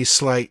and Jenny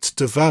Slate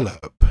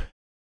develop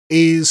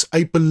is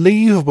a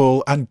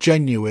believable and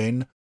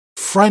genuine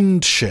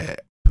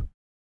friendship.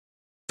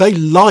 They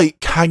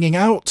like hanging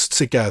out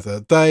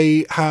together.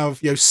 They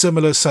have,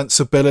 similar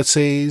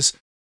sensibilities.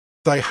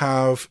 They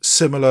have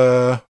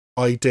similar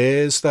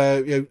ideas.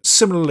 They're,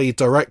 similarly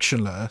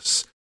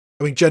directionless.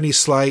 I mean, Jenny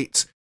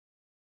Slate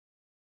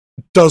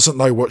doesn't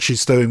know what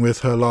she's doing with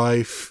her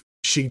life.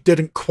 She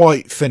didn't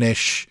quite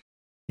finish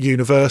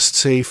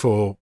university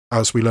for,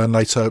 as we learn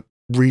later,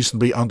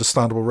 reasonably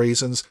understandable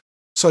reasons.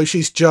 So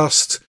she's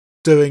just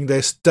doing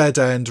this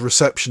dead-end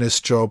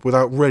receptionist job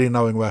without really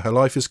knowing where her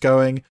life is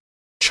going.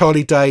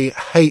 Charlie Day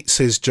hates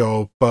his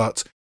job,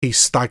 but he's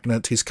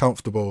stagnant, he's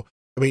comfortable.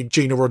 I mean,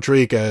 Gina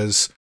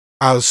Rodriguez,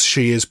 as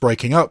she is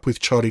breaking up with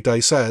Charlie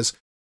Day, says,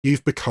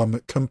 "You've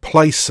become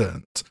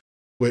complacent,"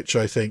 which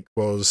I think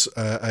was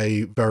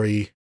a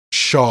very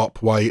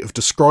sharp way of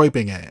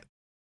describing it.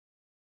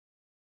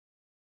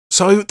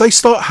 So they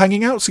start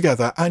hanging out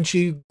together, and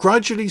you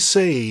gradually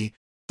see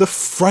the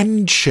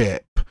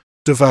friendship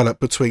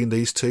develop between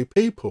these two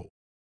people.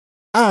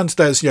 And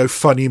there's,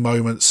 funny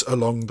moments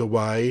along the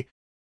way.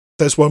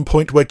 There's one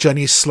point where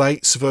Jenny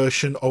Slate's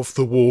version of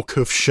the walk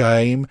of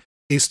shame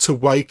is to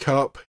wake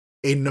up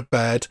in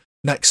bed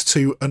next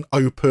to an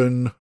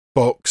open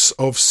box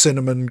of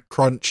Cinnamon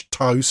Crunch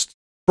Toast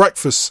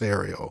breakfast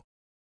cereal.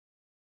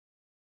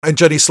 And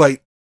Jenny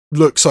Slate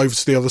looks over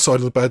to the other side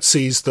of the bed,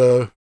 sees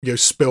the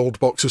spilled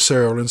box of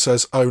cereal and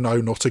says, "Oh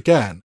no, not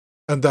again."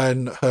 And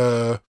then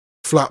her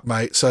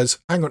flatmate says,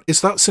 "Hang on,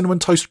 is that Cinnamon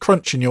Toast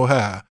Crunch in your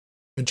hair?"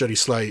 And Jenny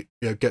Slate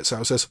gets out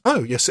and says,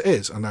 "Oh, yes it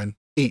is," and then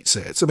eats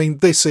it. I mean,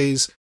 this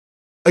is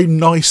a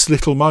nice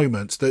little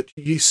moment that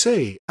you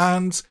see.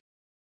 And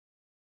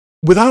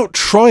without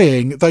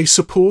trying, they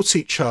support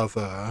each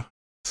other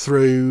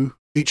through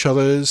each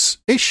other's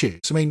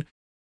issues. I mean,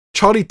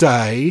 Charlie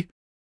Day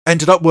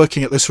ended up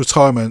working at this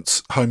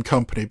retirement home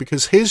company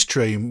because his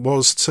dream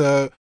was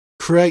to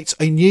create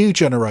a new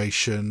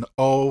generation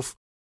of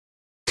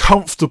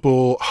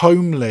comfortable,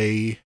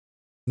 homely,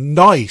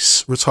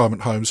 nice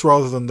retirement homes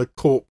rather than the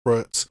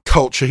corporate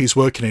culture he's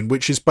working in,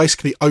 which is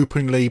basically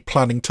openly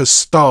planning to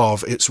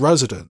starve its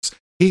residents.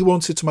 He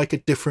wanted to make a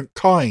different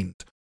kind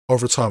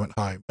of retirement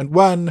home. And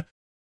when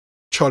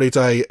Charlie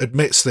Day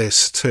admits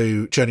this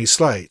to Jenny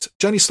Slate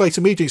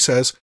immediately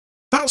says,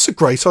 "That's a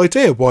great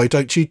idea. Why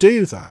don't you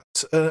do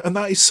that?" And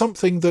that is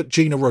something that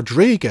Gina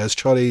Rodriguez,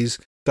 Charlie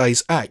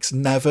Day's ex,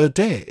 never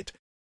did.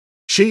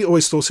 She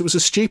always thought it was a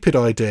stupid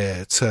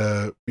idea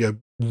to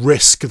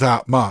risk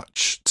that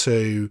much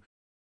to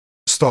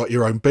start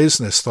your own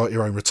business, start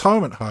your own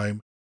retirement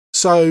home.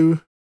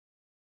 So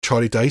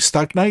Charlie Day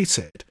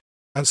stagnated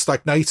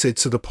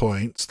to the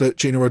point that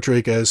Gina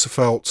Rodriguez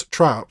felt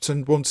trapped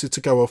and wanted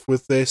to go off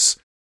with this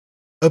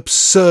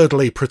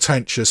absurdly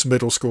pretentious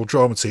middle school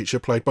drama teacher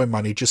played by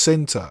Manny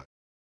Jacinto.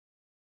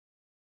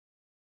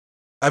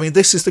 I mean,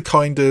 this is the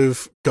kind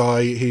of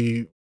guy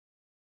who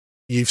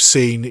you've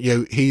seen,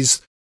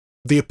 he's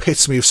the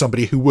epitome of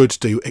somebody who would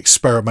do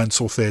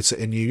experimental theatre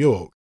in New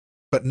York.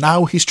 But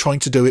now he's trying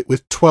to do it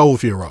with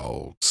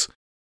 12-year-olds.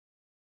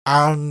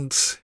 And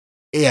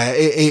yeah,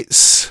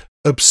 it's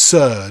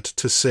absurd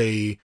to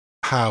see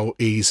how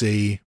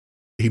easy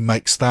he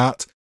makes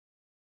that.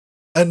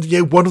 And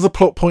yeah, one of the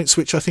plot points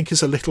which I think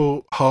is a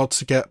little hard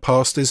to get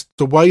past is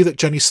the way that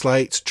Jenny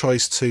Slate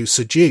tries to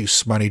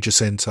seduce Manny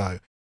Jacinto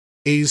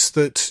is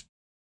that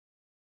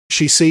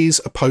she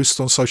sees a post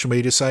on social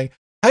media saying,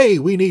 hey,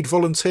 we need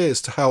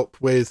volunteers to help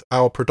with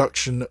our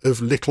production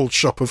of Little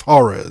Shop of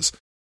Horrors,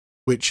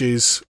 which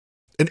is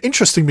an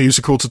interesting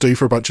musical to do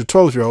for a bunch of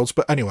 12-year-olds.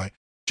 But anyway,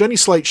 Jenny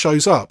Slate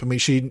shows up. I mean,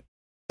 she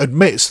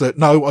admits that,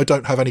 no, I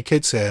don't have any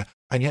kids here.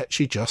 And yet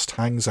she just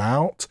hangs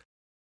out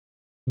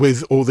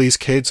with all these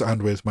kids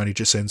and with Manny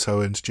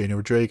Jacinto and Gina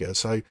Rodriguez.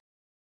 So,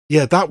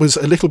 yeah, that was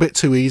a little bit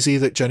too easy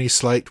that Jenny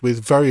Slate,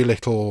 with very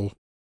little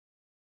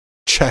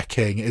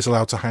checking, is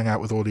allowed to hang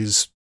out with all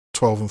these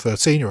 12 and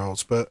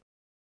 13-year-olds. But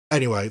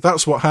anyway,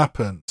 that's what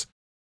happened.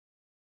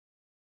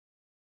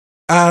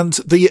 And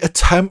the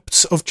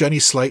attempts of Jenny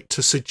Slate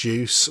to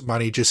seduce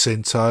Manny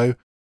Jacinto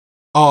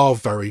are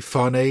very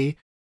funny.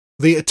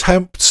 The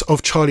attempts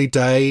of Charlie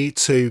Day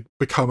to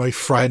become a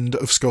friend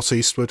of Scott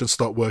Eastwood and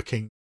start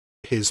working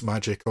his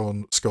magic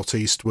on Scott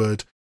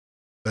Eastwood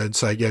and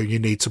say, you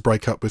need to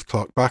break up with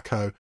Clark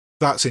Bacco.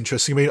 That's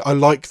interesting. I mean, I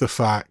like the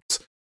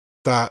fact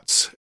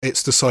that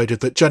it's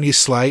decided that Jenny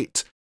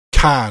Slate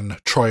can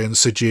try and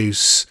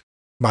seduce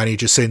Manny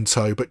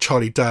Jacinto, but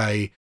Charlie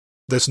Day,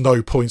 there's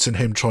no point in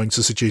him trying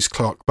to seduce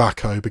Clark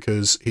Bacco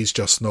because he's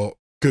just not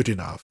good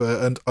enough.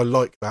 And I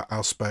like that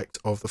aspect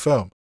of the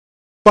film.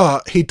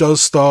 But he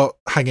does start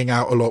hanging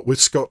out a lot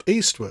with Scott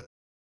Eastwood.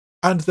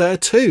 And there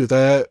too,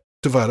 there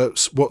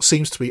develops what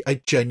seems to be a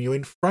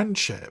genuine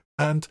friendship.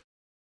 And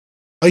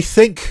I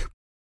think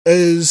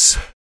as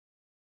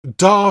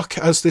dark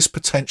as this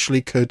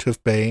potentially could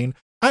have been,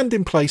 and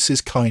in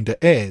places kinda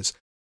is,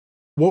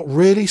 what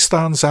really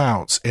stands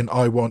out in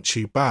I Want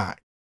You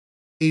Back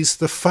is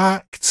the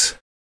fact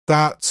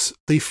that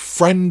the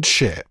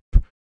friendship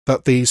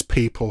that these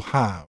people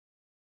have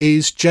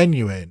is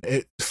genuine.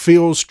 It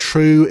feels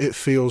true, it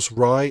feels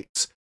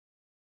right.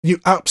 You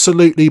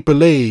absolutely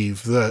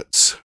believe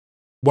that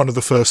one of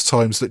the first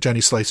times that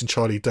Jenny Slate and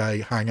Charlie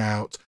Day hang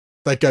out,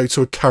 they go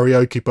to a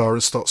karaoke bar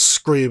and start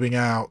screaming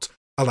out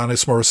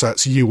Alanis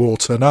Morissette's You Ought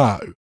to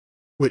Know,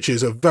 which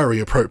is a very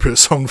appropriate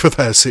song for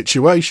their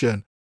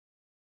situation.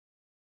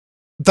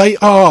 They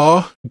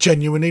are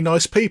genuinely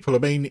nice people. I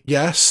mean,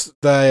 yes,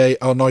 they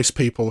are nice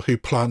people who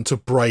plan to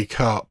break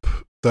up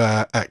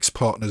their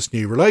ex-partner's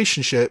new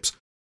relationships,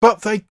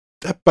 but they're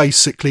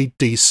basically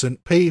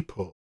decent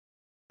people.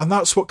 And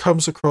that's what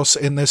comes across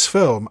in this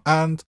film.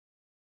 And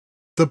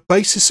the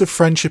basis of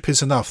friendship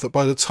is enough that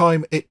by the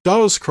time it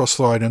does cross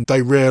the line and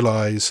they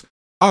realise,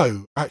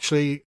 oh,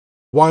 actually,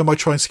 why am I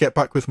trying to get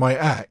back with my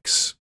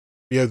ex?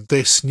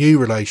 This new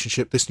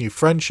relationship, this new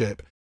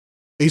friendship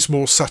is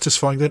more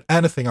satisfying than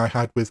anything I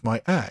had with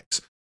my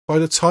ex. By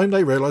the time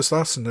they realise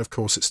that, and of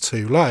course it's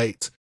too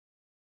late,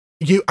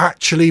 you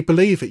actually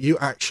believe it, you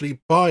actually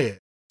buy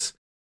it.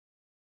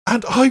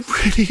 And I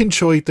really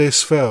enjoyed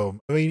this film.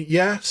 I mean,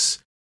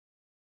 yes,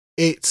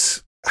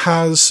 it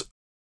has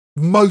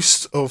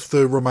most of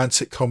the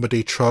romantic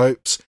comedy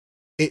tropes.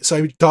 It's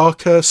a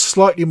darker,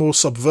 slightly more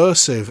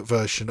subversive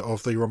version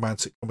of the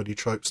romantic comedy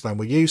tropes than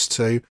we're used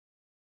to,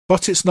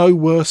 but it's no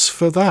worse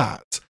for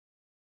that.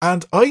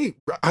 And I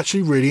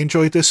actually really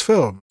enjoyed this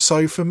film.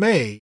 So for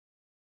me,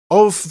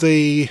 of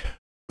the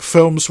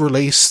films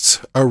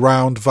released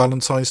around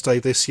Valentine's Day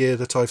this year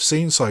that I've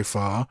seen so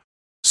far,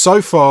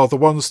 the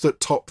ones that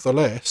top the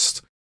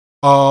list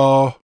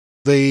are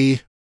the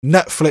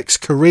Netflix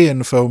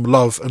Korean film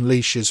Love and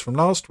Leashes from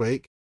last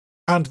week,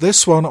 and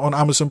this one on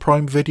Amazon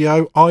Prime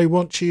Video, I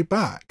Want You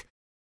Back,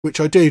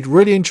 which I did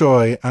really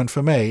enjoy, and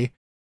for me,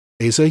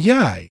 is a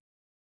yay.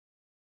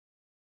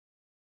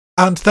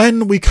 And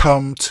then we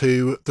come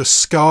to The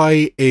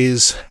Sky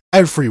is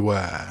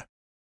Everywhere,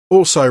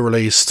 also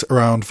released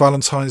around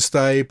Valentine's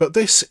Day, but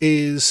this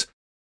is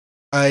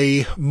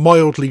a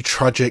mildly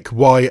tragic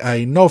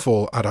YA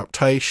novel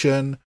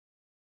adaptation.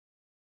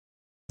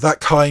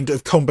 That kind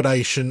of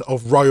combination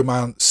of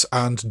romance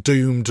and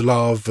doomed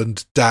love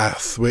and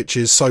death, which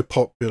is so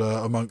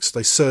popular amongst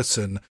a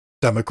certain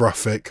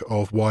demographic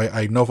of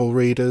YA novel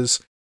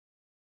readers.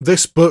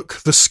 This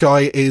book, The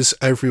Sky is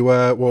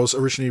Everywhere, was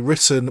originally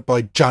written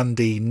by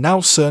Jandy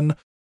Nelson,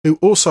 who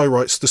also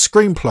writes the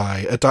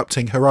screenplay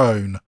adapting her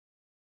own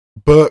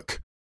book,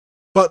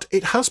 but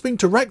it has been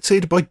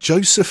directed by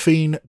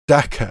Josephine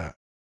Decker.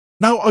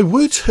 Now, I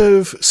would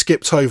have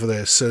skipped over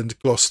this and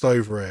glossed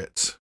over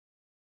it,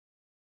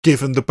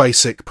 given the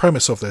basic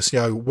premise of this,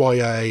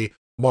 YA,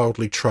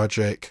 mildly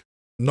tragic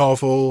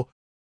novel.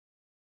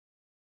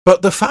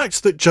 But the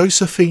fact that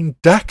Josephine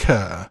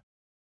Decker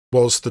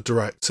was the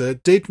director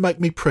did make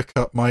me prick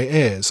up my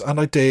ears, and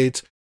I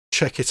did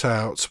check it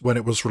out when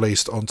it was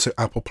released onto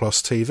Apple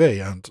Plus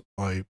TV, and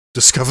I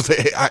discovered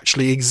that it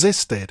actually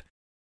existed.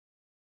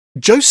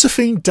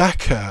 Josephine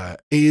Decker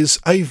is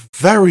a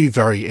very,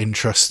 very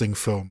interesting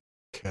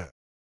filmmaker.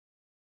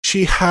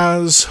 She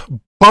has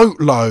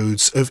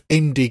boatloads of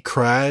indie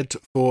cred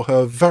for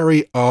her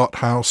very art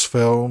house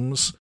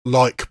films,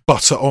 like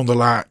Butter on the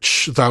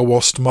Latch, Thou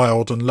Wast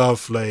Mild and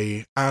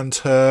Lovely, and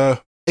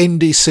her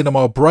indie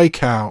cinema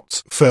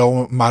breakout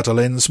film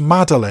Madeline's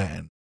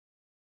Madeline.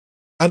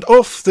 And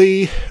off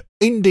the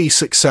indie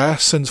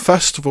success and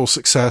festival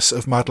success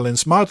of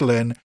Madeline's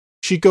Madeline,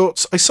 she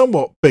got a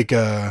somewhat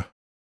bigger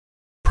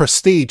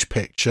prestige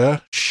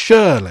picture,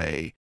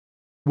 Shirley,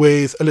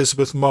 with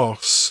Elizabeth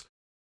Moss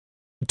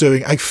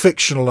doing a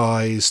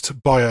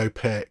fictionalised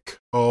biopic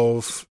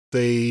of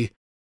the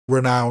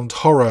renowned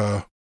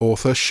horror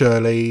author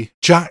Shirley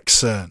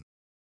Jackson,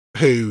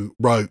 who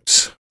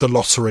wrote The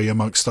Lottery,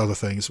 amongst other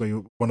things. I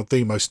mean, one of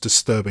the most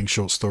disturbing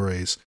short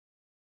stories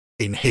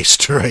in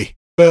history.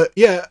 But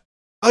yeah,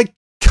 I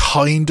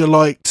kind of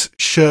liked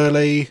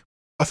Shirley.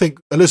 I think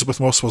Elizabeth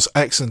Moss was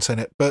excellent in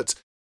it, but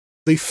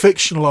the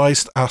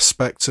fictionalised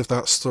aspects of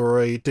that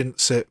story didn't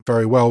sit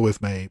very well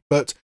with me.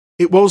 But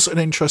it was an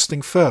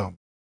interesting film.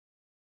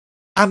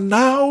 And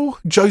now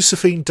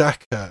Josephine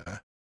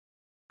Decker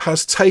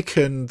has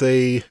taken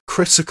the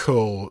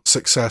critical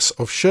success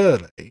of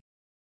Shirley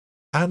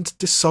and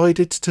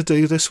decided to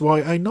do this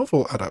YA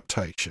novel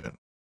adaptation.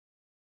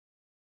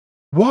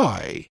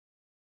 Why?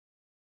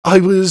 I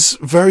was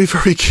very,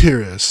 very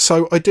curious,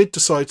 so I did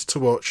decide to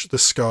watch The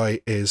Sky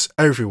Is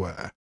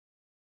Everywhere,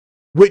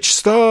 which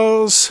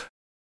stars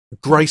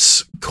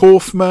Grace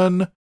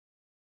Kaufman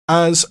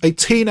as a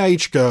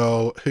teenage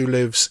girl who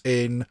lives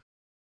in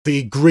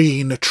the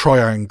Green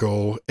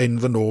Triangle in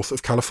the north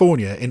of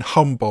California, in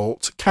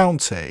Humboldt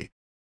County,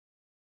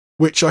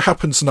 which I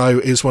happen to know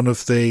is one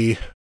of the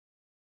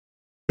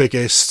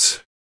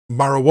biggest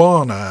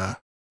marijuana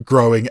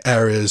growing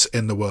areas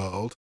in the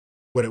world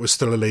when it was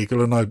still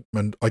illegal,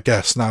 and I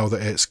guess now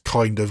that it's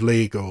kind of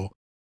legal,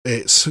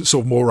 it's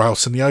sort of more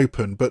out in the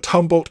open. But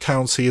Humboldt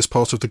County is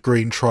part of the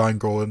Green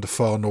Triangle in the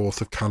far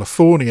north of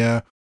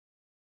California.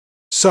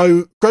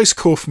 So Grace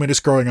Kaufman is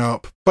growing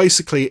up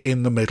basically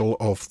in the middle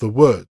of the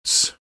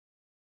woods.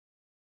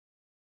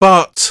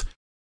 But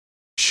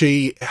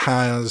she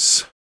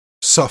has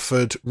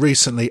suffered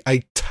recently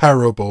a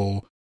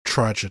terrible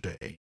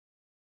tragedy.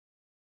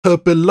 Her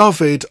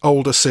beloved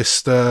older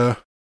sister,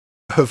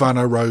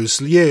 Havana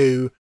Rose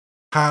Liu,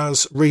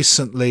 has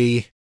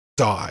recently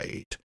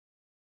died.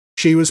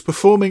 She was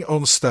performing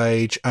on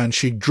stage and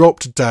she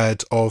dropped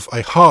dead of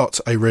a heart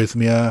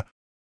arrhythmia,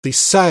 the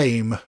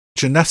same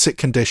genetic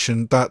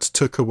condition that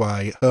took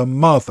away her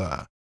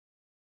mother.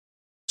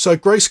 So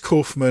Grace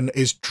Kaufman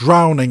is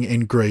drowning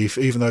in grief,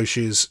 even though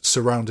she's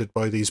surrounded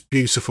by these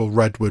beautiful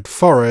redwood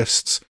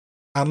forests,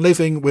 and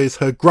living with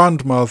her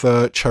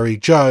grandmother, Cherry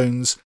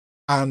Jones,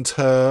 and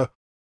her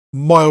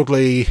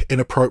mildly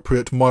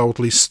inappropriate,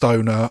 mildly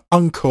stoner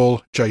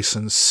uncle,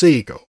 Jason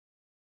Segel.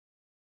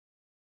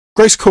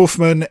 Grace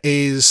Kaufman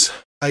is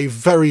a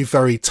very,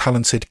 very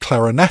talented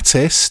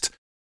clarinetist,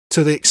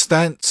 to the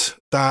extent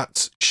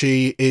that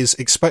she is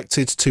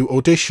expected to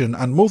audition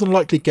and more than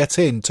likely get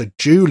into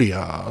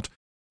Juilliard,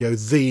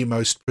 the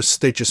most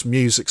prestigious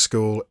music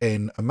school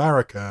in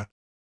America.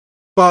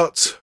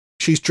 But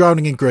she's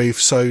drowning in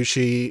grief, so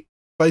she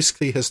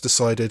basically has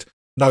decided,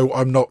 no,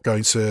 I'm not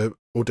going to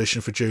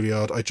audition for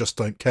Juilliard, I just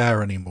don't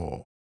care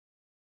anymore.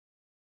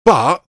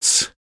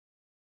 But,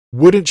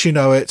 wouldn't you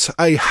know it,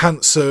 a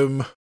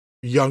handsome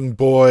young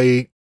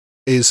boy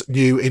is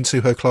new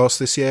into her class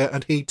this year,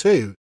 and he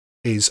too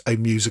is a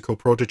musical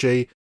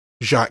prodigy,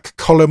 Jacques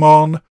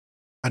Colimon,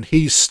 and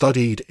he's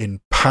studied in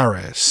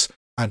Paris,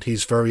 and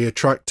he's very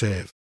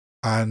attractive,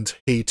 and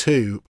he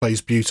too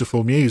plays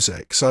beautiful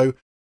music. So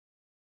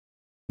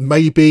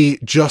maybe,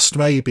 just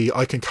maybe,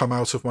 I can come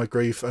out of my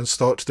grief and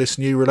start this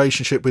new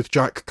relationship with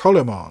Jacques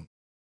Colimon.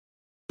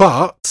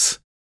 But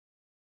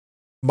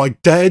my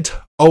dead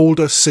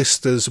older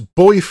sister's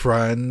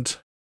boyfriend,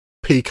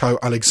 Pico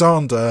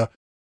Alexander,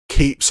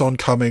 keeps on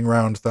coming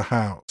round the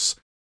house.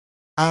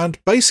 And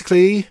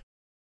basically,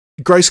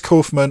 Grace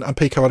Kaufman and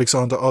Pico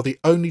Alexander are the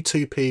only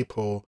two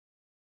people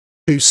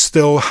who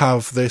still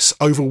have this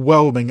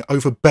overwhelming,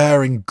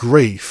 overbearing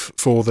grief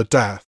for the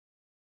death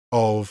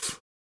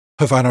of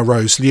Havana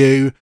Rose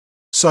Liu.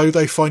 So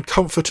they find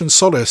comfort and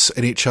solace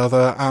in each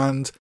other,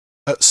 and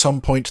at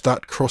some point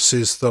that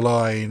crosses the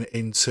line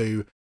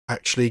into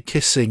actually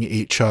kissing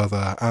each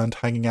other and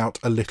hanging out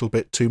a little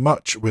bit too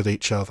much with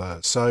each other.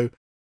 So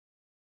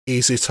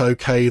is it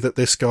okay that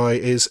this guy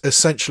is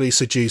essentially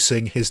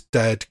seducing his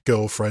dead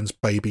girlfriend's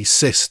baby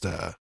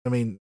sister? I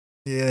mean,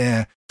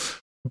 yeah.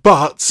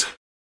 But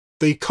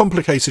the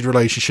complicated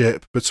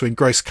relationship between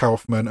Grace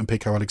Kaufman and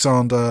Pico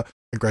Alexander,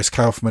 and Grace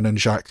Kaufman and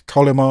Jacques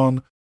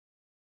Colimon,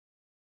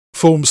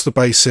 forms the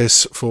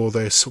basis for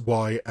this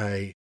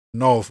YA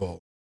novel.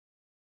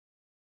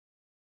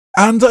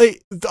 And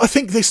I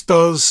think this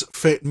does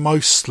fit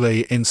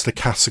mostly into the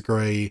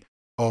category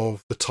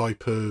of the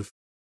type of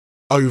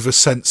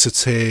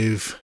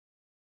oversensitive,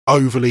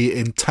 overly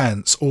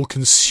intense,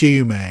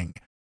 all-consuming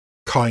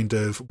kind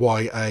of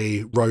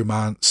YA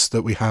romance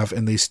that we have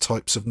in these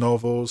types of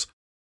novels.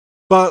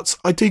 But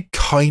I did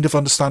kind of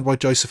understand why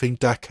Josephine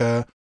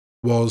Decker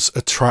was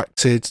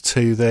attracted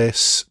to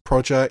this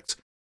project.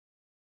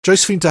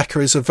 Josephine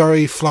Decker is a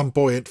very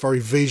flamboyant, very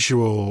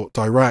visual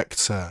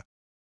director,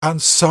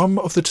 and some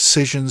of the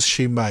decisions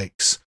she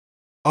makes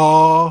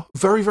are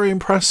very, very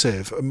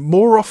impressive.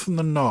 More often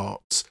than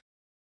not,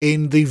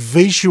 in the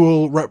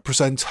visual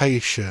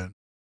representation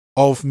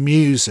of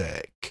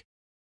music,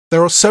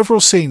 there are several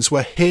scenes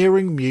where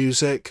hearing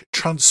music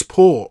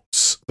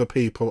transports the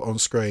people on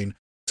screen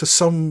to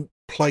some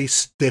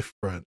place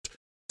different,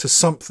 to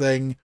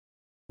something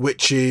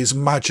which is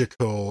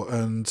magical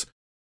and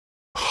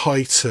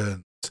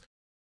heightened.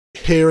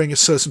 Hearing a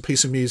certain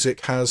piece of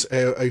music has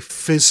a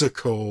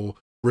physical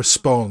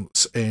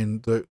response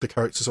in the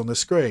characters on the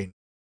screen.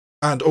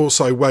 And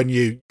also when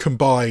you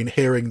combine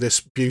hearing this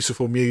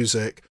beautiful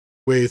music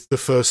with the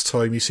first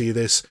time you see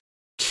this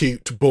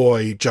cute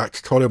boy, Jack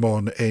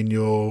Colimon, in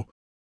your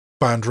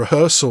band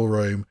rehearsal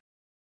room,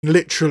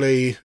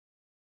 literally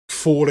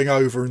falling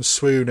over and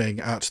swooning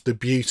at the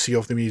beauty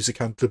of the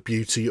music and the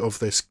beauty of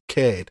this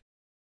kid.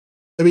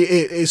 I mean,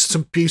 it is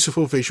some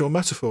beautiful visual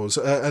metaphors,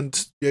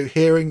 and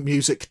hearing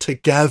music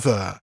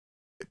together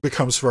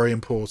becomes very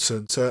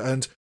important,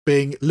 and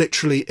being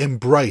literally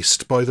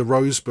embraced by the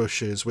rose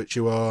bushes which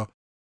you are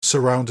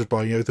surrounded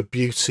by, the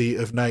beauty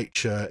of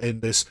nature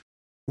in this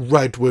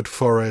redwood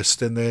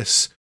forest, in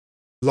this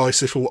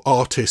nice little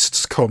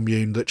artists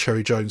commune that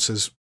Cherry Jones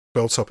has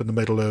built up in the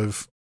middle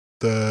of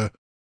the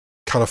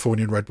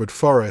Californian redwood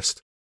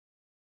forest.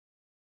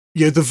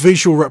 The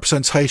visual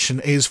representation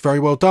is very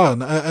well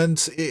done,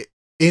 and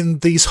in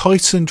these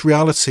heightened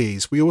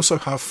realities, we also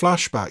have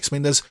flashbacks. I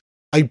mean, there's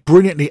a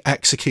brilliantly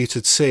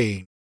executed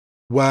scene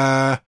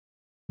where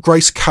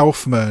Grace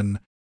Kaufman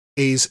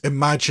is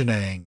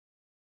imagining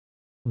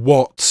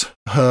what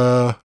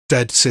her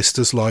dead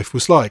sister's life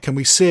was like. And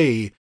we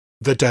see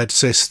the dead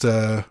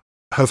sister,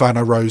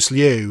 Havana Rose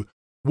Liu,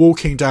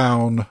 walking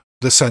down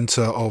the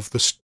centre of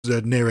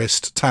the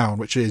nearest town,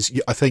 which is,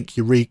 I think,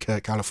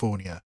 Eureka,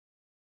 California.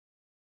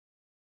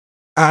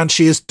 And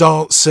she is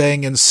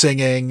dancing and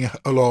singing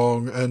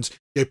along, and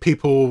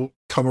people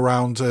come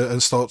around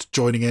and start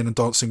joining in and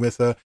dancing with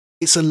her.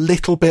 It's a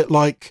little bit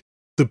like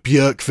the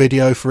Björk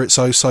video for It's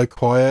Oh So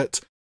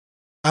Quiet.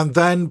 And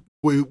then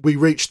we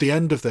reach the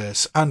end of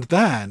this, and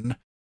then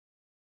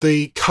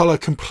the colour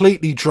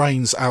completely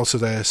drains out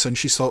of this, and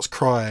she starts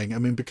crying. I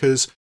mean,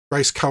 because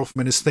Grace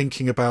Kaufman is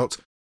thinking about,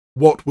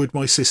 what would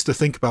my sister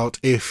think about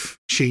if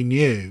she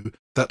knew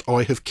that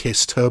I have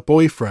kissed her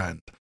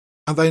boyfriend?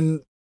 And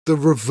then the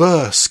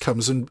reverse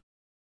comes, and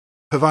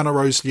Havana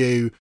Rose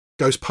Liu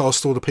goes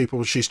past all the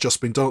people she's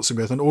just been dancing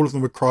with, and all of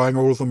them are crying,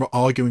 all of them are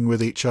arguing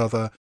with each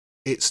other.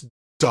 It's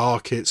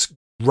dark, it's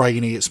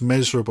rainy, it's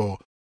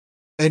miserable.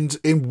 And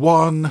in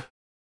one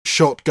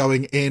shot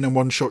going in and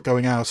one shot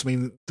going out, I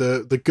mean,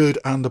 the good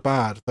and the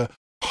bad, the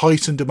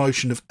heightened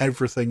emotion of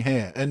everything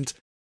here. And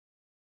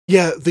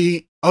yeah,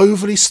 the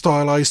overly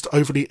stylized,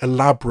 overly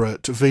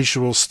elaborate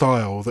visual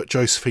style that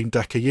Josephine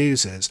Decker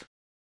uses,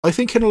 I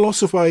think in a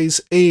lot of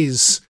ways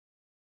is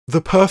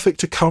the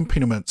perfect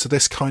accompaniment to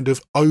this kind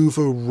of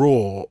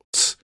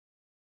overwrought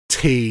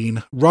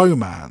teen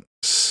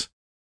romance.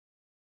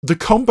 The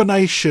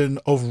combination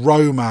of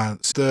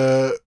romance,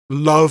 the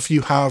love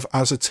you have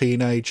as a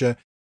teenager,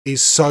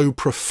 is so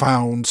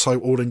profound, so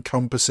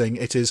all-encompassing.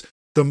 It is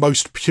the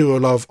most pure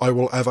love I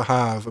will ever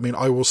have. I mean,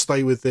 I will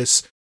stay with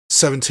this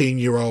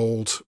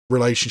 17-year-old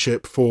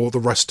relationship for the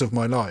rest of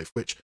my life,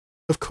 which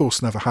of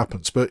course never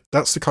happens, but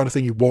that's the kind of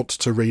thing you want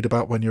to read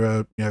about when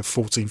you're a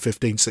 14,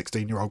 15,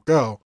 16-year-old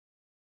girl.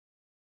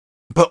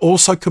 But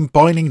also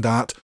combining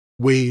that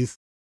with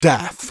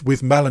death,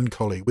 with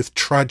melancholy, with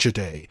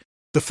tragedy.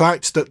 The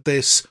fact that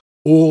this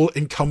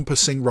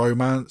all-encompassing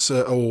romance,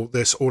 or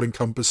this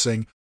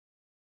all-encompassing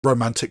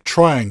romantic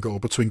triangle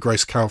between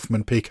Grace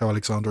Kaufman, Pico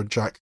Alexander, and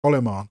Jack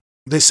Colimon,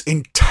 this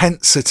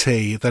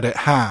intensity that it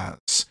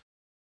has,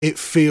 it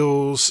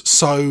feels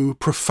so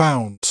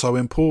profound, so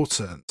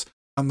important.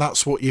 And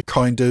that's what you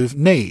kind of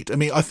need. I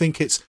mean, I think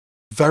it's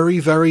very,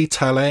 very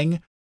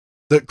telling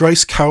that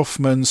Grace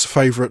Kaufman's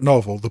favourite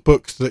novel, the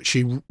book that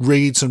she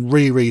reads and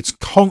rereads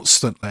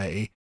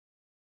constantly,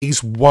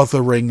 is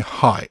Wuthering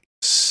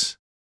Heights.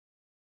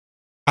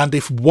 And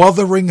if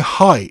Wuthering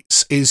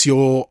Heights is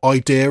your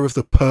idea of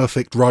the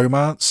perfect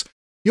romance,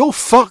 you're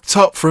fucked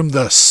up from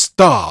the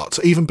start,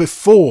 even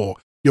before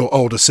your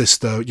older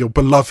sister, your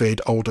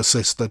beloved older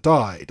sister,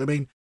 died. I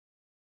mean,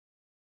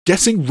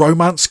 getting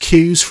romance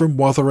cues from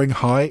Wuthering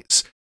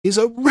Heights is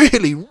a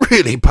really,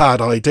 really bad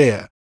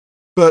idea.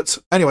 But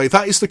anyway,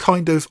 that is the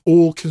kind of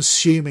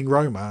all-consuming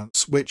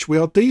romance which we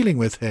are dealing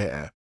with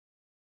here.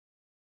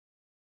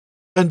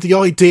 And the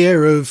idea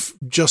of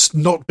just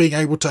not being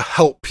able to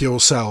help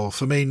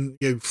yourself, I mean,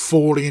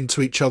 falling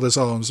into each other's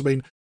arms, I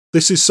mean,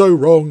 this is so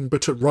wrong,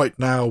 but right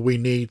now we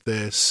need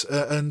this.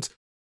 And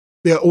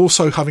they're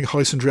also having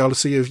heightened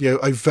reality of,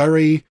 a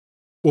very,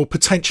 or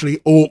potentially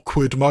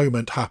awkward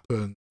moment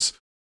happens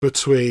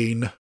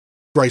between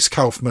Grace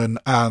Kaufman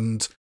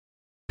and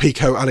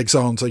Pico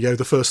Alexander,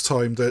 the first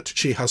time that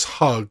she has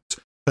hugged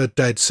her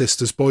dead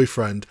sister's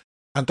boyfriend.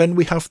 And then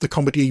we have the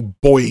comedy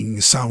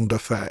boing sound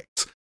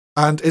effect.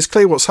 And it's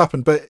clear what's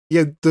happened, but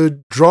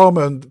the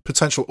drama and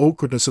potential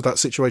awkwardness of that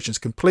situation is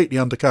completely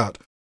undercut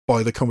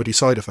by the comedy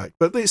side effect.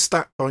 But it's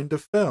that kind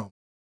of film.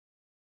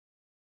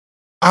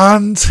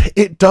 And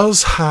it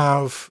does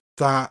have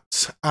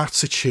that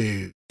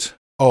attitude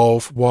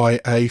of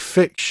YA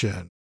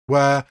fiction,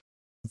 where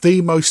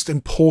the most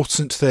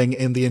important thing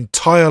in the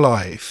entire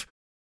life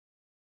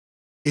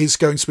is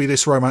going to be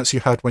this romance you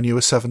had when you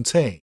were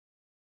 17.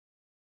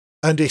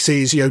 And it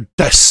is,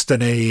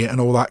 destiny and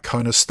all that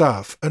kind of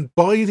stuff. And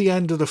by the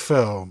end of the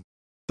film,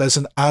 there's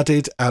an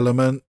added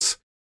element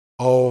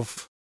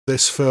of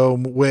this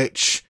film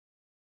which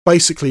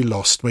basically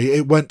lost me.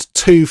 It went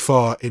too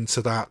far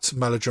into that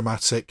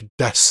melodramatic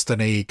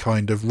destiny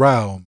kind of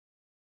realm.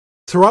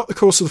 Throughout the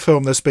course of the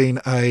film, there's been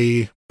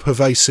a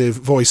pervasive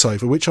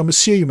voiceover, which I'm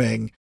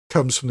assuming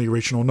comes from the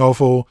original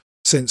novel,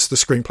 since the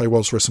screenplay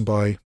was written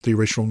by the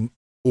original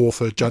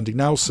author, Jandy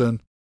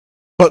Nelson.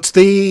 But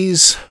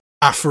these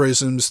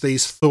aphorisms,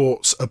 these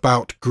thoughts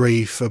about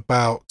grief,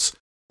 about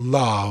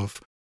love,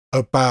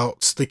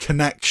 about the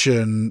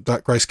connection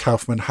that Grace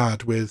Kaufman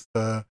had with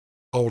her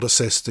older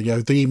sister,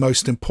 the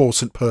most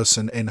important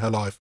person in her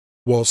life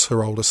was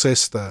her older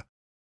sister.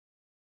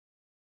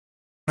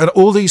 And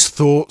all these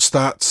thoughts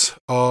that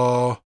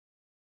are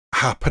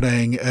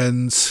happening,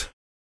 and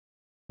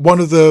one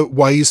of the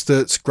ways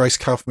that Grace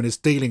Kaufman is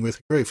dealing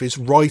with grief is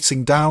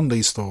writing down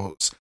these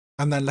thoughts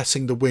and then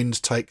letting the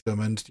wind take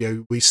them, and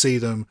we see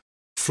them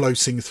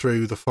floating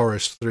through the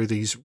forest, through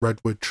these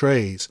redwood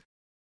trees.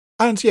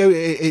 And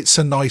it's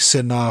a nice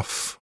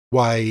enough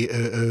way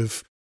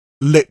of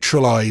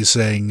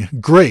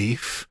literalizing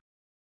grief,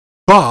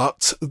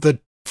 but the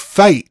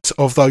fate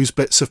of those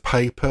bits of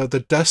paper, the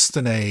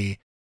destiny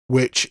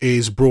which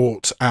is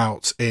brought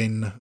out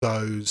in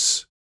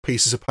those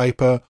pieces of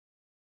paper,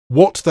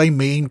 what they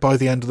mean by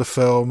the end of the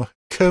film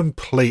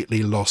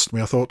completely lost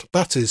me. I thought,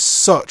 that is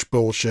such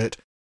bullshit.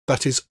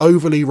 That is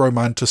overly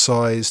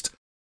romanticized,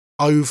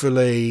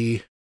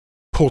 overly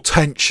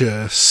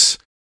portentous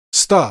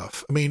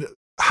stuff. I mean,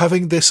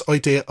 having this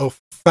idea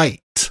of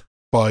fate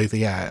by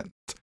the end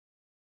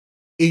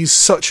is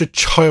such a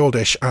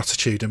childish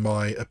attitude, in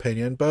my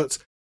opinion, but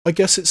I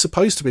guess it's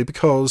supposed to be,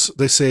 because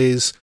this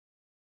is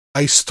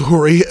a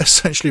story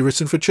essentially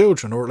written for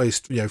children, or at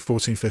least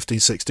 14, 15,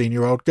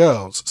 16-year-old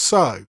girls.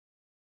 So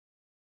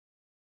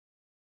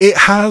it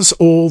has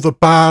all the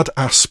bad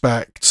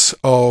aspects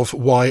of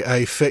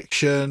YA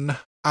fiction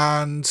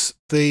and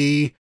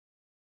the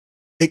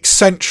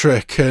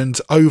eccentric and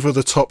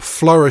over-the-top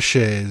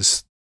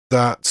flourishes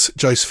that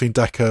Josephine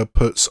Decker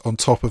puts on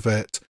top of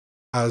it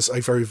as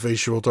a very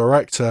visual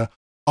director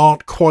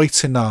aren't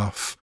quite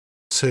enough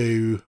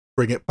to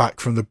bring it back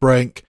from the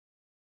brink.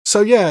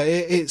 So yeah,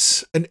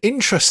 it's an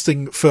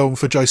interesting film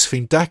for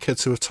Josephine Decker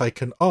to have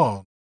taken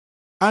on.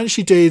 And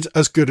she did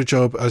as good a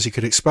job as you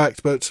could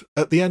expect, but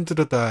at the end of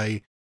the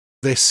day,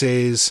 this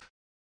is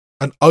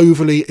an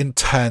overly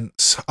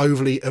intense,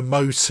 overly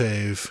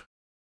emotive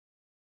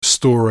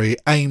story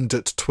aimed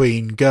at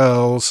tween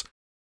girls.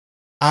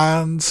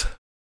 And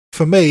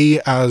for me,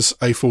 as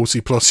a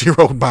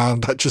 40-plus-year-old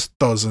man, that just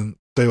doesn't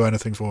do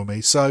anything for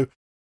me. So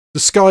The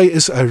Sky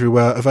is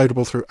Everywhere,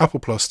 available through Apple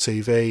Plus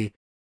TV,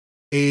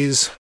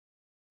 is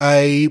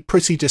a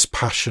pretty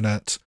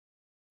dispassionate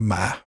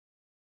meh.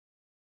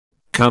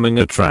 Coming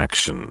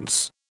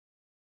attractions.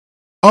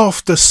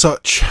 After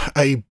such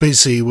a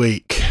busy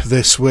week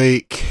this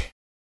week,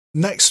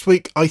 next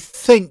week I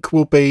think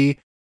will be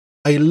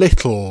a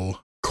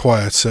little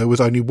quieter, with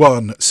only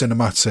one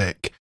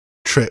cinematic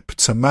trip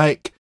to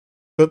make,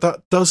 but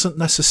that doesn't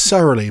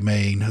necessarily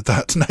mean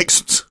that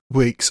next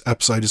week's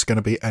episode is going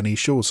to be any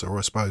shorter, or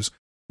I suppose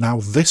now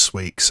this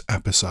week's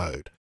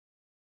episode.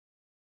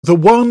 The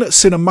one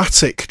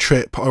cinematic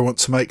trip I want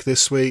to make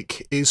this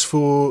week is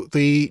for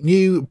the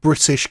new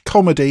British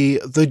comedy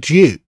The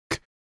Duke,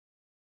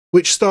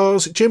 which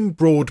stars Jim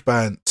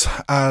Broadbent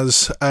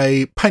as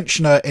a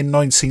pensioner in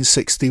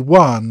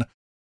 1961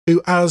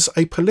 who, as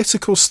a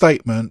political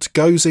statement,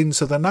 goes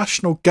into the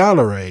National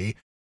Gallery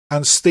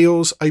and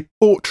steals a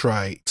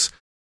portrait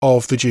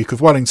of the Duke of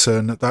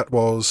Wellington that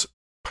was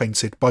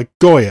painted by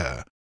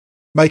Goya,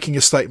 making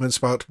a statement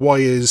about why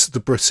is the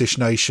British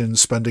nation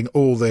spending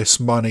all this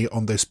money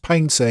on this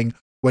painting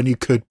when you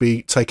could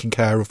be taking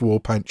care of war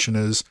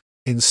pensioners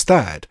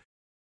instead.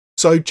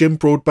 So Jim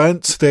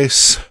Broadbent,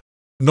 this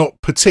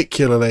not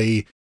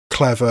particularly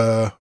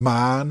clever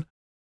man,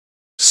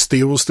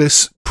 steals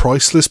this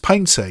priceless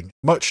painting,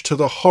 much to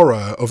the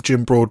horror of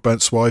Jim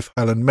Broadbent's wife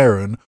Helen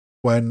Mirren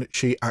when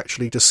she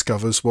actually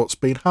discovers what's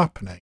been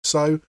happening.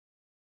 So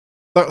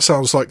that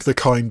sounds like the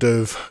kind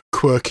of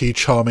quirky,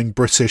 charming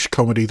British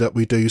comedy that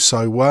we do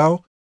so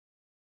well.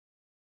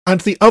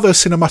 And the other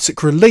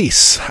cinematic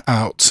release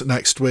out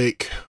next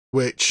week,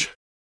 which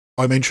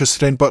I'm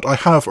interested in, but I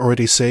have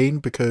already seen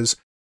because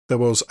there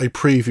was a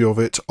preview of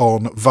it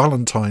on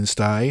Valentine's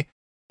Day,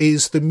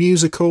 is the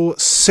musical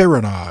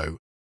Cyrano,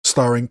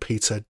 starring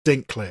Peter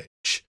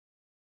Dinklage.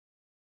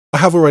 I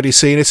have already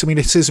seen it. I mean,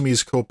 it is a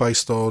musical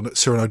based on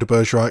Cyrano de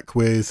Bergerac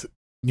with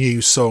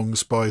new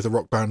songs by the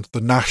rock band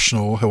The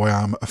National, who I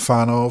am a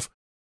fan of.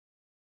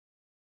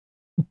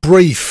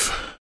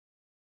 Brief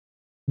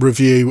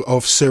review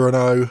of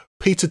Cyrano.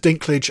 Peter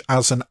Dinklage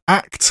as an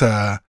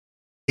actor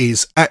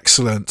is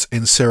excellent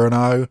in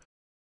Cyrano,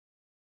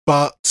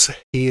 but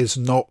he is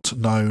not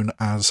known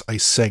as a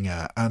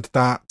singer, and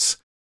that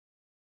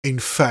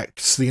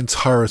infects the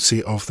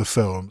entirety of the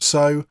film.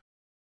 So,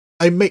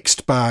 a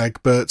mixed bag,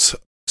 but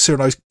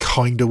Cyrano's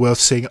kind of worth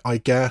seeing, I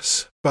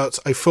guess. But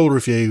a full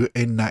review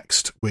in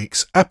next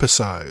week's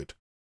episode.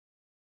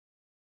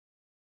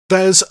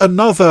 There's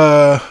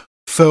another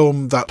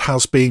film that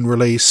has been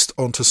released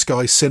onto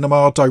Sky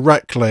Cinema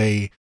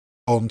directly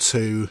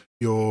onto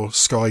your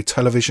Sky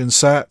television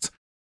set.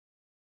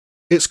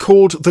 It's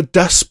called The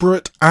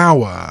Desperate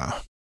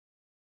Hour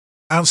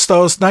and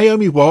stars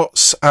Naomi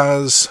Watts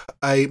as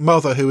a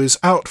mother who is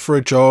out for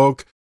a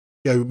jog,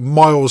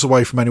 miles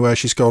away from anywhere.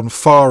 She's gone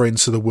far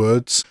into the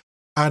woods,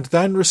 and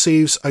then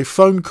receives a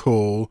phone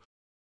call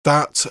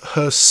that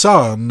her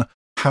son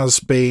has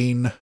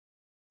been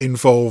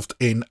involved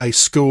in a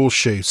school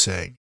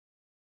shooting.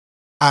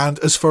 And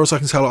as far as I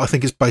can tell, I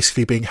think is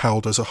basically being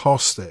held as a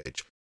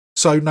hostage.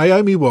 So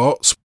Naomi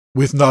Watts,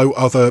 with no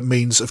other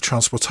means of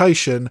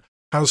transportation,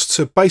 has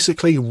to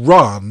basically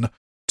run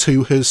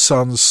to his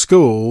son's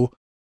school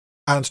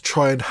and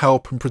try and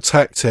help and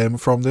protect him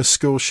from this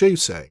school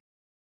shooting.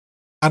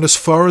 And as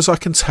far as I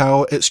can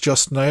tell, it's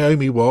just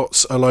Naomi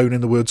Watts alone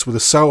in the woods with a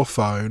cell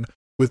phone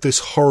with this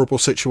horrible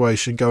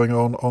situation going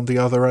on the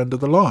other end of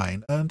the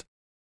line. And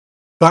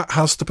that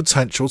has the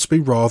potential to be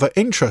rather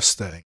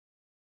interesting.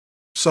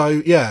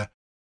 So, yeah,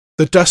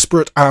 The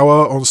Desperate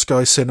Hour on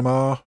Sky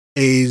Cinema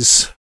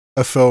is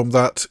a film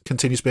that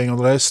continues being on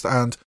the list,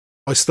 and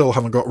I still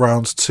haven't got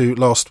round to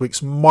last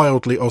week's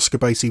mildly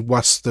Oscar-baity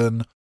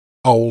western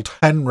Old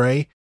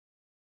Henry,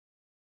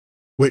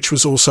 which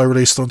was also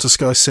released onto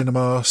Sky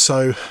Cinema,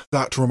 so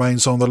that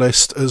remains on the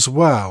list as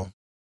well.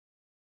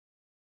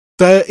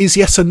 There is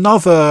yet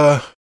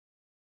another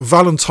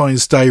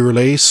Valentine's Day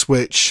release,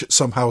 which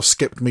somehow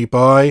skipped me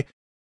by.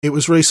 It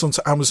was released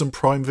onto Amazon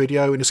Prime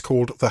Video and is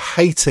called The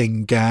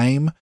Hating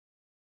Game,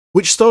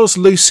 which stars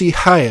Lucy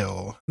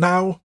Hale.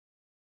 Now,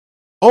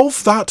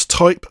 of that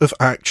type of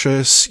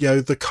actress,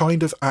 the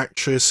kind of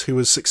actress who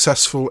was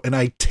successful in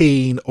a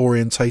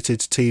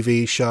teen-orientated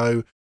TV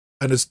show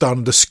and has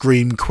done the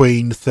Scream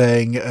Queen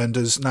thing and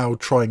is now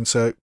trying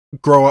to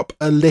grow up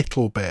a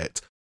little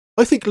bit,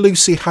 I think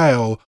Lucy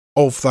Hale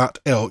of that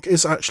ilk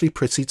is actually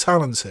pretty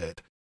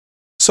talented.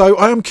 So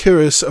I am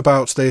curious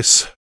about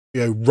this,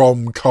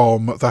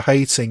 rom-com, The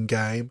Hating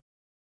Game,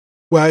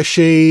 where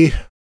she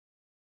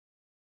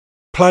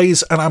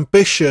plays an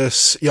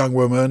ambitious young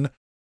woman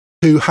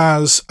who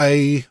has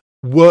a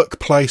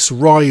workplace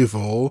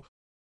rival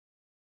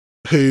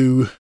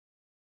who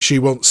she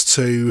wants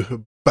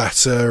to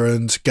better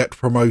and get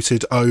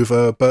promoted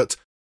over, but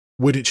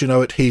wouldn't you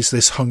know it, he's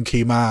this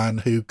hunky man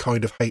who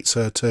kind of hates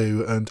her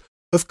too, and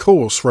of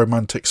course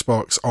romantic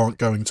sparks aren't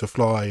going to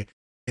fly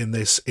in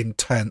this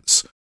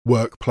intense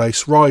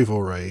workplace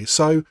rivalry.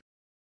 So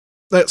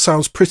that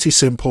sounds pretty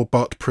simple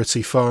but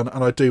pretty fun,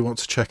 and I do want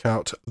to check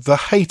out The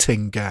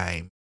Hating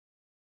Game.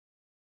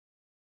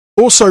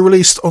 Also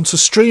released onto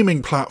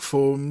streaming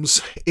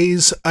platforms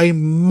is a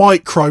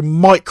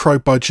micro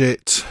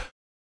budget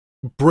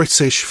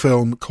British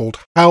film called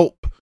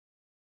Help,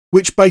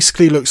 which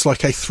basically looks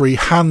like a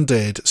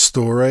three-handed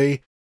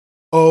story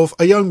of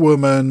a young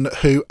woman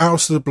who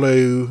out of the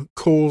blue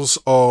calls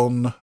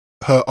on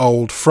her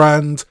old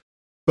friend,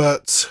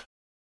 but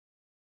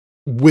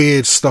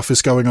weird stuff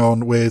is going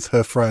on with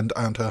her friend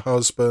and her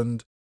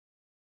husband.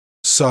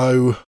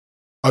 So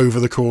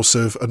over the course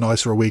of a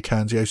night or a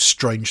weekend,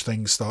 strange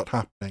things start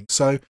happening.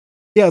 So,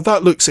 yeah,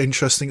 that looks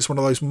interesting. It's one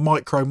of those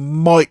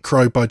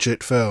micro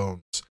budget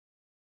films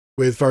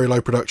with very low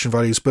production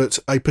values, but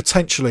a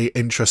potentially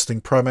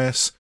interesting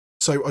premise.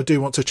 So I do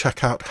want to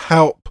check out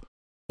Help,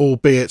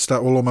 albeit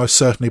that will almost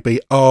certainly be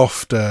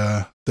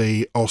after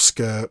the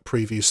Oscar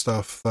preview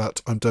stuff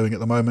that I'm doing at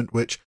the moment,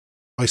 which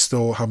I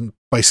still am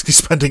basically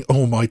spending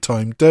all my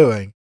time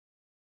doing.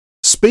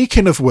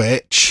 Speaking of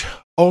which,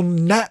 on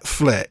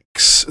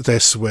Netflix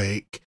this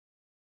week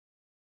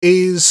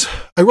is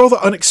a rather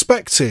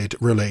unexpected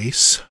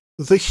release,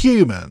 The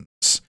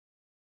Humans.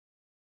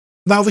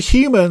 Now, The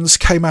Humans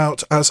came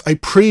out as a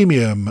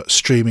premium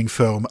streaming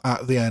film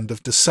at the end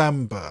of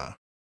December,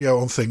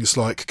 on things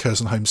like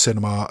Curzon Home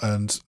Cinema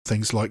and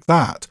things like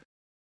that.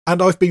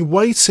 And I've been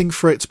waiting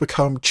for it to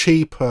become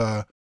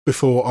cheaper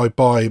before I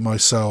buy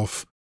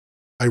myself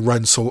a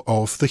rental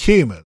of The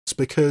Humans,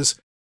 because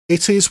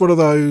it is one of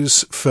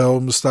those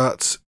films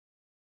that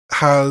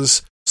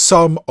has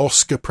some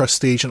Oscar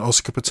prestige and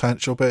Oscar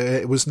potential, but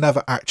it was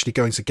never actually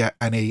going to get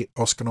any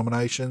Oscar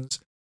nominations.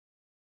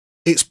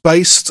 It's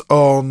based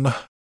on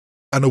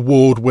an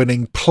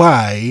award-winning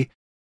play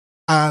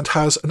and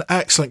has an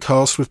excellent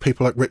cast with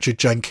people like Richard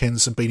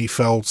Jenkins and Beanie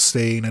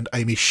Feldstein and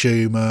Amy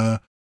Schumer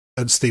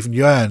and Stephen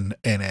Yeun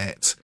in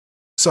it.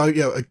 So,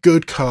 a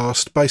good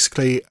cast.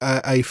 Basically,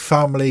 a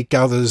family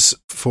gathers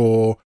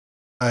for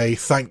a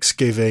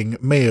Thanksgiving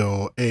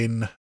meal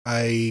in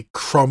a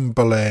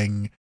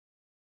crumbling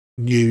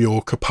New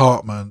York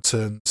apartment,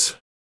 and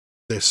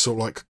this sort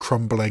of like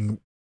crumbling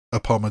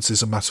apartment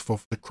is a metaphor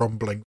for the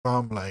crumbling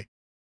family.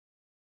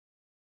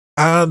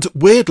 And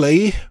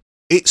weirdly,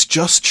 it's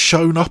just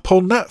shown up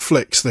on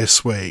Netflix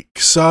this week.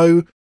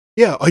 So,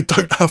 yeah, I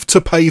don't have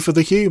to pay for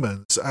The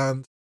Humans,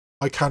 and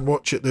I can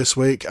watch it this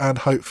week and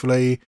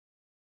hopefully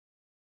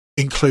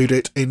include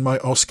it in my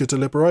Oscar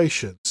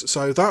deliberations.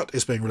 So that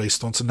is being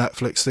released onto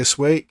Netflix this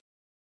week.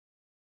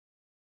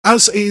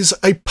 As is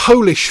a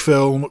Polish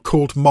film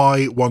called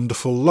My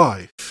Wonderful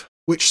Life,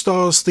 which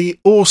stars the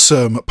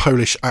awesome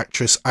Polish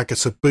actress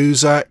Agata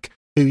Buzek,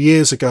 who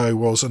years ago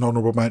was an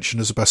honourable mention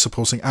as a Best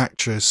Supporting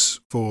Actress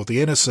for The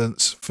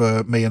Innocents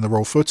for me in the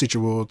Raw Footage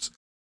Awards.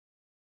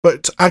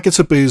 But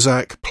Agata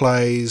Buzek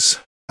plays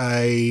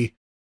a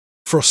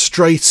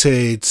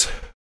frustrated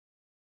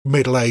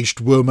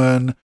middle-aged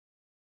woman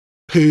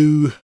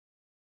who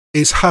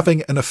is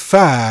having an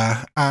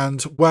affair,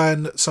 and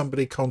when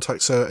somebody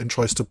contacts her and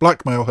tries to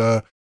blackmail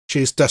her,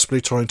 she is desperately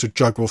trying to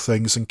juggle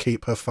things and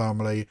keep her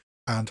family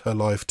and her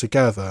life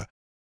together.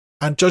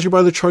 And judging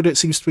by the trailer, it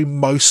seems to be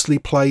mostly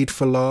played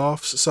for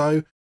laughs.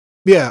 So,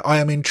 yeah, I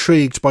am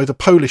intrigued by the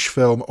Polish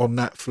film on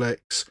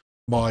Netflix,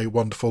 My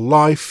Wonderful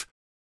Life.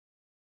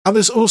 And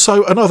there's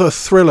also another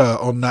thriller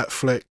on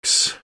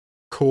Netflix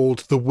called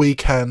The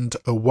Weekend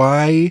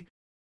Away,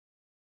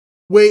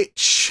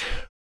 which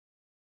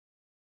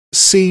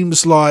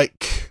seems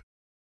like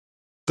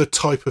the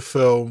type of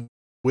film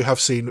we have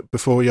seen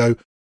before,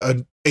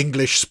 an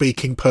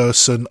English-speaking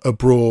person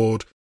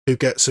abroad who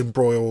gets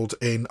embroiled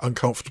in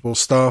uncomfortable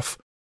stuff.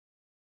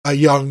 A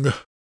young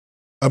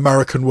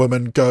American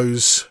woman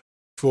goes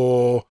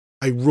for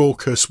a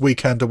raucous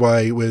weekend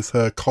away with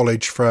her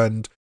college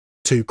friend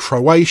to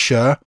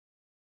Croatia,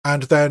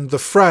 and then the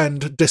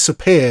friend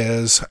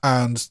disappears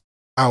and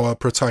our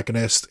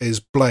protagonist is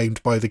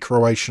blamed by the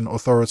Croatian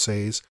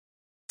authorities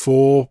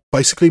for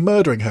basically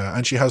murdering her,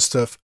 and she has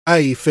to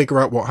figure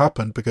out what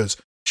happened because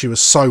she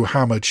was so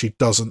hammered she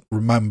doesn't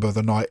remember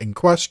the night in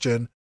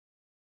question,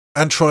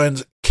 and try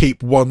and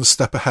keep one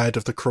step ahead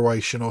of the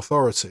Croatian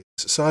authorities.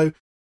 So,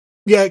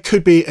 yeah, it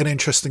could be an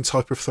interesting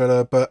type of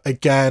thriller, but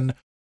again,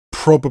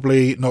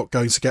 probably not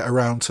going to get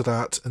around to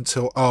that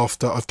until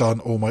after I've done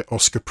all my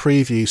Oscar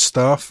preview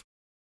stuff.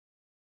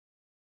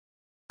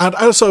 And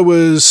as I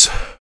was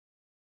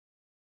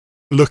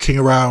looking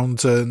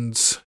around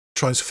and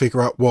trying to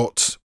figure out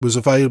what was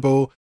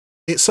available,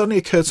 it suddenly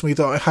occurred to me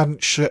that I hadn't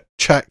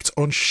checked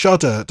on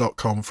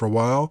Shudder.com for a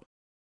while.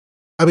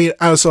 I mean,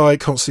 as I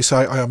constantly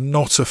say, I am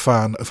not a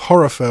fan of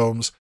horror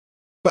films,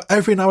 but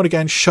every now and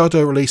again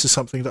Shudder releases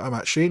something that I'm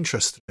actually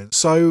interested in.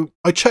 So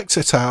I checked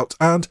it out,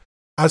 and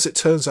as it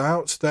turns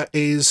out, there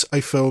is a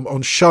film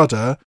on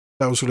Shudder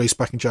that was released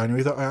back in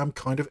January that I am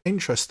kind of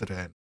interested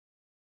in.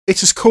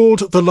 It is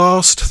called The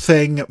Last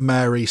Thing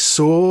Mary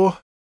Saw,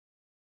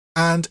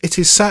 and it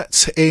is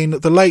set in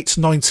the late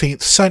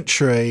 19th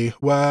century,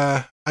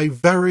 where a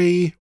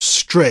very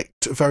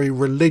strict, very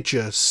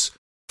religious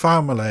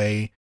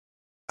family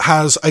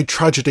has a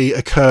tragedy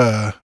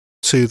occur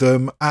to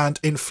them, and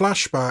in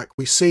flashback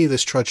we see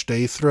this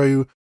tragedy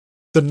through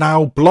the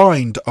now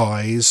blind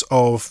eyes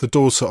of the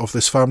daughter of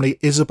this family,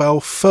 Isabel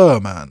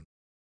Fuhrman.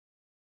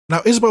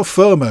 Now, Isabel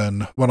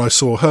Fuhrman, when I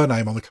saw her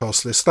name on the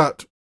cast list,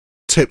 that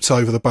tipped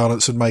over the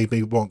balance and made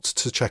me want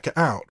to check it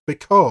out,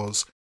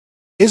 because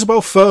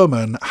Isabel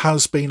Fuhrman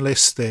has been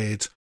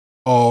listed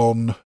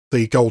on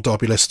the Gold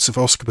Derby lists of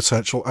Oscar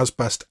potential as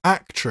Best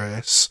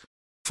Actress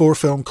for a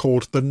film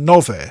called The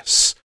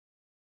Novice,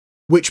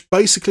 which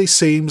basically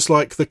seems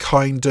like the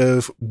kind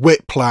of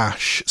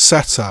Whiplash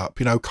setup,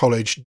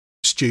 college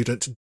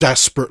student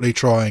desperately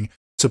trying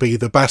to be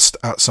the best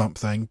at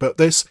something, but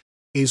this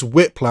is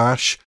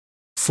Whiplash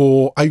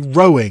for a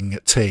rowing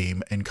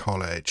team in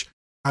college,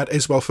 and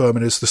Isabel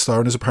Fuhrman is the star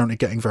and is apparently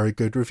getting very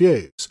good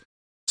reviews.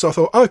 So I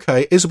thought,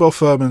 okay, Isabel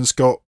Fuhrman's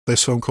got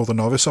this film called The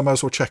Novice, so I might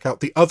as well check out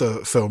the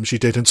other film she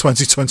did in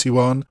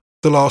 2021,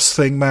 The Last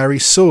Thing Mary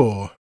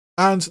Saw.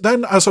 And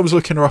then as I was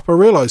looking her up, I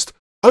realised,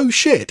 oh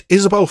shit,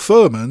 Isabel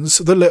Fuhrman's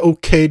the little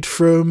kid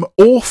from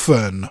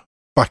Orphan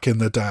back in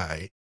the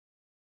day.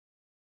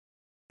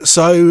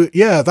 So,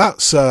 yeah,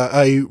 that's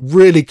a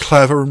really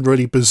clever and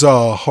really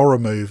bizarre horror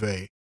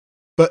movie.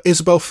 But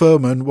Isabel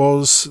Fuhrman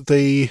was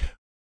the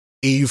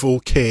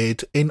evil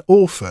kid in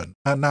Orphan,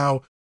 and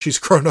now she's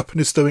grown up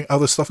and is doing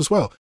other stuff as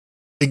well,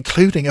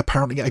 including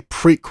apparently a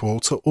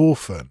prequel to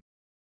Orphan,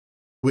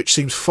 which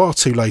seems far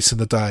too late in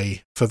the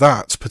day for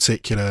that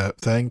particular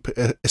thing,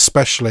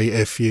 especially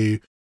if you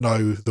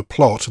know the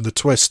plot and the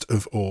twist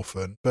of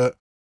Orphan. But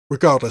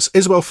regardless,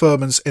 Isabel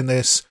Fuhrman's in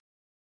this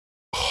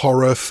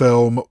horror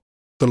film,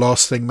 The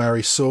Last Thing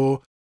Mary Saw,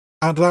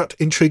 and that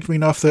intrigued me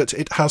enough that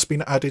it has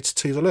been added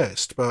to the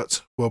list,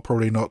 but will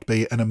probably not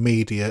be an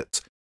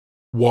immediate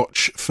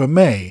watch for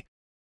me.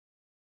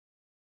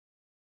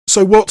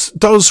 So what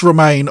does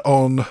remain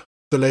on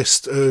the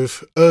list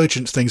of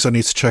urgent things I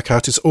need to check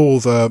out is all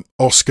the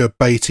Oscar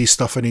baity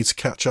stuff I need to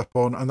catch up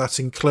on, and that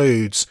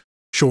includes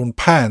Sean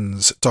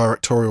Penn's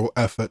directorial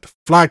effort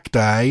Flag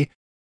Day,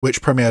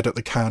 which premiered at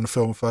the Cannes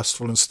Film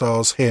Festival and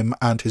stars him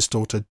and his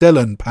daughter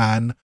Dylan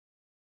Penn,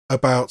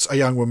 about a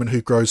young woman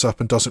who grows up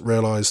and doesn't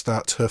realise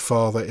that her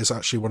father is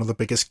actually one of the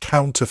biggest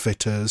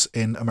counterfeiters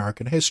in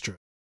American history.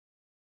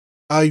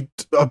 I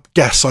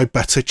guess I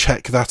better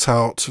check that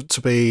out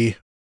to be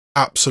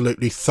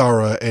absolutely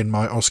thorough in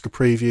my Oscar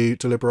preview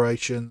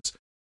deliberations,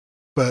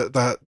 but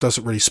that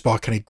doesn't really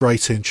spark any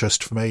great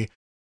interest for me.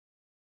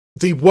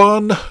 The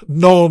one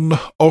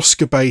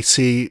non-Oscar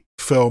baity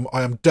film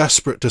I am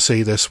desperate to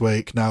see this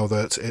week, now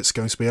that it's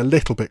going to be a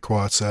little bit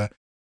quieter,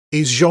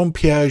 is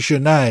Jean-Pierre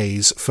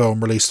Jeunet's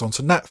film released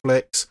onto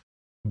Netflix,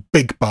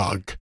 Big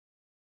Bug,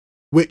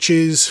 which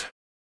is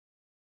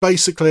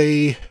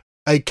basically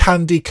a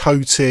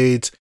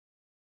candy-coated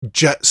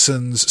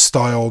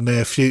Jetsons-style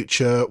near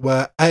future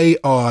where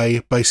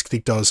AI basically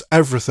does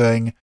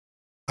everything,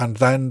 and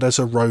then there's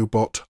a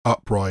robot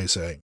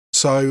uprising.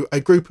 So a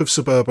group of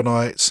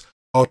suburbanites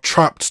are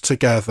trapped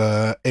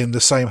together in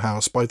the same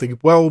house by the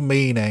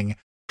well-meaning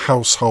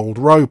household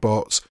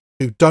robots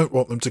who don't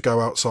want them to go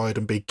outside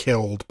and be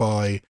killed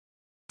by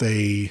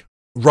the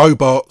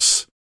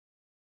robots.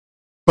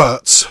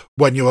 But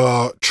when you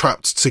are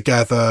trapped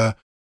together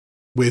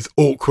with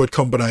awkward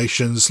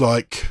combinations,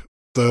 like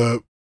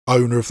the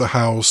owner of the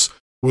house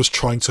was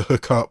trying to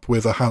hook up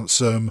with a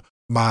handsome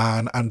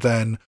man and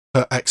then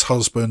her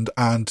ex-husband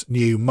and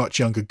new, much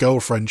younger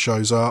girlfriend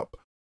shows up,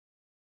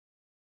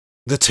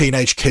 the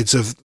teenage kids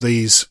of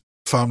these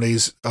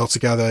families are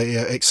together,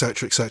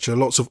 etc., etc.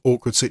 Lots of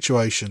awkward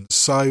situations.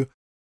 So,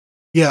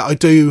 yeah, I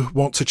do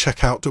want to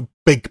check out the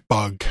Big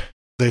Bug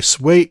this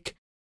week.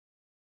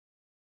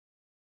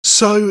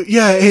 So,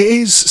 yeah, it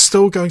is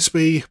still going to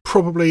be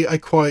probably a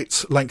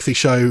quite lengthy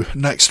show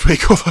next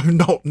week, although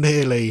not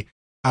nearly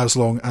as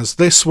long as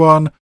this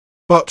one.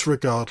 But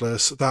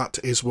regardless, that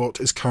is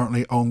what is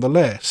currently on the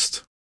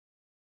list.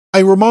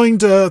 A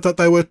reminder that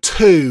there were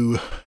 2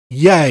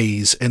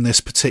 yays in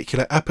this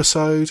particular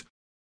episode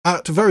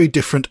at very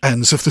different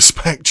ends of the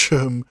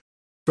spectrum,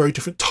 very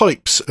different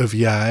types of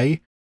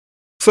yay.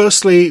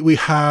 Firstly, we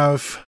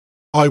have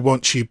I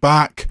Want You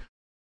Back,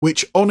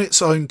 which on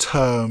its own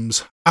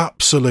terms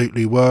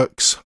absolutely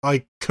works.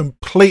 I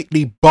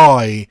completely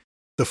buy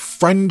the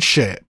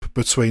friendship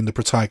between the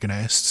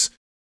protagonists,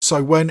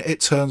 so when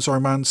it turns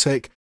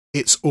romantic,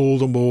 it's all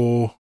the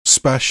more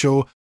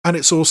special, and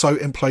it's also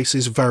in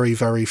places very,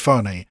 very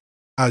funny,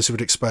 as you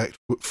would expect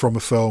from a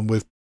film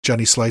with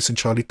Jenny Slate and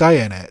Charlie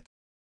Day in it.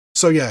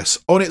 So yes,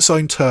 on its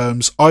own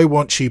terms, I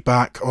Want You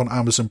Back on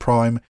Amazon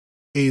Prime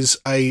is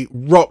a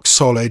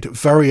rock-solid,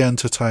 very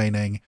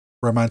entertaining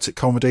romantic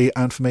comedy,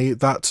 and for me,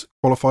 that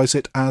qualifies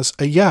it as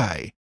a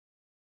yay.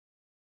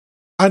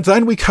 And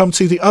then we come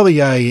to the other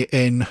yay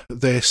in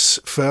this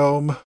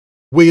film,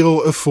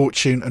 Wheel of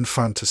Fortune and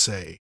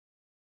Fantasy,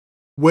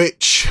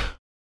 which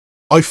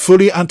I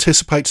fully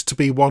anticipate to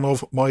be one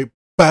of my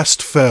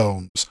best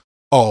films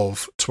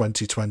of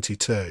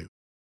 2022.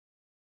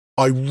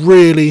 I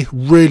really,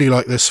 really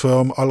like this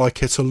film. I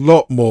like it a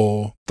lot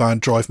more than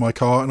Drive My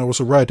Car, and I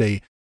was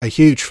already a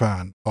huge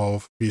fan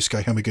of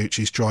Ryusuke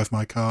Hamaguchi's Drive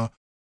My Car,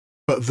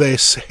 but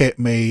this hit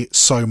me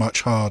so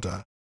much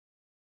harder.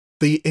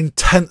 The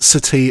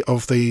intensity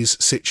of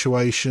these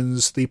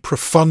situations, the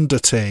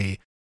profundity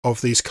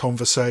of these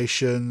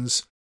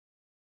conversations,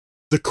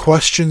 the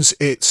questions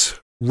it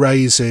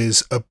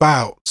raises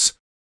about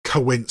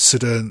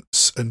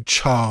coincidence and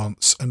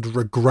chance and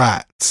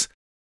regret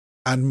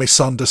and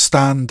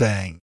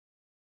misunderstanding.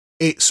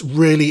 It's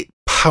really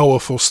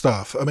powerful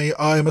stuff. I mean,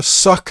 I am a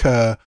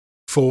sucker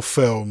for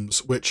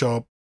films which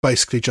are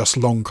basically just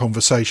long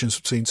conversations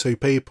between 2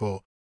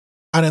 people.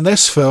 And in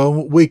this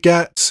film, we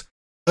get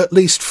at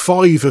least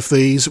 5 of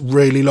these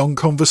really long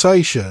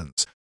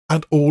conversations,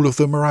 and all of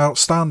them are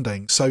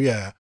outstanding. So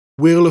yeah,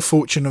 Wheel of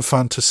Fortune and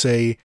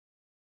Fantasy,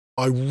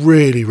 I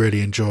really,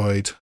 really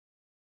enjoyed.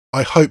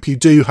 I hope you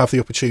do have the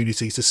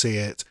opportunity to see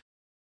it,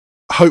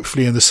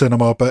 hopefully in the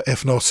cinema, but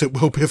if not, it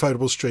will be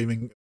available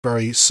streaming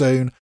very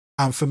soon.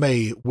 And for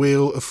me,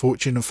 Wheel of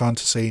Fortune and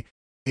Fantasy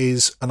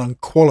is an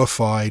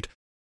unqualified,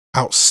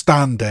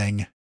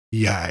 outstanding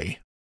yay.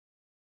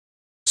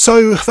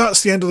 So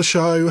that's the end of the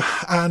show,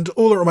 and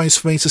all that remains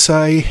for me to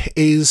say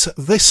is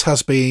this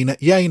has been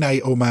Yay, Nay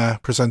or Meh,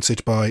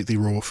 presented by the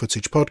Raw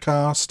Footage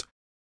Podcast.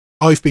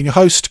 I've been your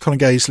host, Colin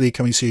Gaisley,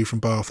 coming to you from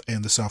Bath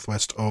in the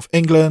southwest of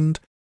England.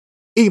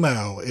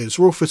 Email is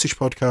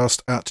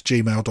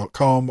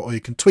rawfootagepodcast@gmail.com, or you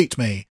can tweet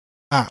me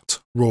at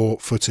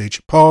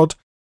rawfootagepod,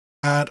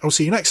 and I'll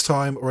see you next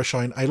time where I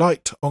shine a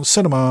light on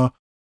cinema,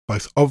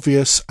 both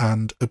obvious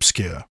and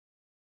obscure.